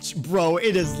 have a good... Bro,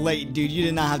 it is late, dude. You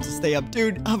did not have to stay up.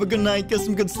 Dude, have a good night. Get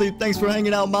some good sleep. Thanks for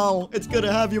hanging out, Mao. It's good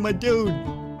to have you, my dude.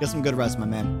 Get some good rest, my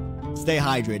man. Stay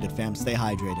hydrated, fam. Stay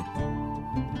hydrated.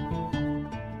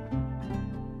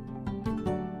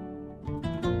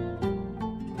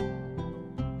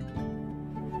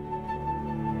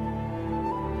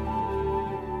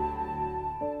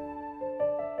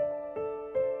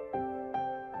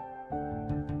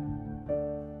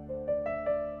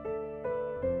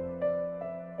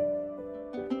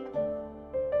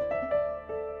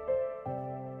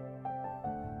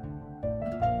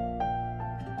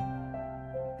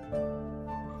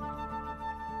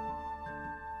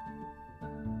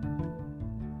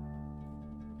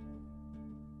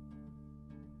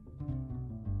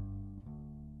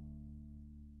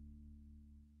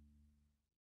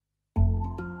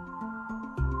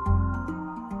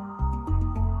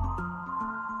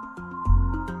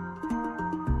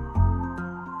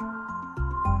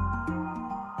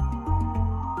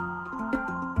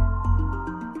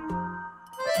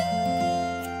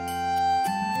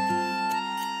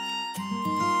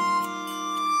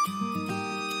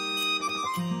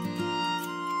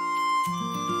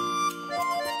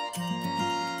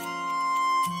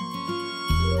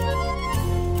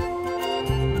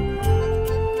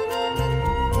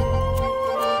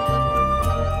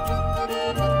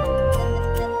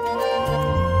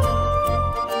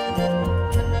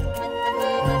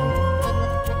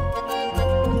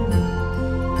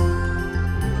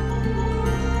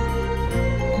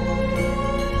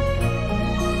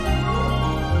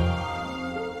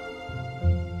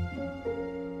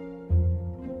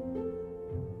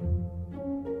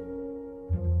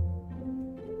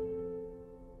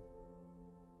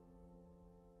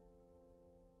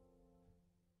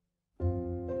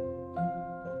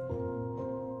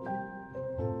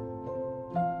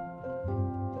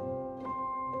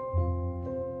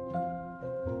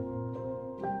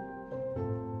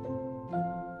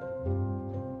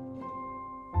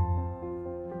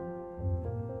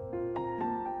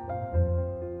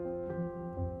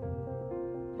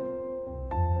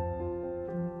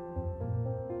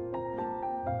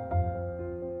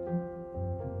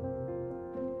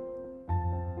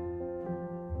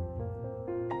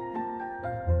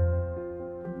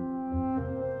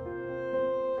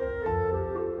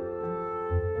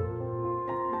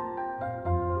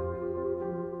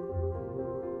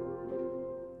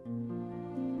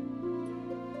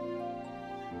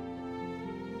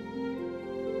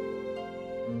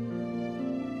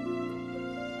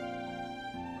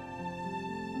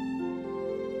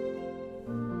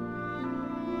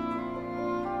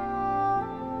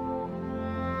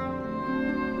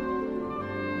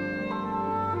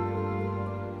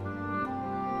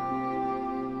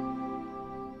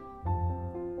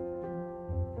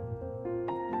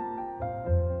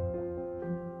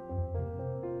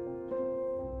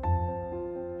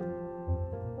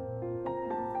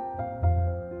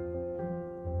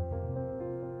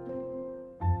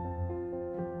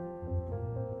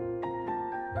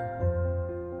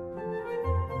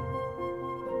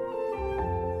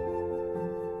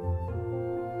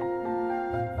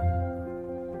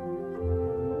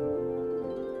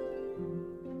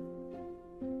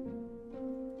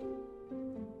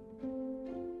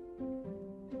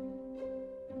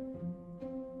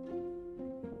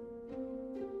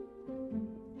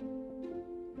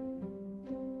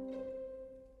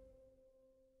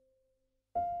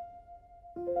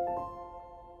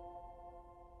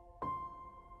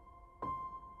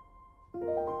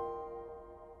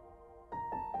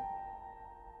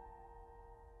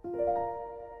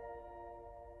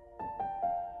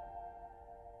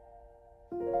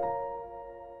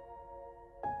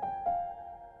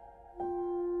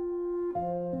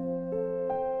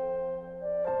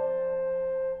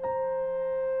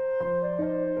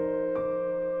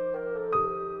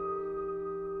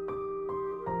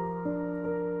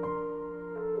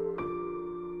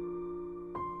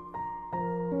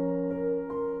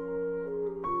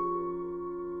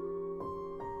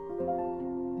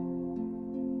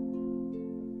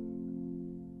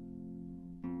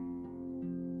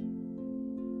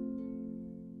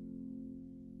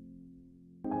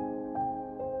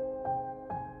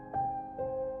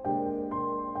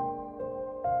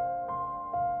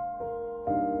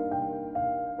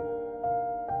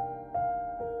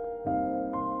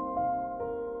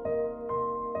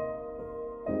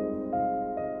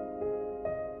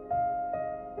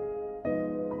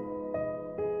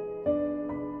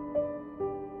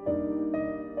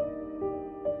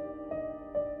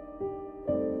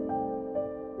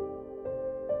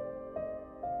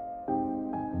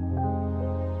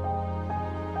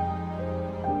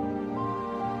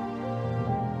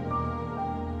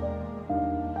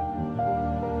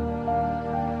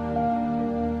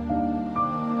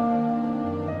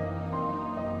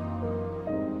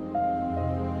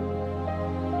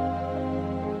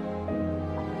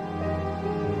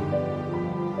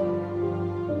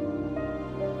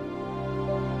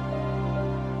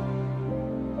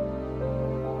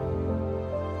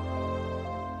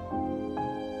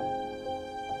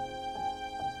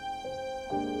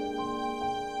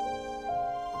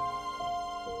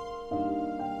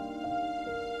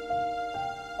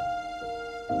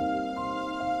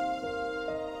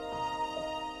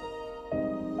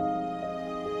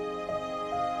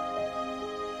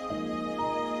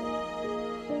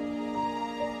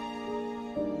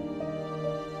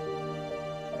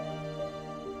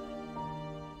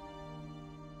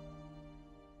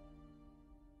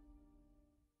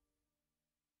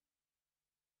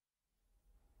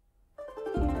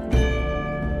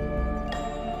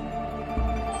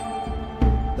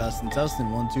 Testing.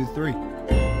 1, 2, 3.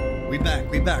 We back.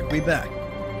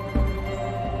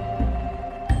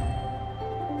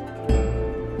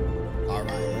 All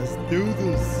right, let's do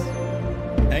this.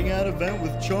 Hangout event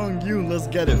with Chong Yoon. Let's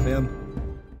get it, fam.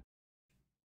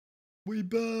 We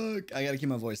back. I gotta keep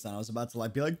my voice down. I was about to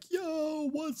be like, yo,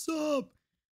 what's up?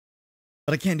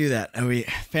 But I can't do that.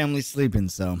 Family's sleeping,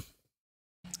 so.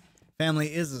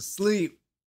 Family is asleep.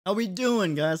 How we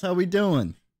doing, guys? How we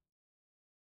doing?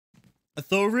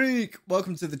 Thorik,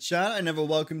 welcome to the chat. I never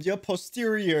welcomed you.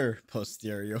 Posterior,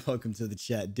 welcome to the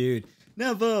chat, dude.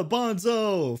 Never,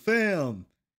 Bonzo, fam.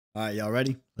 All right, y'all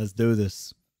ready? Let's do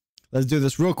this. Let's do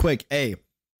this real quick. Hey,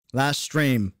 last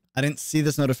stream, I didn't see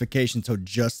this notification until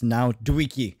just now.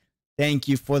 Dweeky, thank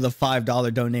you for the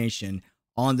 $5 donation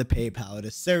on the PayPal. It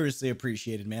is seriously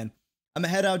appreciated, man. I'm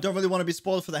gonna head out. Don't really want to be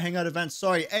spoiled for the hangout event.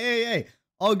 Sorry. Hey.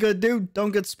 All good, dude.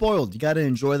 Don't get spoiled. You gotta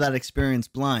enjoy that experience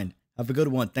blind. Have a good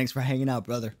one. Thanks for hanging out,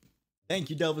 brother. Thank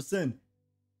you, Delvison.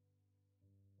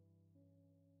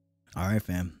 All right,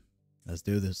 fam. Let's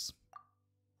do this.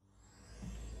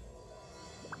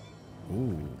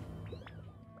 Ooh.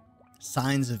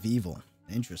 Signs of evil.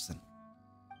 Interesting.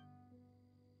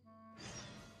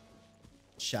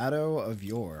 Shadow of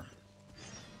Yore.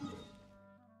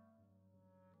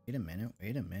 Wait a minute.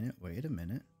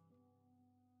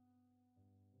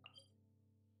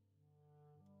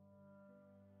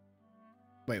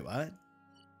 Wait, what?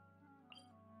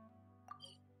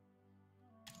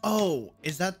 Oh,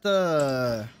 is that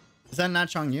not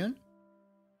Chong Yoon?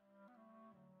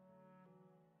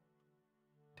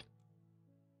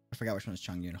 I forgot which one is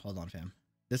Chong Yoon. Hold on, fam.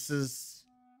 This is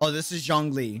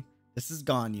Zhongli. This is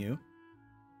Ganyu.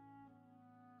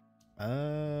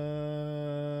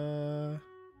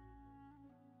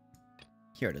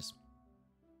 Here it is.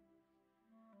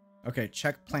 Okay,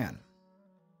 check plan.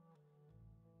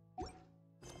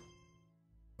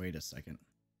 Wait a second.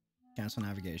 Cancel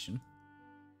navigation.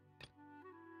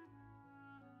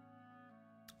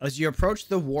 As you approach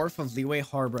the wharf of Liyue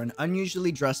Harbor, an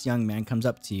unusually dressed young man comes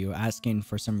up to you, asking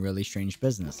for some really strange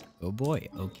business. Oh boy,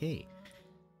 okay.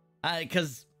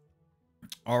 Alrighty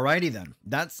then.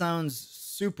 That sounds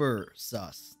super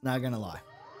sus. Not gonna lie.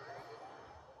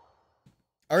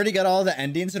 Already got all the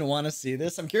endings and want to see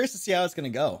this. I'm curious to see how it's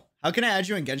gonna go. How can I add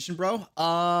you in Genshin, bro?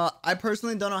 I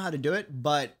personally don't know how to do it,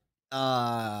 but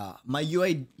my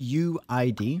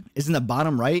UID is in the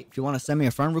bottom right. If you want to send me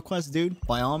a friend request, dude,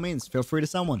 by all means, feel free to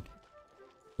someone.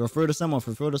 Feel free to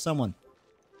someone.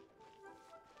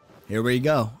 Here we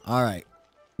go. All right.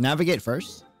 Navigate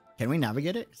first. Can we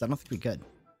navigate it? Because I don't think we could.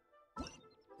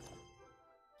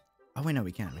 Oh, wait, no,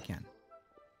 we can.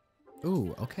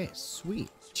 Ooh, okay, sweet.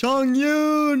 Chong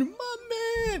Yoon, my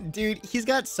man. Dude, he's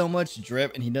got so much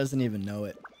drip and he doesn't even know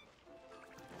it.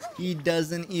 He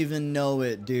doesn't even know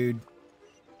it, dude.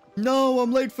 No,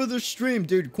 I'm late for the stream.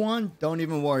 Dude, Quan, don't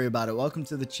even worry about it. Welcome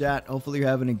to the chat. Hopefully you're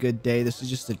having a good day. This is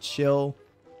just a chill.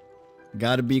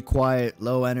 Gotta be quiet,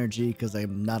 low energy, because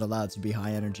I'm not allowed to be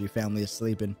high energy. Family is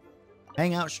sleeping.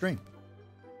 Hangout stream.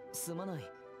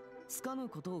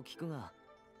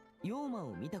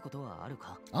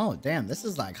 Oh, damn. This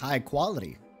is like high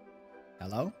quality.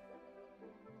 Hello?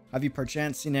 Have you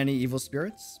perchance seen any evil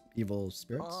spirits?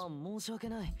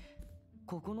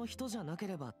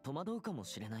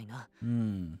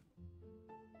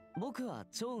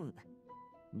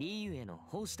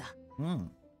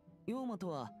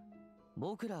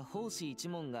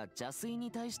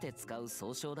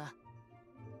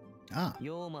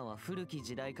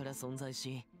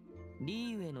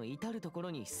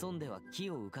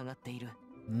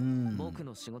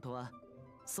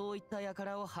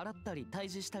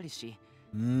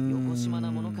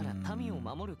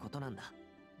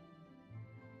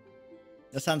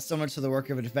 That sounds similar to the work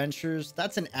of adventures.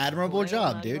 That's an admirable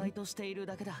job, dude.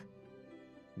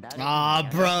 Ah,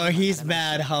 bro, he's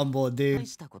mad humble, dude.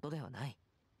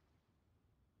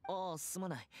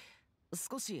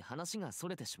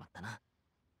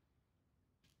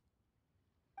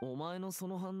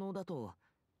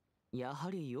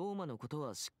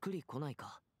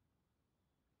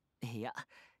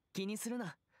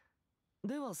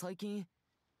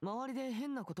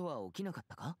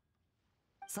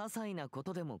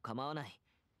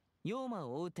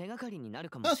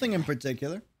 Nothing in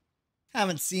particular.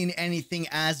 Haven't seen anything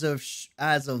as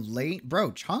of late.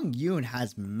 Bro, Chong Yoon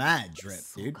has mad drip,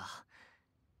 dude.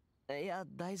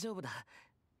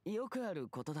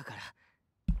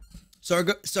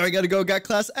 Sorry, gotta go. Got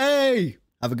class. Hey!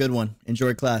 Have a good one.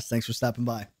 Enjoy class. Thanks for stopping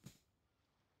by.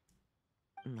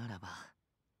 I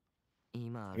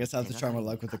guess I have to try my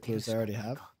luck with the clues I already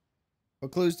have.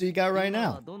 What clues do you got right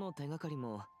now?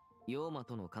 ヨーマ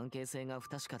との関係性が不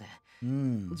確かで、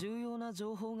Hmm. 重要な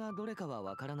情報がどれかは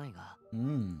わからないが、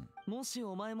 Hmm. もし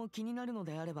お前も気になるの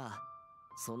であれば、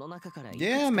その中からいくつか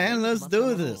Yeah, man, 目に let's 留 do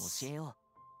まったものを this. 教えよ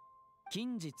う。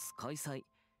近日開催、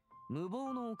無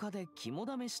謀の丘で肝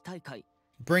試し大会。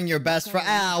 Bring your best friend.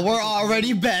 Ah, we're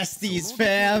already besties,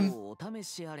 fam. お試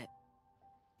しあれ。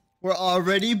 We're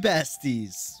already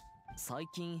besties. 最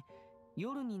近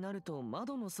夜になると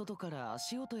窓の外から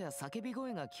足音や叫び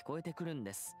声が聞こえてくるん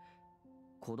です。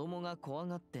子供が怖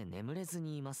がって眠れず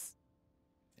にいます。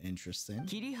 Interesting.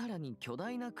 霧原に巨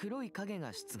大な黒い影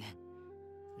が出現。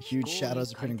 Huge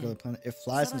shadows appear to grow the planet. It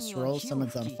flies and swirls,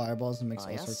 summons on fireballs, and makes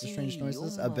all sorts of strange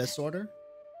noises. Abyss Order?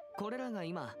 これらが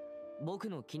今僕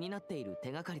の気になっている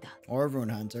手がかりだ。 Or a Rune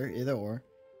Hunter, either or.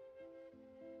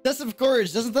 Test of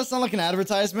Courage, doesn't that sound like an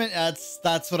advertisement?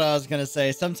 That's what I was gonna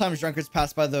say. Sometimes drunkards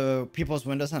pass by the people's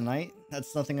windows at night.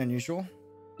 That's nothing unusual.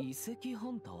 遺跡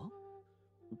ハンター？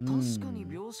うん確かに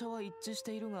描写は一致し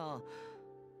ているが、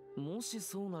もし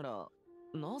そうなら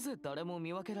なぜ誰も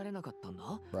見分けられなかったんだ？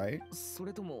 Right? そ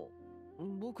れとも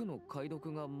僕の解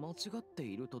読が間違って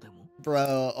いるとでも？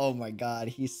 Bro, oh my god,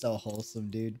 he's so wholesome,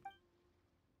 dude.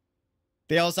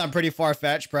 They all sound pretty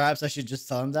far-fetched. Perhaps I should just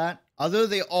tell him that. Although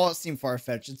they all seem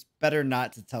far-fetched, it's better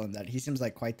not to tell him that. He seems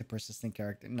like quite the persistent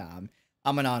character. Nah,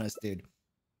 I'm an honest dude.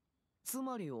 つ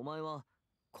まりお前は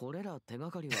これら手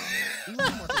がかりは今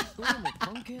までどれも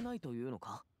関係ないというの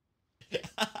か？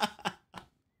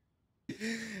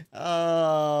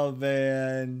 Oh,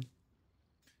 man.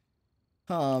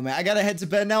 Oh, man. I gotta head to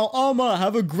bed now. Alma,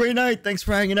 have a great night. Thanks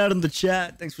for hanging out in the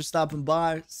chat. Thanks for stopping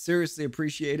by. Seriously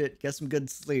appreciate it. Get some good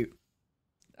sleep.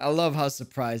 I love how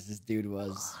surprised this dude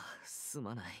was. す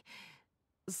まない。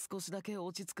少しだけ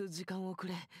落ち着く時間をく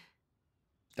れ。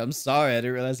 I'm sorry. I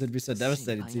didn't realize it'd be so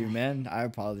devastating to you, man. I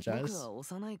僕 apologize. は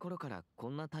幼い頃からこ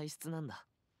んな体質なんだ。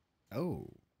 Oh,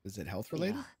 is it health い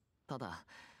や related? ただ、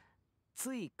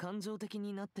つい感情的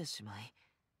になってしまい、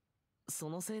そ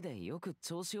のせいでよく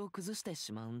調子を崩して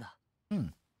しまうんだ。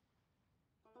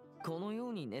このよ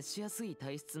うに熱しやすい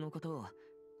体質のことを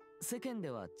世間で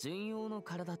は純陽の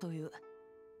体という。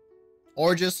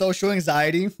 Or just social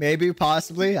anxiety, maybe,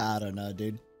 possibly. I don't know,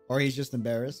 dude. Or he's just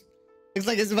embarrassed. Looks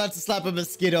like he's about to slap a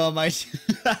mosquito on my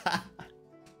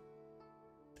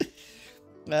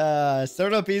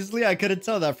Start up easily? I couldn't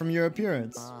tell that from your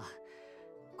appearance. ああ、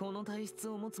この体質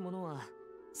を持つ者は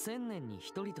1000年に1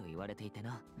人と言われていて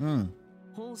な。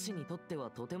 奉仕にとっては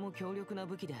とても強力な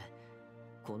武器で、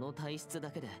この体質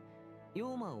だけで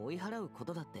妖魔を追い払うこ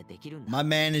とだってできるんだ。 My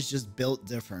man is just built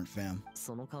different, fam.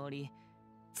 その代わり、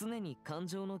常に感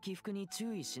情の起伏に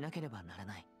注意しなければなら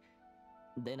ない。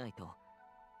でないと、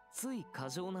つい過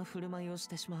剰な振る舞いをし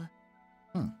てしま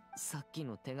う。さっき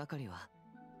の手がかりは、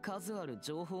数ある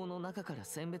情報の中から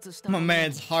選別した。 My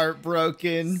man's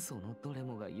heartbroken. そのどれ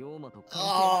もが妖魔と関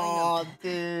係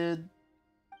ないなんて。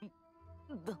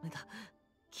 dude. ダメだ。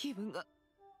気分が、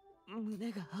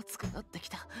胸が熱くなってき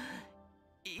た。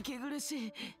息苦し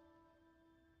い。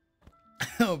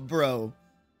 Oh, bro.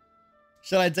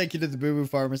 Should I take you to the boo-boo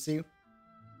pharmacy?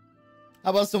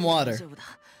 How about some 大 water? 丈夫だ。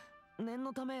念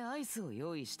のためアイスを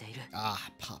用意している。 Ah,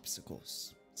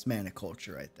 popsicles. It's mana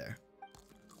culture right there.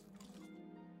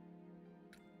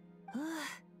 はあ、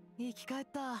生き返っ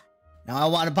た。 Now I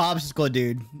want a popsicle,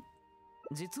 dude.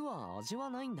 実は味は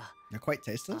ないんだ。 They're quite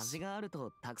tasteless. 味がある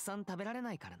とたくさん食べられ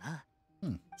ないからな。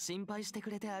心配して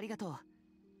くれてありがとう。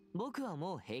僕は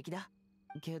もう平気だ。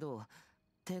けど、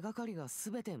手がかりがす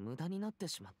べて無駄になって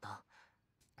しまった。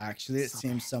 Actually, it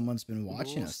seems someone's been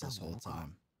watching us this whole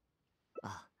time.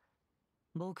 あ、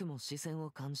僕も視線を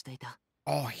感じていた。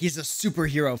 Oh, he's a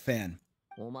superhero fan.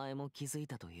 お前も気づい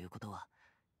たということは、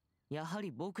やは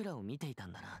り僕らを見ていた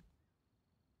んだな。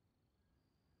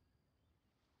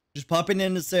 Just popping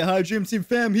in to say hi, Dream Team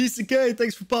fam. He's okay.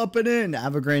 Thanks for popping in.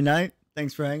 Have a great night.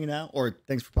 Thanks for hanging out. Or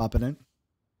thanks for popping in.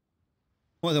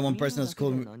 More than one person that's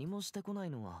cool. 何もしてこない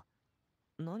のは、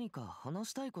何か話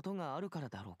したいことがあるから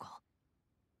だろうか。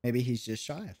 Maybe he's just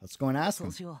shy. Let's go and ask そう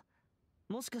him. しよ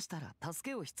う。もしかしたら助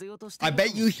けを必要としてい I るかも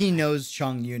bet you he knows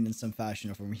Chung Yun in some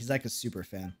fashion from him. He's like a super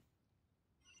fan.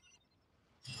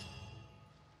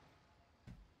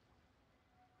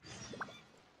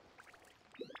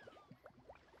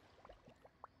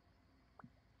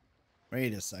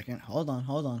 Wait a second. Hold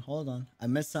on. I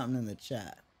missed something in the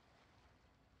chat.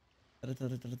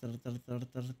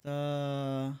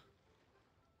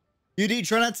 UD,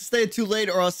 try not to stay too late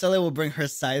or else Sally will bring her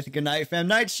scythe. Good night, fam.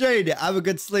 Nightshade, have a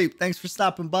good sleep. Thanks for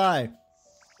stopping by.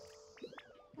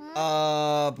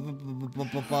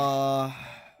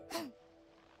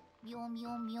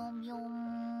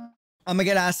 I'm gonna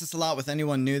get asked this a lot with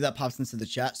anyone new that pops into the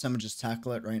chat, so I'm gonna just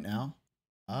tackle it right now.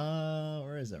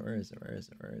 Where is it? Where is it? Where is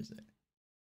it? Where is it?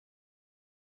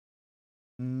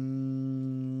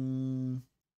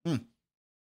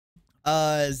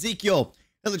 Ezekiel,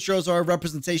 Illustrations are a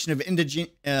representation of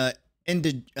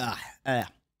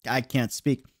I can't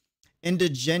speak.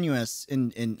 Indigenous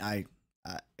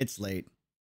it's late.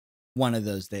 One of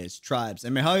those days, tribes.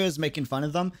 And Mihayo is making fun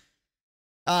of them.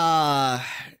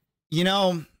 You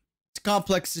know, it's a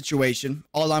complex situation.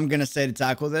 All I'm gonna say to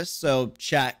tackle this, so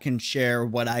chat can share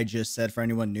what I just said for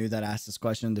anyone new that asks this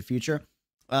question in the future.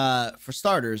 For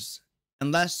starters,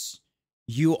 unless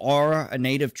you are a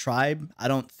native tribe, I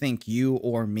don't think you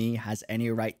or me has any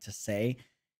right to say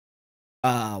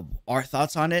our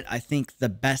thoughts on it. I think the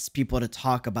best people to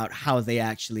talk about how they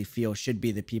actually feel should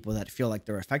be the people that feel like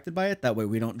they're affected by it. That way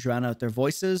we don't drown out their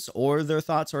voices or their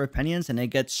thoughts or opinions, and it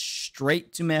gets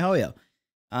straight to Mihoyo.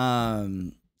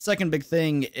 Second big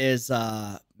thing is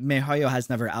Mihoyo has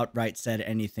never outright said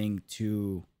anything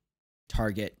to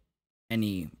target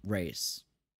any race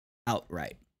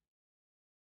outright.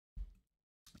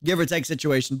 Give or take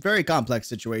situation, very complex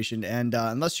situation, and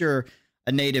unless you're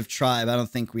a native tribe, I don't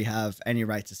think we have any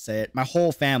right to say it. My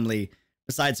whole family,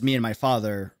 besides me and my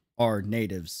father, are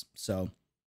natives, so,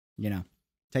 you know,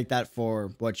 take that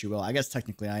for what you will. I guess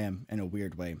technically I am, in a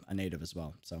weird way, a native as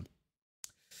well, so.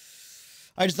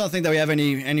 I just don't think that we have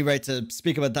any right to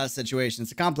speak about that situation.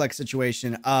 It's a complex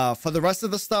situation. For the rest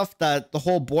of the stuff, that the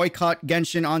whole boycott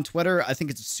Genshin on Twitter, I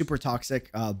think it's super toxic.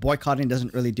 Boycotting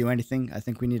doesn't really do anything. I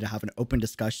think we need to have an open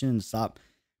discussion and stop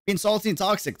being salty and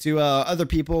toxic to other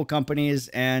people, companies,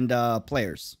 and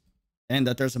players. And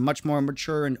that there's a much more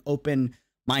mature and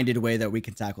open-minded way that we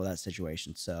can tackle that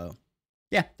situation. So,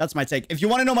 yeah, that's my take. If you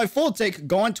want to know my full take,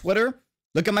 go on Twitter.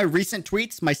 Look at my recent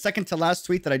tweets. My second to last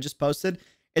tweet that I just posted.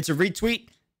 It's a retweet.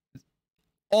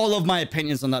 All of my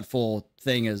opinions on that full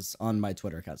thing is on my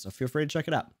Twitter account, so feel free to check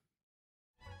it out.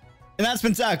 And that's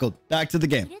been tackled. Back to the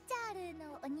game.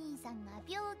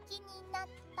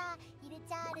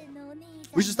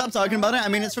 We should stop talking about it. I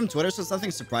mean, it's from Twitter, so it's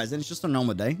nothing surprising. It's just a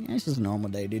normal day. Yeah, it's just a normal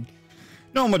day, dude.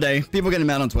 Normal day. People getting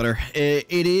mad on Twitter.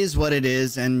 It is what it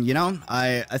is, and, you know,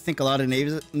 I think a lot of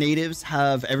natives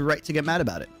have every right to get mad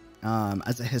about it.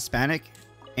 As a Hispanic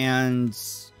and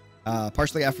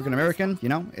partially African American, you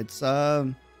know, it's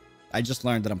I just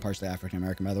learned that I'm partially African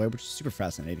American, by the way, which is super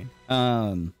fascinating.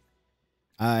 I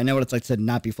know what it's like to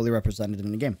not be fully represented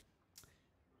in the game.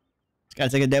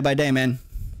 Gotta take it day by day, man.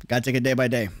 Gotta take it day by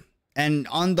day. And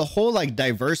on the whole, like,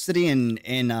 diversity in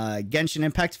Genshin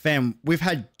Impact, fam, we've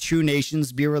had 2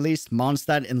 nations be released,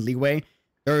 Mondstadt and Liyue.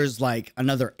 There's like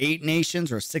another 8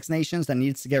 nations or 6 nations that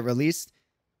needs to get released.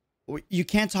 You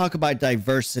can't talk about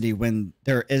diversity when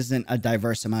there isn't a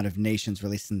diverse amount of nations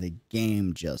released in the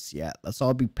game just yet. Let's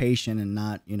all be patient and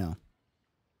not, you know,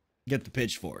 get the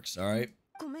pitchforks, all right?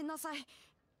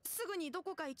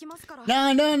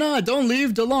 No, don't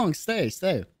leave DeLong.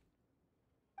 Stay.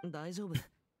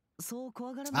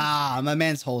 Ah, my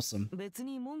man's wholesome.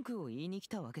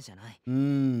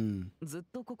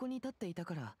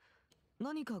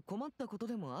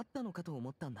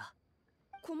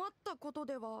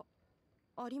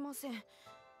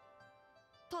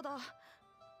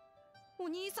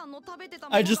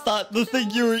 I just thought the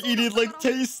thing you were eating looked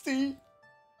tasty.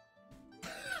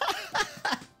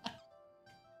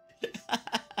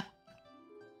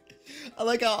 I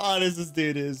like how honest this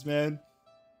dude is, man.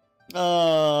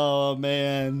 Oh,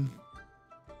 man.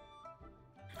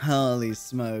 Holy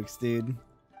smokes, dude.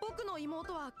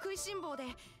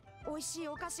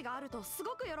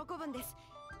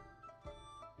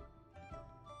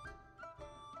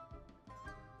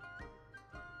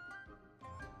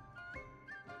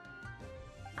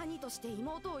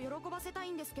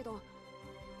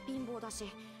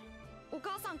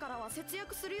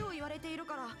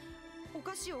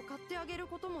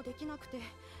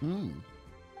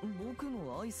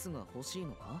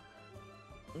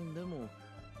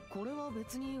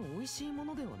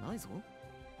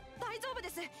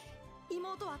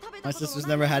 My sister's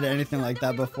never had anything like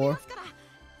that before.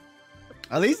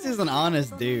 At least he's an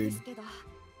honest dude.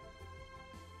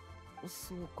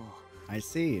 I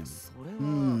see.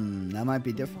 That might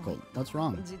be difficult. What's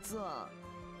wrong?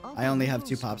 I only have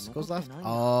 2 popsicles left.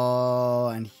 Oh,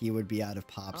 and he would be out of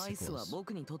popsicles.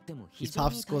 These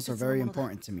popsicles are very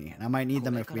important to me, and I might need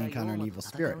them if we encounter an evil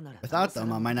spirit. Without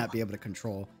them, I might not be able to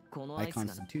control my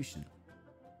constitution.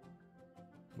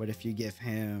 What if you give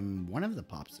him one of the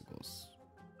popsicles?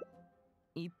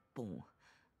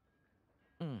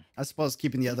 I suppose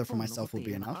keeping the other for myself will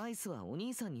be enough.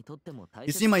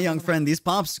 You see, my young friend, these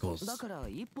popsicles.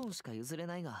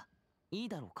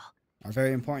 are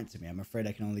very important to me. I'm afraid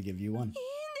I can only give you one. いいんで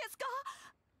すか？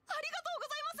ありがとうご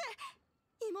ざいます。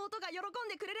妹が喜ん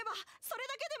でくれればそれ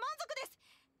だけで満足で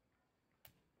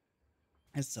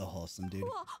す。 It's so wholesome, dude. う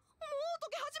わ、もう溶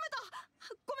け始めた。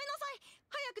ごめんなさい。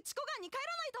早くチコガンに帰ら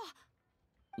ない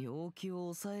と。陽気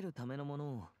を抑えるためのもの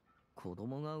を子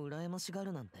供が羨ましが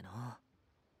るなんてな。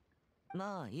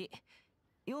まあいい。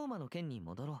妖魔の件に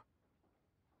戻ろ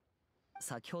う。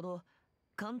先ほど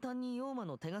簡単に妖魔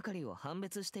の手がかりを判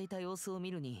別していた様子を見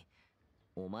るに、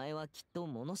お前はきっと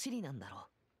物知りなんだろ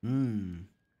う。I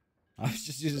was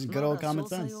just using good old common ま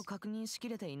だ詳 sense. 細を確認しき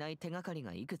れていない手がかり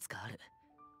がいくつかある。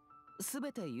す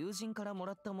べて友人からも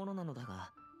らったものなのだ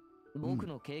が、僕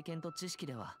の経験と知識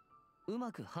ではう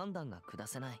まく判断が下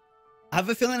せない。I have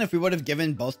a feeling if we would have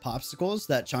given both popsicles,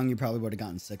 that Changyu probably would have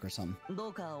gotten sick or something. ど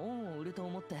うか恩を売ると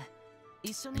思って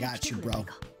一緒 I に来 got て you, くれない bro.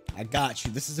 か。I got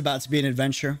you. This is about to be an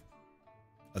adventure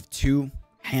of two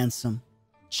handsome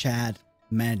Chad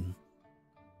men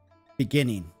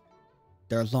beginning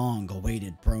their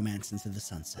long-awaited bromance into the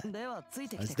sunset. ではつい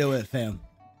てき Let's てく do れ。 it, fam.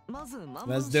 まずマン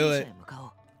Let's シ do ー it. へ向かお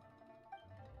う。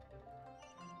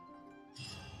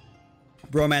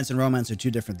Bromance and romance are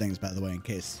two different things, by the way, in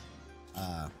case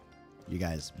you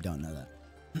guys don't know that.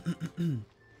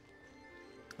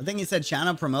 I think he said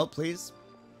channel promote, please.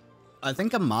 I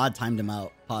think a mod timed him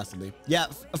out, possibly. Yeah,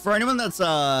 for anyone that's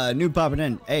new popping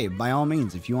in, hey, by all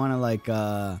means, if you want to like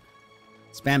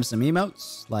spam some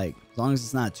emotes, like as long as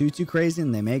it's not too crazy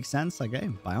and they make sense, like hey,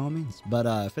 by all means. But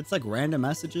if it's like random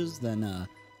messages, then no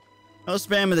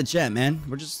spam in the chat, man.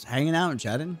 We're just hanging out and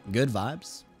chatting, good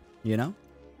vibes, you know.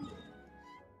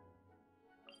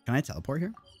 Can I teleport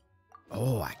here?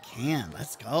 Oh, I can.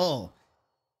 Let's go.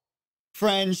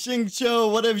 Friend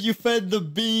Xingqiu, what have you fed the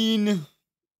bean?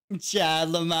 Chad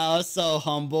Lamau, so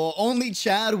humble. Only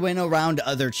Chad win around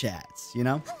other Chads, you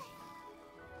know?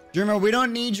 Dreamer, we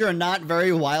don't need your not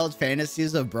very wild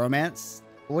fantasies of bromance.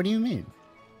 What do you mean?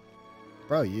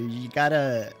 Bro, you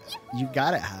gotta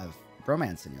have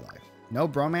bromance in your life. No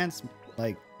bromance,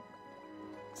 like,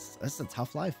 it's a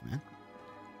tough life, man.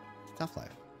 It's a tough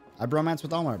life. I bromance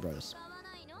with all my brothers.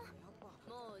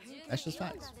 That's just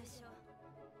facts.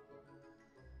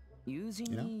 友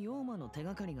人に妖魔の手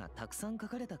がかりがたくさん書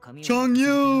かれた紙を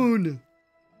Chongyun!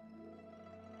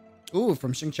 Ooh,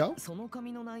 from Xingqiu? その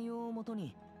紙の内容をもと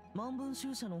に万文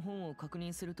集者の本を確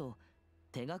認すると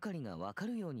手がかりがわか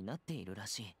るようになっているら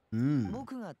しい。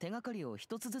僕が手がかりを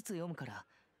一つずつ読むから、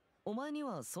お前に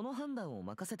はその判断を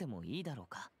任せてもいいだろう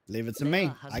か。 Leave it to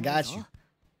me. I got you.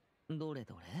 どれ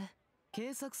どれ。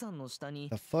警察さんの下に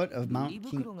The foot of Mount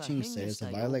King says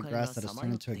a violet grass that has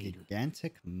turned into a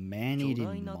gigantic man-eating 巨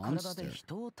大な体で monster.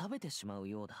 人を食べてしまう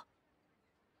ようだ。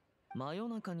真夜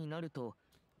中になると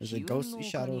There's a ghostly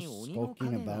shadow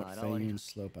skulking about Fayun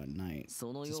Slope at night.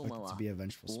 Suspected to be a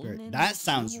vengeful spirit. That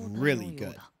sounds really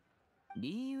good.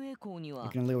 You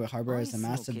can lure Harbor as a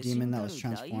massive demon that was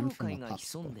transformed from a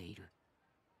popsicle.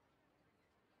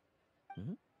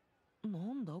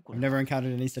 I've never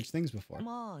encountered any such things before.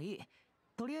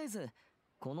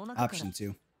 Option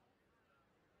 2.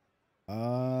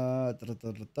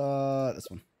 This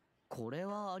one.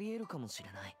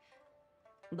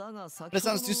 But it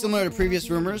sounds too similar to previous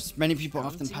rumors. Many people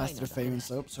often pass their Fayun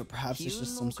Slope, so perhaps it's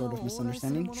just some sort of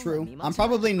misunderstanding. True. I'm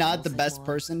probably not the best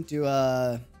person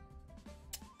to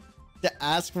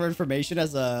ask for information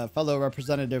as a fellow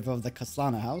representative of the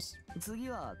Kaslana house.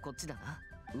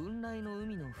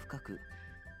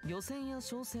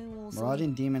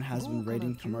 Marauding demon has been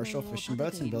raiding commercial fishing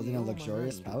boats and building a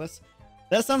luxurious palace.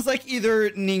 That sounds like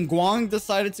either Ningguang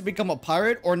decided to become a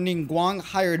pirate or Ningguang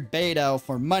hired Beidao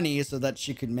for money so that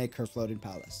she could make her floating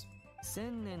palace.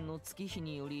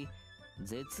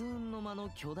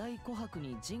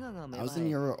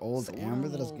 1,000-year-old amber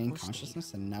that has gained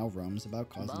consciousness and now roams about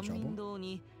causing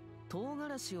trouble. 唐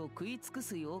辛子を食い尽く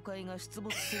す妖怪が出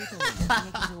没するとの目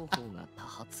撃情報が多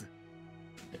発。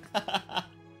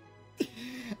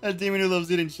A demon who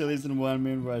loves eating chilies in one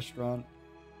main restaurant.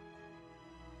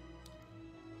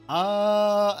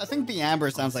 I think the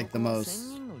amber sounds like the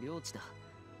most.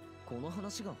 この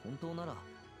話が本当なら、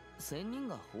仙人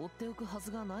が放っておくは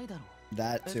ずがないだろう。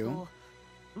 That too.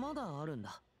 まだあるん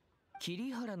だ。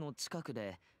桐原の近く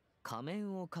で仮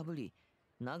面をかぶり、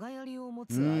長槍を持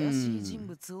つ怪しい人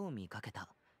物を見かけた。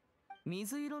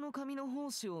水色の髪の胞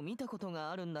子を見たこと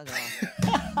があるんだが、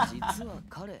実は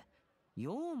彼、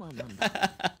妖魔なんだ。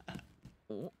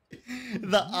The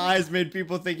eyes made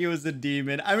people think he was a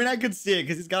demon. I mean, I could see it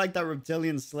because he's got like that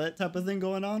reptilian slit type of thing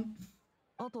going on.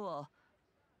 あとは、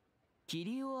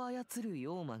霧を操る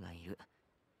妖魔がいる。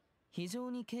非常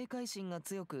に警戒心が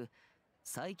強く、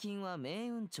最近は命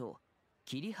運長、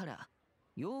桐原、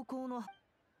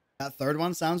That third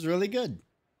one sounds really good.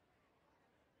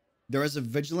 There is a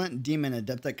vigilant demon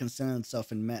adept that conceals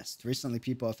itself in mist. Recently,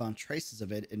 people have found traces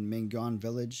of it in Mingguan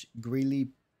Village, Greely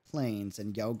Plains,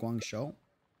 and Yaoguangshou.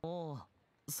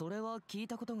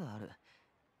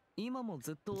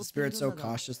 The spirit's so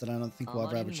cautious that I don't think we'll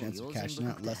ever have a chance of catching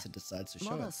it unless it decides to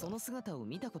show itself.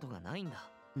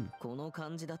 この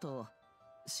感じだと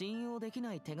信用でき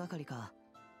ない手がかりか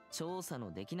調査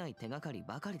のできない手がかり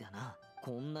ばかりだな。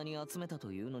こんなに集めた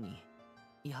というのに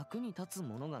役に立つ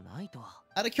ものがないとは。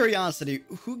Out of curiosity,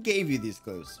 who gave you these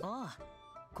clues? ああ、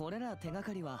これら手が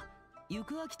かりは行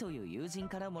く秋という友人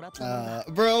からもらったものだ。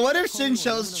Bro, what if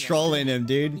Shinsho's trolling him,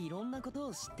 dude? いろんなこと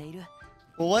を知っている。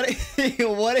What if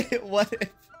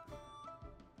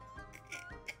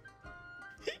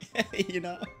you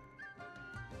know?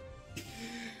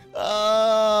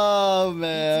 Oh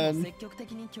man. 積極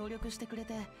的に協力してくれ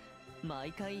て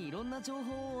毎回いろんな情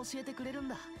報を教えてくれるん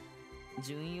だ。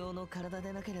純陽の体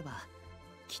でなければ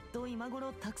きっと今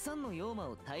頃たくさんの妖魔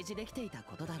を退治できていた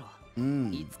ことだろう。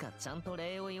いつかちゃんと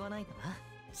礼を言わないとな。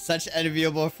Such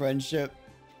enviable friendship.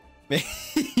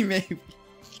 Maybe.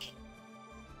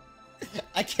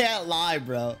 I can't lie,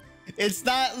 bro. It's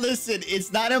not, listen,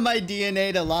 it's not in my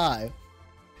DNA to lie.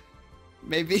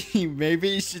 Maybe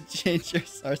you should change your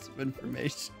source of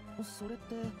information. それっ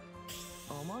て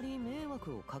あまり迷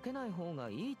惑をかけない方が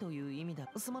いいという意味だ。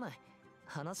すまない。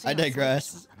話が I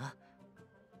digress.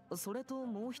 それと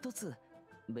もう一つ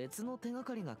別の手が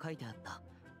かりが書いてあった。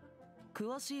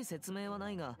詳しい説明は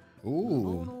ないが、無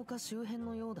謀の丘周辺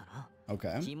のようだな。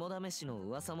Okay. 肝試しの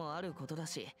噂もあることだ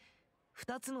し、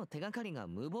二つの手がかりが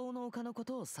無謀の丘のこ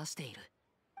とを指している。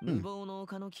無謀の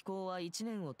丘の気候は1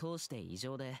年を通して異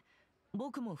常で、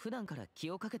僕も普段から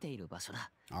気をかけている場所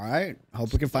だ。Alright,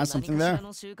 hope we can find something there. 何かしら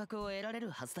の収穫を得られる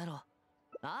はずだろう。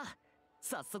ああ、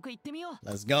早速行ってみよう。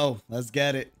Let's go. Let's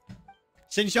get it.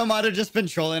 Shinsho might have just been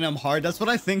trolling him hard. That's what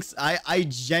I think. I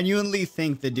genuinely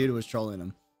think the dude was trolling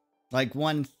him. Like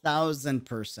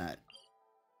 1000%.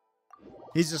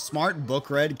 He's a smart,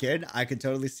 book-read kid. I could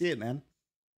totally see it, man.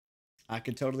 I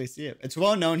could totally see it. It's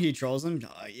well known he trolls him.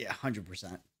 Yeah,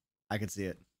 100%. I could see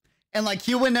it. And like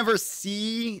he would never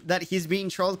see that he's being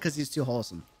trolled because he's too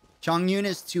wholesome. Chongyun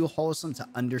is too wholesome to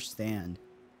understand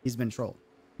he's been trolled.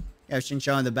 Yeah,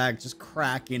 Shinsho in the back just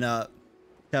cracking up,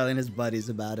 telling his buddies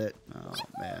about it. Oh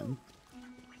man.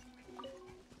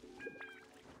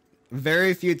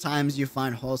 Very few times you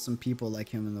find wholesome people like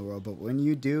him in the world, but when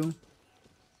you do,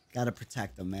 gotta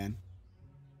protect them, man.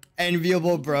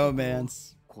 Enviable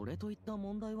bromance. これといった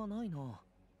問題はないな。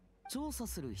調査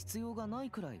する必要がない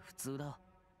くらい普通だ。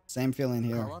 Same feeling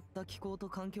here. 変わった気候と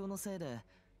環境のせいで、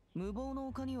無謀の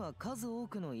丘には数多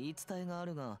くの言い伝えがあ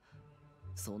るが、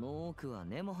その多くは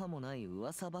根も葉もない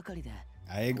噂ばかりで、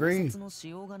 I agree. 考察のし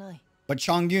ようがない。 But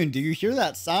Chongyun, do you hear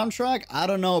that soundtrack? I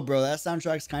don't know, bro. That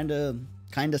soundtrack's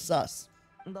kinda sus.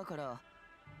 だから、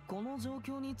この状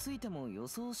況についても予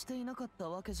想していなかった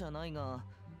わけじゃないが。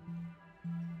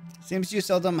 Seems you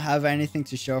seldom have anything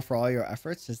to show for all your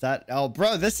efforts. Is that... Oh,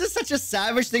 bro, this is such a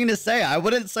savage thing to say. I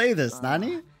wouldn't say this,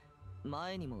 Nani?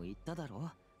 前にも言っただ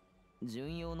ろ。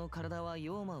純陽の体は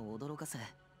妖魔を驚かせ、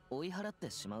追い払って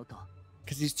しまうと。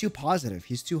 Because he's too positive.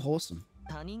 He's too wholesome.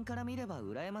 他人から見れば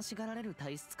羨ましがられる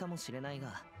体質かもしれない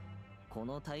が、こ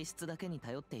の体質だけに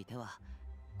頼っていては、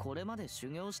これまで修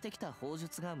行してきた法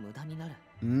術が無駄になる。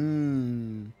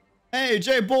Hey,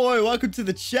 J-Boy, welcome to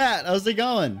the chat. How's it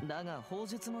going? だが法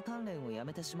術の鍛錬をや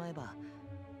めてしまえば、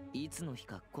いつの日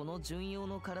かこの純陽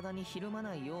の体にひるま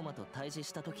ない妖魔と対峙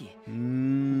したとき、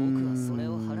僕はそれ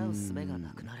を払う術が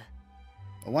なくなる。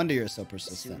I wonder you're so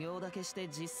persistent. 修行だけして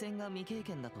実践が未経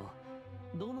験だと、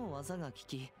どの技が効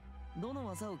き、どの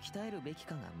技を鍛えるべき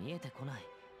かが見えてこない。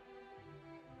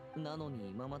なのに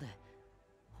今まで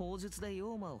法術で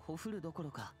妖魔をほふるどころ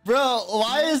か。 Bro,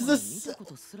 why is this? 見たこ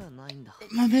とすらないんだ。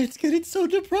 My man's getting so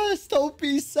depressed. Don't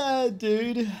be sad,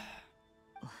 dude.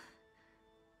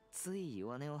 つい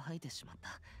弱音を吐いてしまっ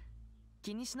た。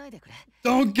気にしないでくれ。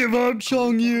 Don't give up,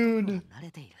 Chongyun. 慣れ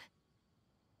ている。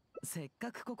せっ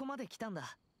かくここまで来たん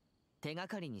だ。手が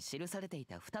かりに記されてい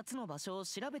た2つの場所を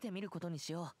調べてみることに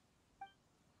しよ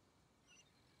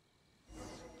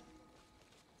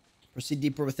う。 Proceed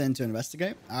deeper within to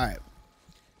investigate. All right.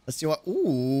 Let's see what.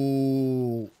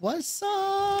 Ooh, what's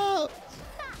up?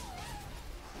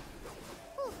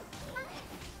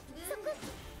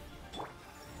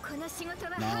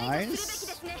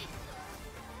 Nice.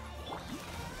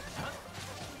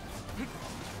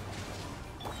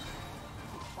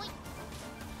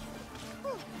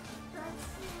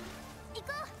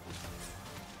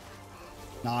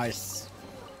 Nice.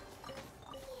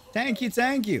 Thank you,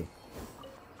 thank you.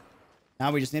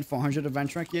 Now we just need 400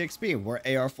 Adventure Rank EXP. We're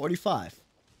AR45. It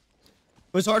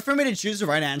was hard for me to choose the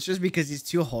right answers because he's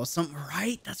too wholesome.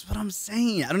 Right? That's what I'm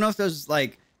saying. I don't know if those,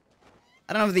 like...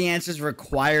 I don't know if the answers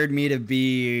required me to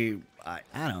be... I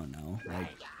don't know. Like,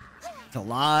 to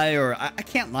lie or... I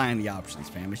can't lie in the options,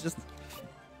 fam. It's just...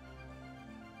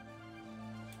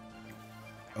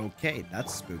 Okay,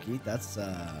 that's spooky. That's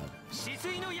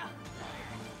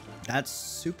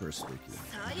super spooky.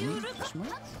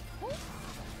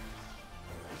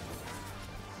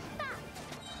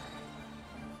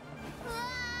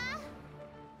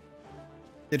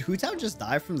 Did Hutao just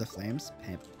die from the flames?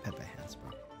 Pepe hands,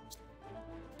 bro.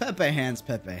 Pepe hands,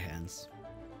 Pepe hands.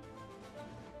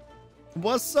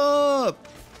 What's up?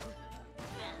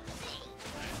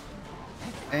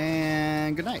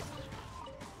 And good night.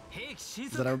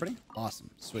 Is that everybody? Awesome.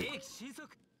 Sweet.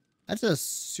 That's a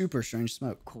super strange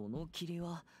smoke.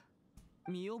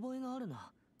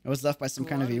 It was left by some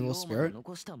kind of evil spirit.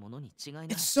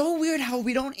 It's so weird how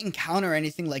we don't encounter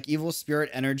anything like evil spirit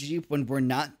energy when we're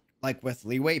not like with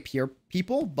leeway pure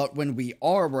people, but when we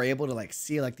are, we're able to like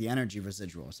see like the energy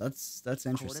residuals. That's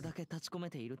interesting.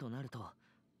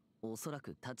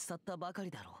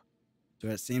 So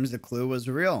it seems the clue was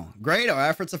real. Great, our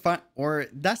efforts are fun. Or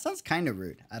that sounds kind of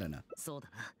rude. I don't know.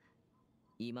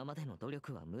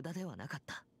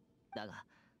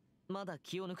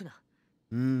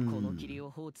 Once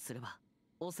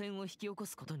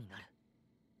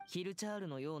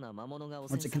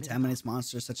it contaminates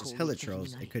monsters such as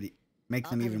hilichurls, it could make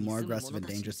them even more aggressive and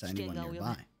dangerous to anyone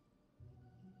nearby.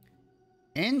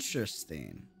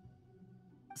 Interesting.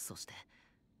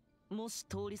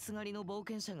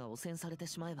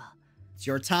 It's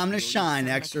your time to shine,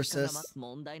 Exorcist.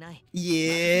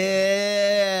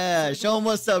 Yeah! Show him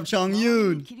what's up,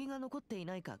 Chongyun!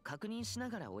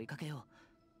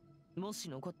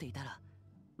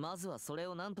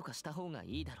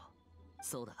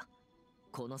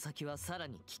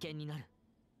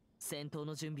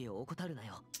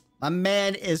 My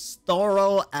man is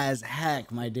thorough as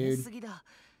heck, my dude.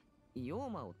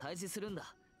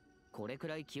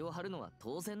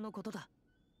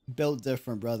 Built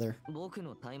different, brother.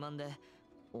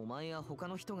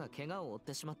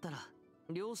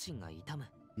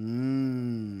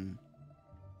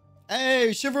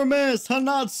 Hey, Shiver Miss,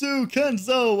 Hanatsu,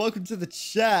 Kenzo, welcome to the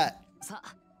chat.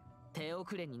 Or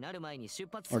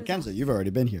Kenzo, you've already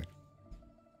been here.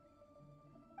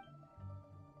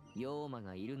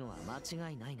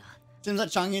 Seems like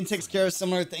Chongyun takes care of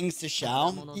similar things to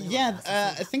Xiao. Yeah,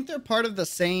 I think they're part of the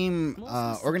same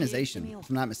organization, if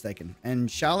I'm not mistaken. And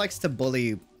Xiao likes to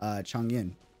bully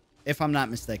Chongyun, if I'm not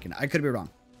mistaken. I could be wrong.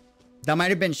 That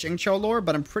might have been Xingqiu lore,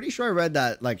 but I'm pretty sure I read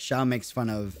that like Xiao makes fun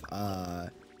of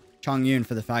Chongyun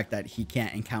for the fact that he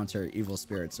can't encounter evil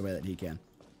spirits the way that he can.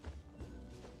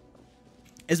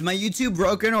 Is my YouTube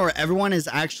broken or everyone is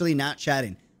actually not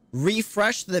chatting?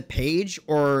 Refresh the page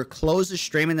or close the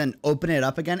stream and then open it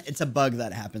up again. It's a bug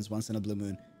that happens once in a blue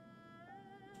moon.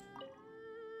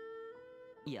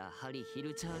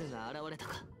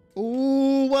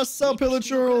 Ooh, what's up,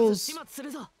 hilichurls?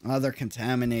 Oh, they're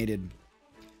contaminated.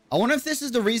 I wonder if this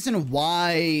is the reason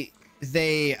why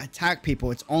they attack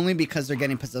people. It's only because they're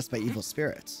getting possessed by evil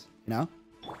spirits, you know?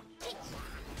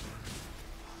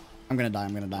 I'm gonna die,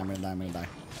 I'm gonna die, I'm gonna die, I'm gonna die.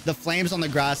 The flames on the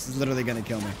grass is literally gonna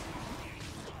kill me.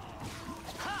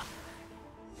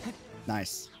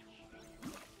 Nice.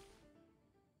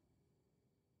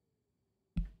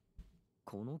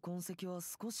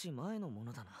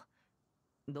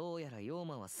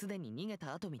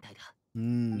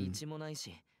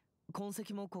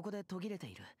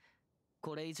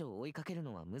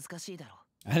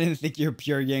 I didn't think your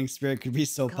pure yang spirit could be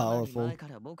so powerful.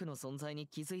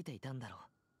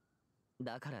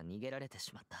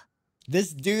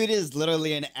 This dude is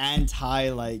literally an anti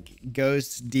like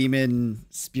ghost, demon,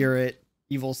 spirit,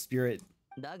 evil spirit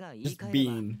just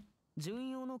being.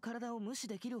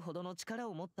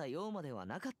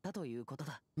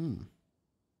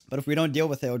 But if we don't deal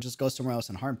with it, it'll just go somewhere else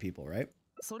and harm people, right?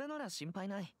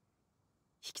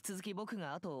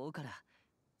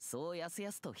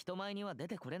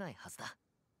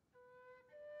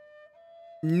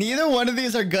 Neither one of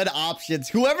these are good options.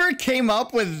 Whoever came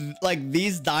up with like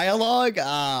these dialogue,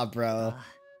 bro.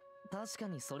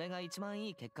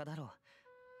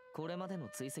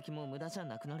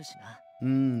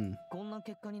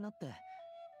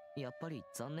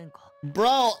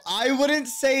 Bro, I wouldn't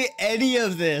say any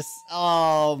of this.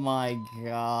 Oh my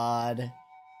god.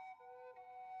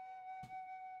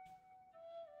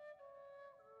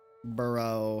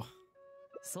 Bro.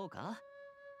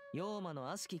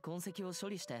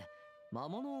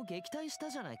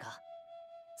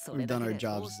 We've done our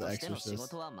jobs as the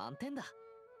exorcist.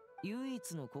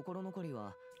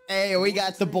 Hey, we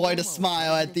got the boy to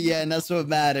smile at the end. That's what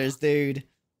matters, dude.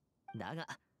 だが、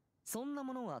そんな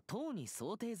ものはとうに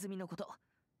想定済みのこと。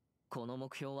この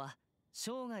目標は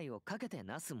生涯をかけて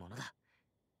なすものだ。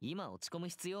今落ち込む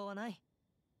必要はない。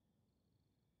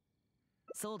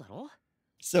そうだろ?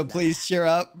 So please cheer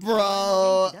up,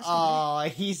 bro. Oh,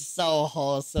 he's so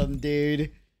wholesome,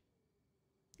 dude.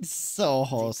 So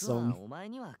wholesome. お前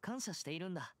には感謝している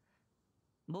んだ。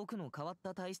僕の変わっ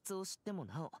た体質を知っても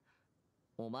なお、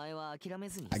お前は諦め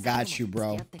ずに I got you,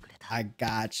 bro. I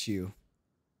got you.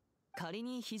 仮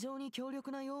に非常に強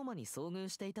力な妖魔に遭遇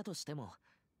していたとしても、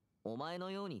お前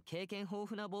のように経験豊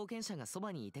富な冒険者がそ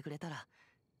ばにいてくれたら、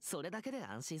それだけで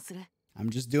安心する。I'm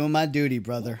just doing my duty,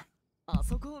 brother. あ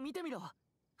そこを見てみろ。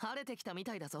晴れてきたみ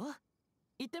たいだぞ。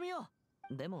行ってみよ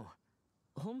う。でも、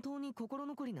本当に心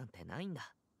残りなんてないん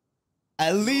だ。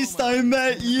At least I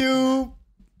met you.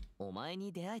 お前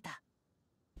に出会えた。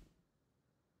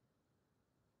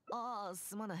ああ、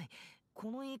すまない。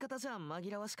この言い方じゃ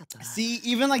紛らわしかったな。See,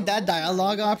 even like that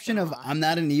dialogue option of I'm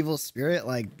not an evil spirit,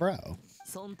 like, bro.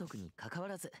 損得に関わ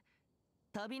らず、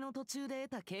旅の途中で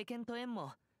得た経験と縁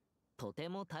も、とて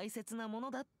も大切なも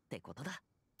のだってことだ。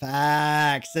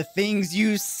Facts. The things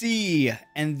you see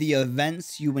and the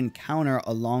events you encounter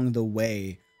along the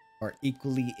way are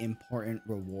equally important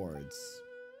rewards.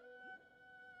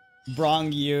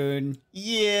 Brong Yoon.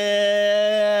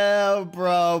 Yeah,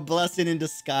 bro. Blessing in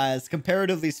disguise.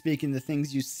 Comparatively speaking, the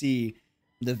things you see,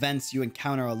 the events you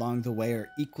encounter along the way are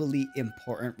equally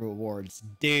important rewards.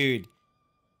 Dude.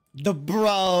 The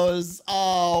bros.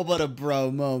 Oh, what a bro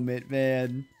moment,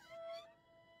 man.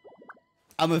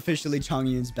 I'm officially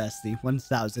Chongyun's bestie,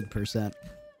 1000%.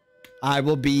 I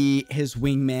will be his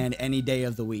wingman any day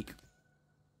of the week.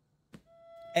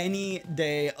 Any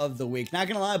day of the week. Not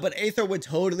gonna lie, but Aether would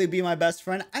totally be my best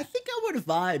friend. I think I would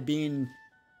vibe being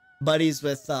buddies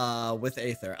with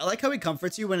Aether. I like how he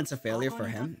comforts you when it's a failure for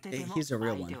him. He's a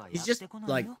real one. He's just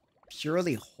like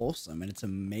purely wholesome, and it's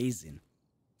amazing.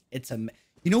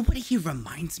 You know what he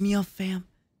reminds me of, fam?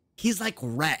 He's like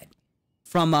Red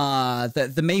from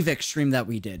the Mavic stream that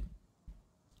we did.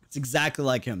 It's exactly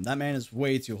like him. That man is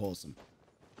way too wholesome.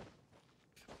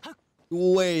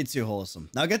 Way too wholesome.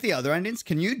 Now get the other endings.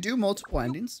 Can you do multiple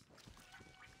endings?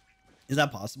 Is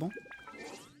that possible?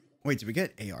 Wait, did we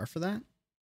get AR for that?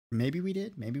 Maybe we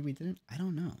did. Maybe we didn't. I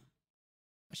don't know.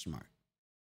 Question mark.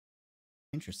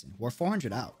 Interesting. We're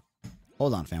 400 out.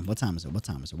 Hold on, fam. What time is it? What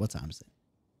time is it? What time is it?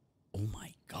 Oh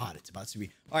my god, it's about to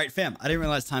be... All right, fam. I didn't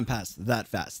realize time passed that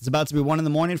fast. It's about to be 1 in the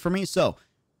morning for me. So,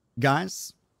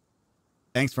 guys,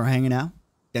 thanks for hanging out.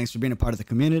 Thanks for being a part of the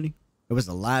community. It was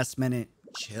a last minute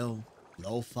chill,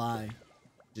 lo-fi,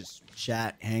 just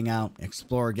chat, hang out,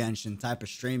 explore Genshin type of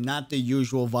stream. Not the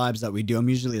usual vibes that we do. I'm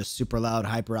usually a super loud,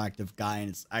 hyperactive guy, and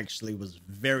it's actually was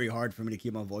very hard for me to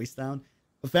keep my voice down.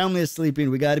 But family is sleeping.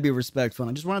 We got to be respectful.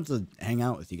 I just wanted to hang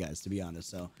out with you guys, to be honest.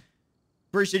 So,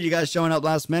 appreciate you guys showing up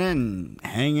last minute and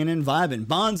hanging and vibing.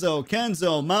 Bonzo,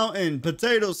 Kenzo, Mountain,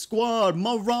 Potato Squad,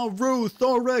 Moraru,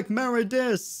 Thorek,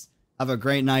 Meredith. Have a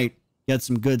great night. Get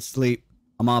some good sleep.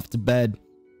 I'm off to bed.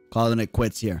 Calling it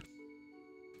quits here.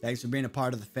 Thanks for being a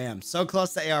part of the fam. So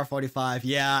close to AR-45.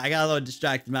 Yeah, I got a little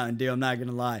distracted, Mountain Dew. I'm not going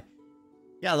to lie.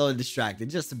 Got a little distracted.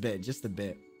 Just a bit. Just a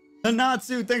bit.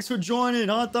 Hanatsu, thanks for joining.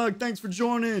 Hot Dog, thanks for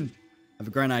joining. Have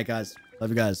a great night, guys.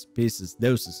 Love you guys. Pieces.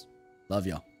 Deuces. Love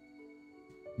y'all.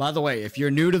 By the way, if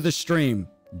you're new to the stream,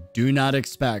 do not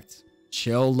expect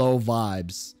chill, low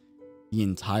vibes the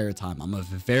entire time. I'm a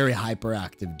very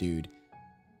hyperactive dude.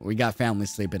 We got family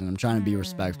sleeping, and I'm trying to be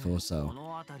respectful, so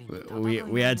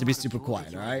we had to be super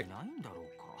quiet, all right?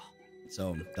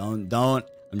 So don't.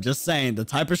 I'm just saying, the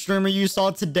type of streamer you saw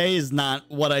today is not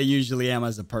what I usually am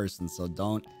as a person, so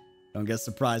don't get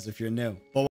surprised if you're new. But